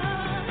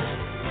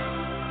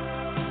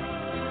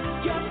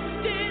 You're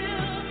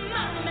still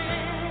my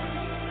man,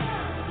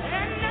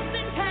 and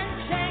nothing can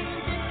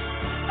change it.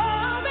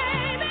 Oh,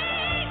 baby,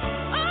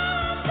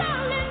 oh,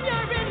 darling,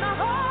 you're in my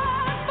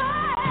heart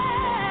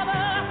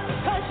forever,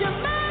 'cause you're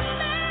my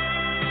man.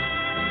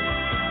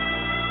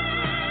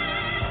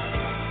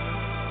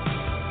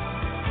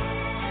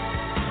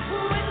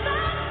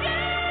 Without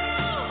you,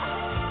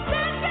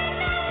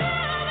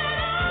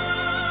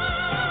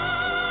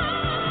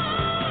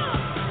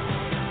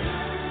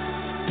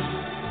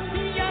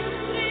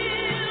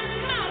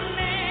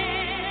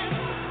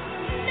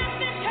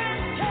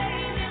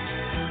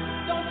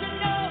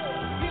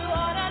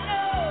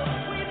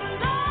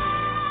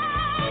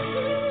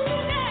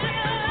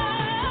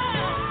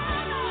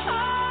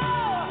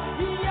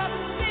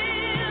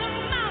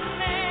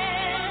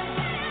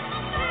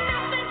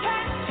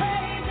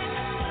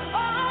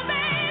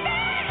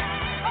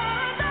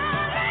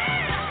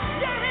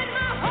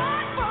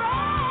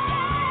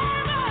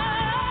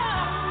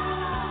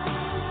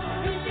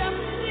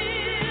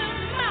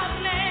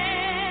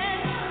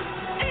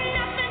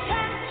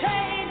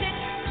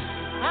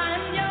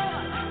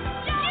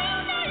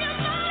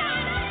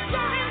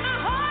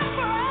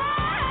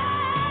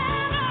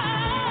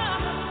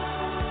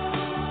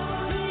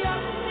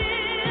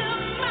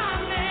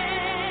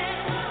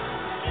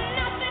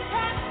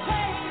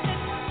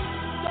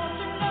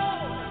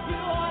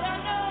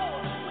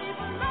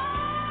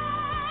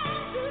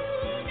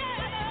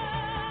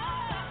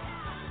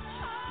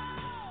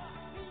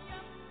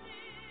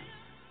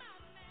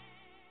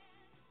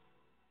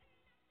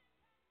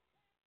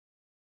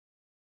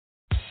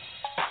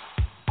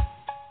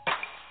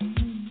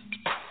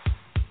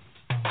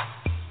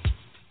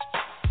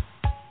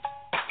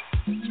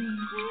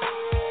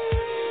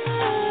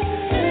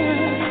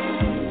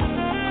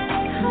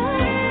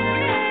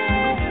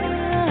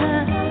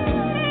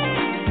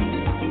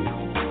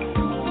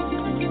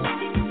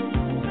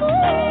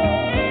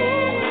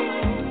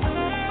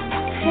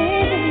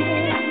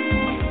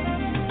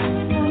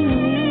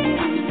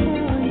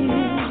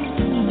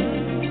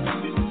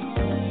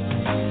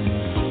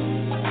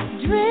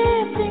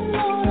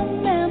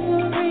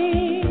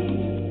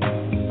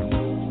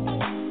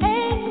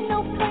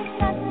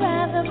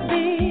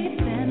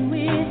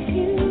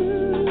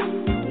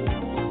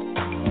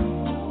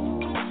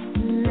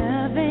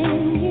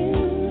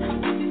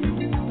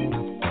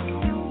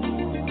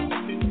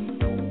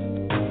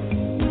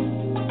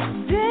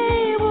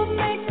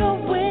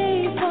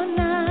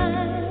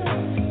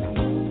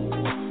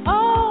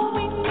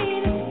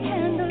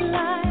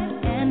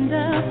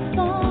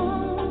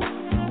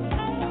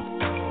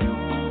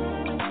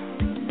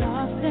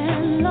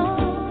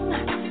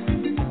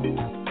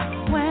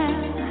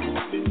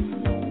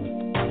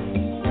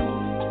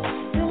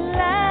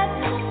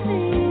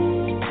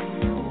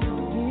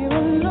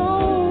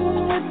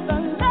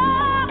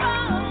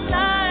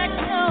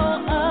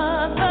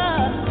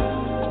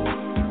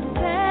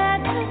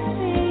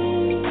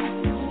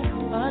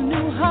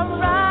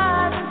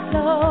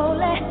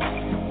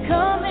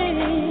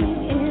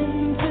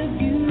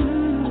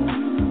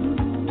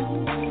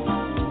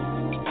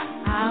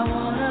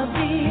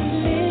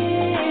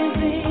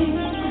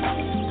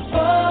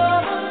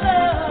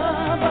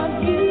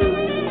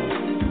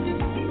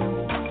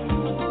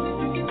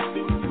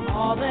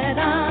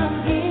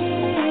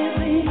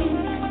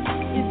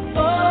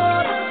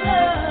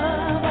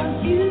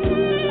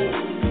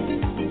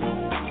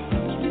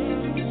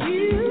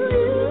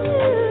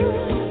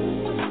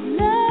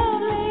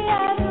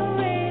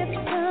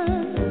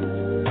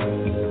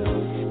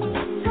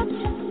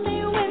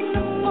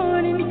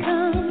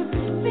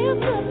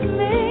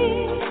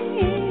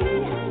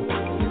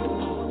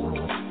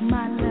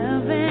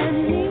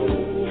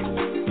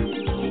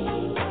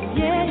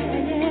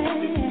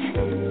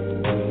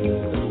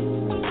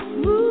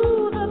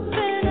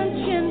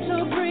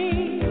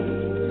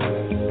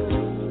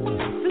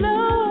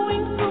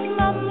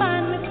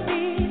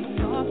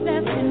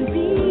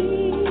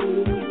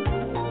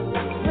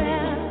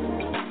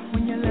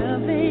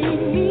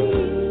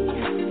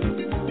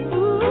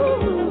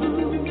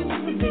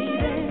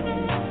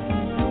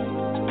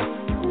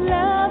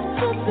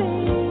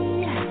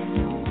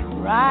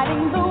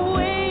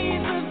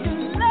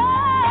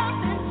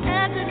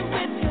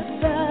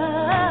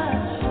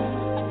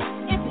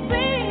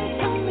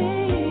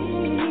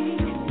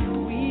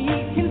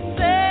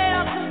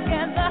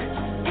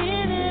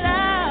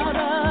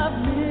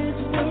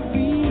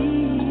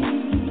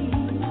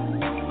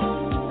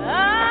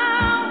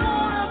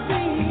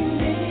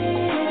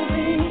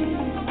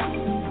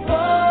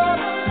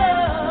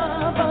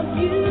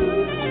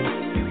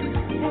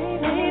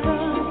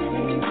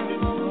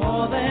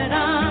 All that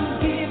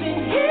I'm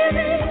giving,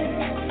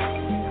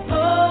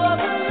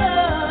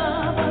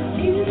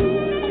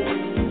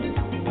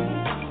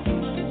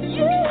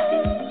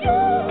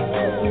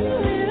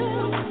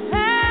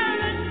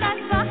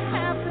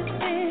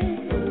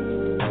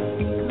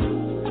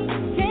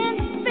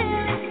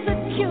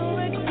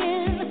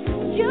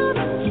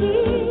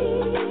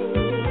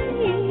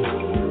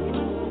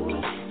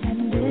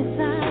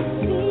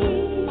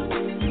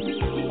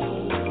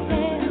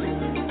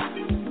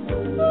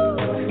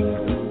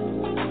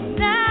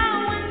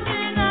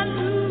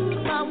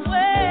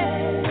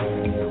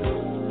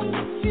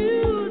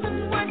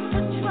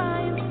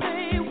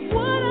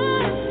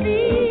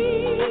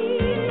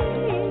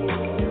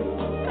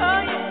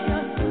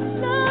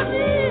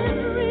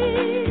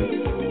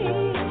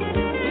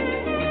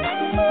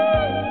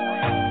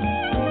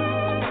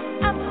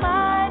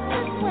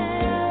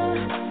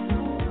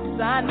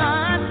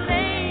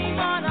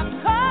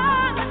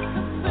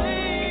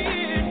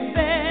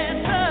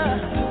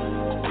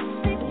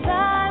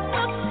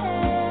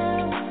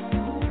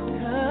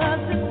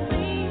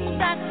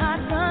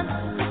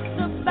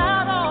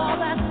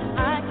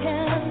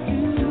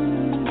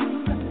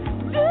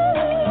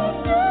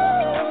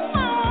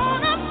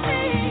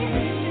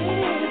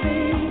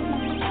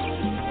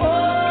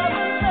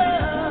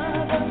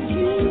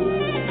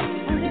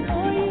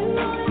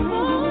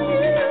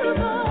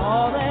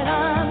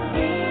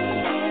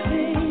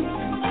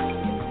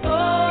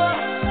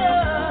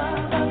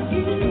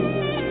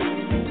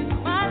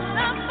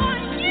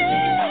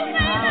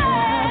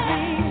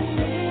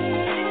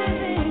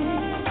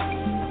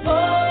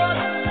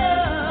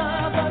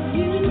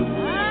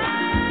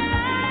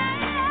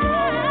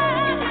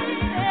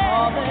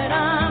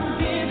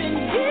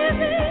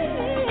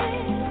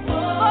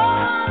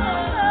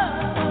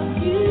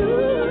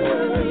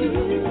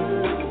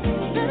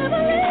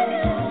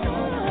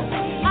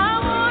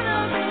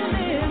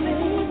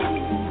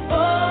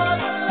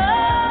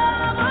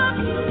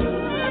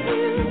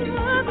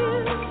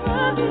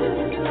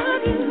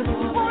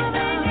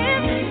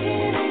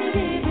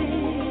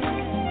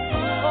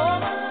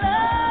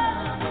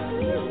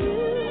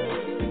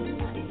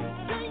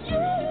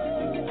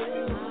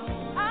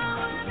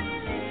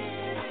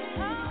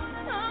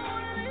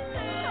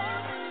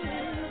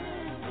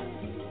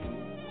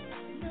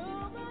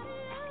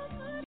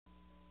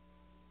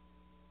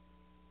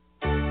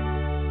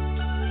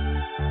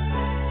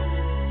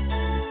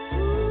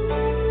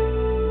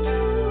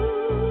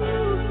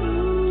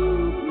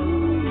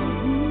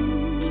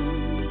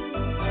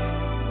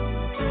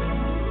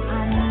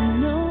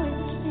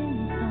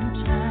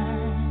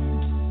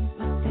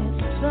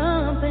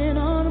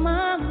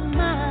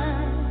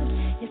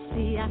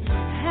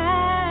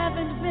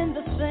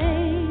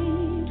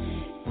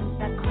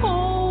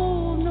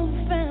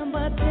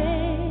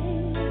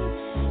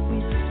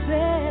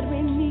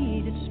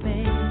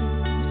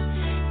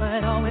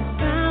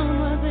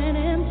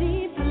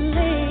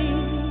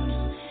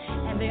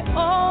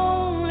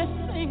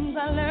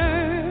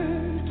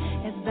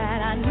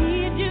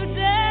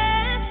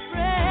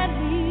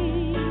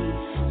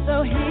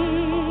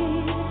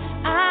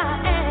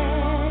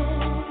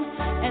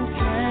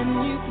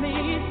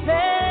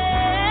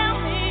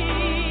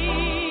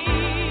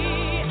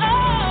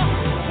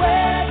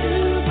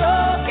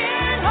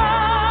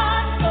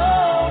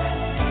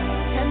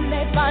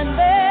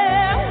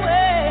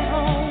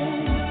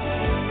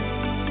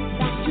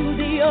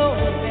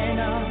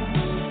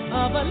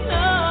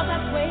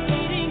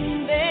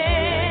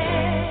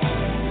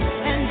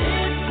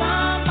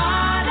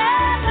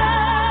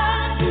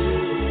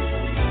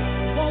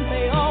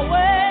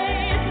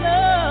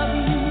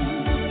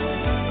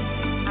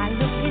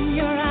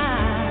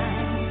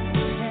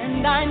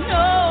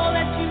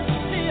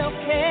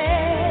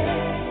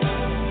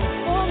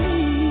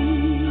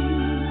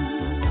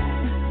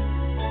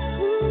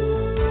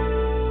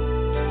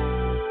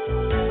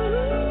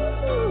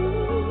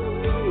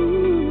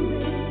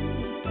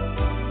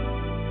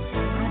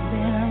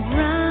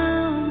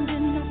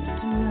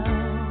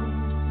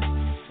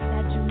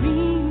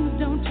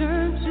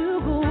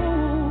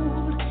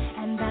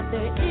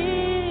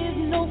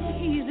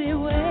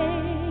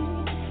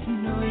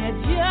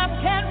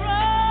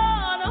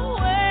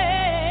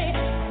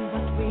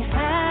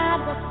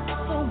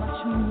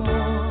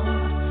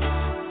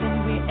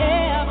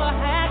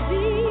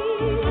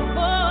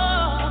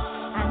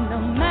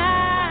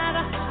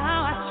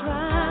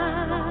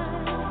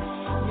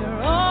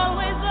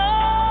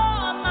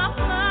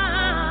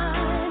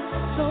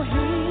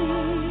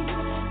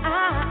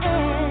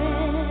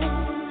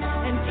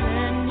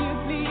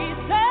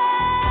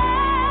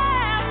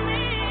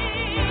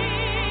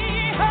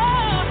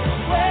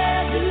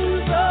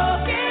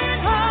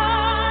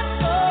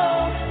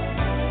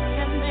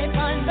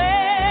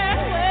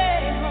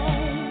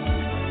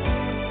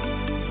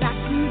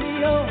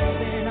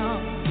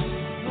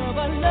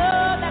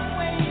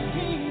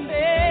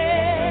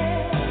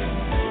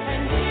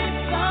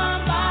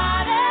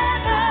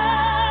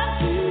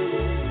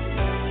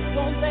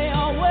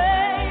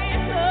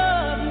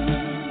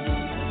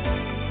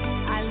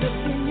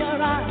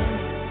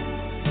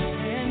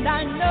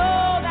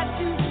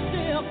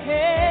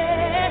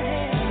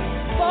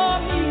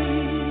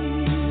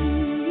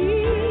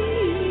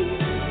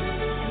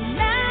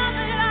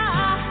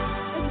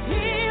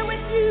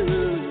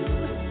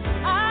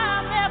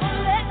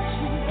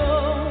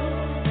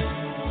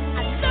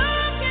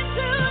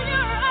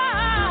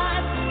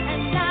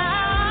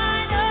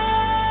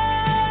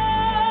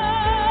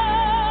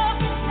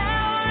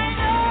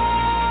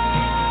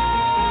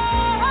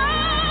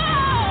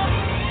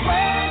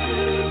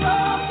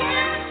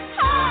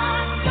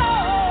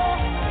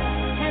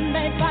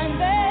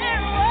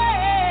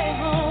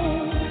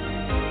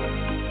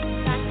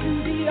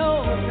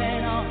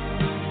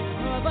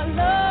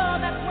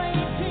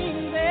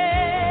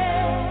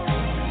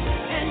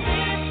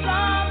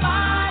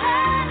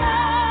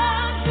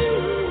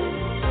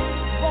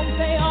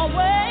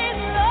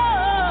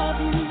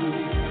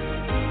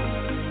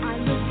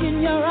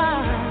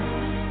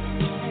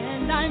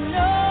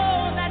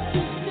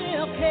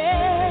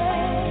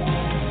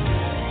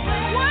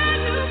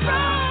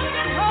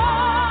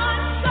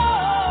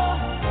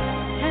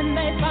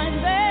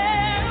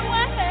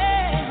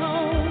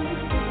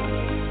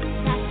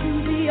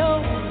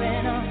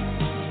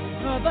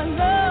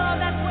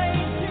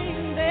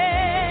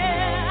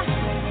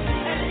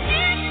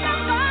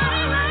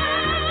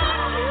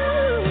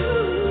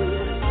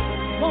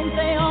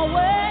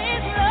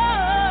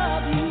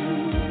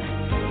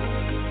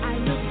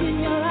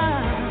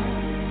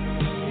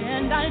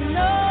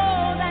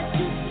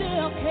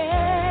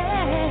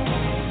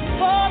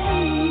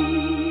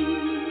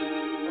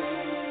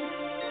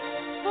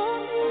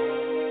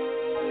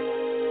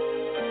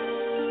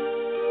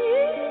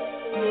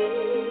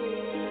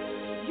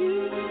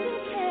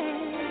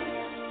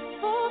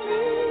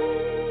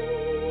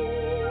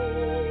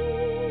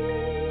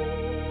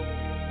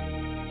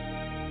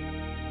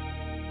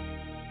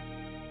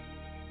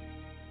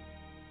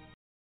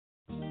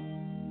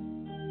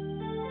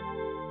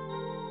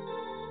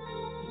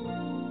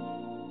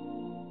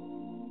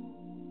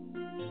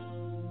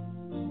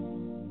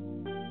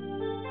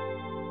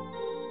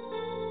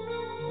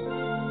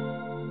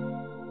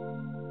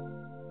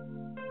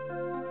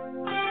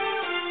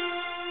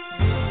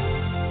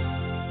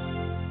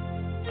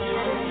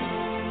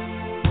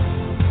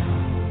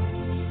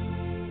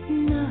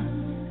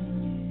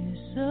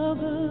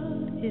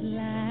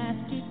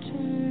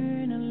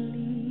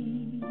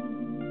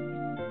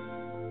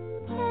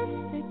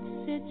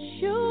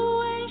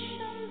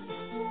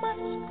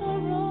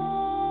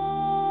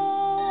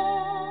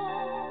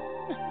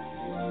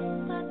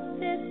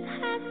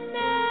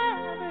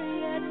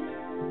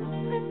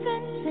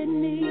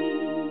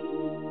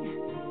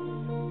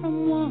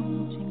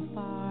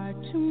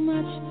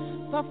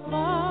 for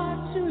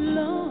far too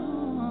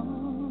long.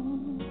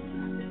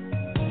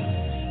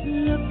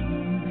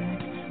 Looking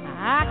back,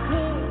 I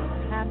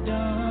could have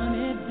done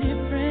it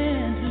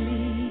differently.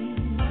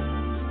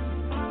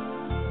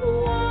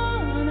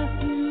 Want a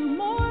few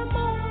more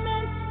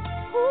moments,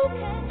 who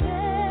can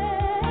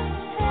tell?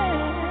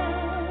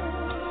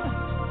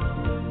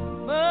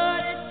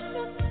 But it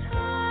took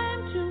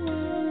time to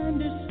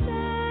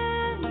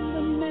understand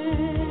the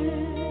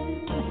man.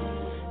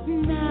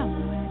 Now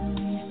at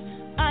least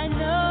I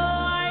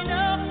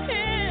know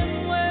him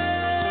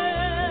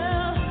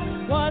well.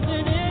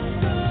 Wasn't it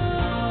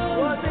good?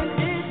 Wasn't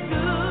it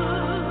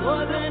good?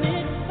 Wasn't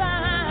it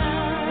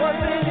fine?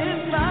 Wasn't it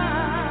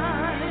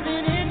fine?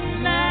 Isn't it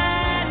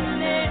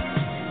madness?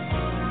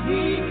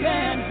 He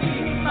can't be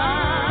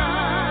mine.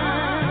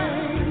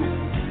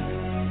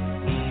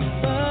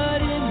 But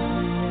in the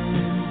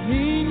end,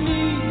 he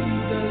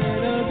needs a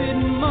little bit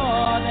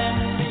more than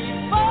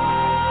before.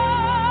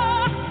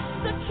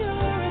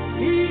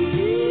 Security,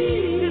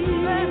 his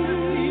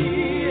fantasy,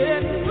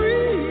 and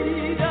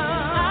freedom.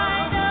 I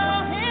know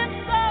him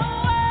so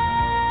well.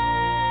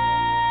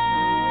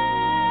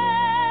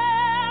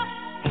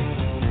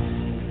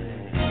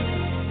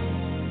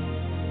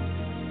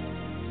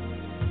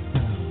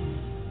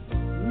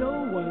 No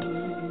one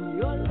in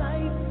your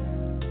life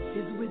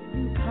is with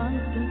you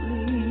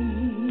constantly.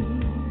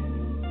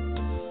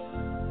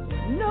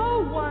 No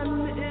one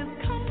is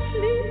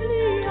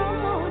completely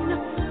on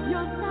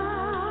your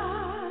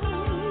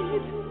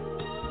side.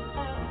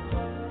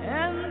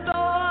 And though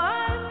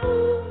I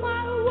move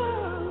my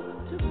world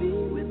to be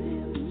with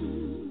him,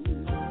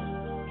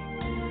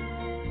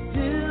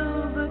 still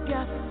the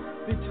gap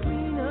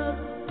between us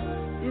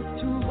is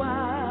too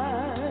wide.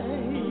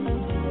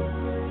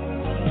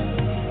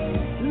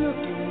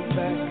 Looking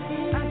back,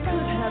 I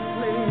could have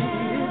played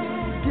it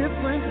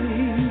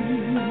differently.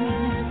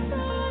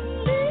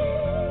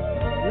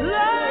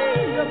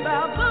 Lying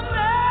about the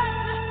man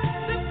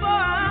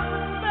before I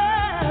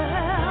fell.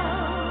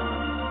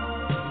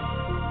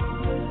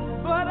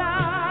 But I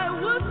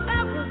was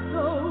ever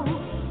so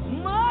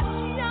much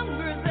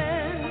younger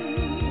then.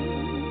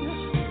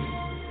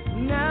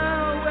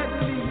 Now at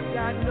least I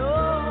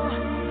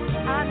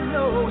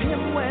know him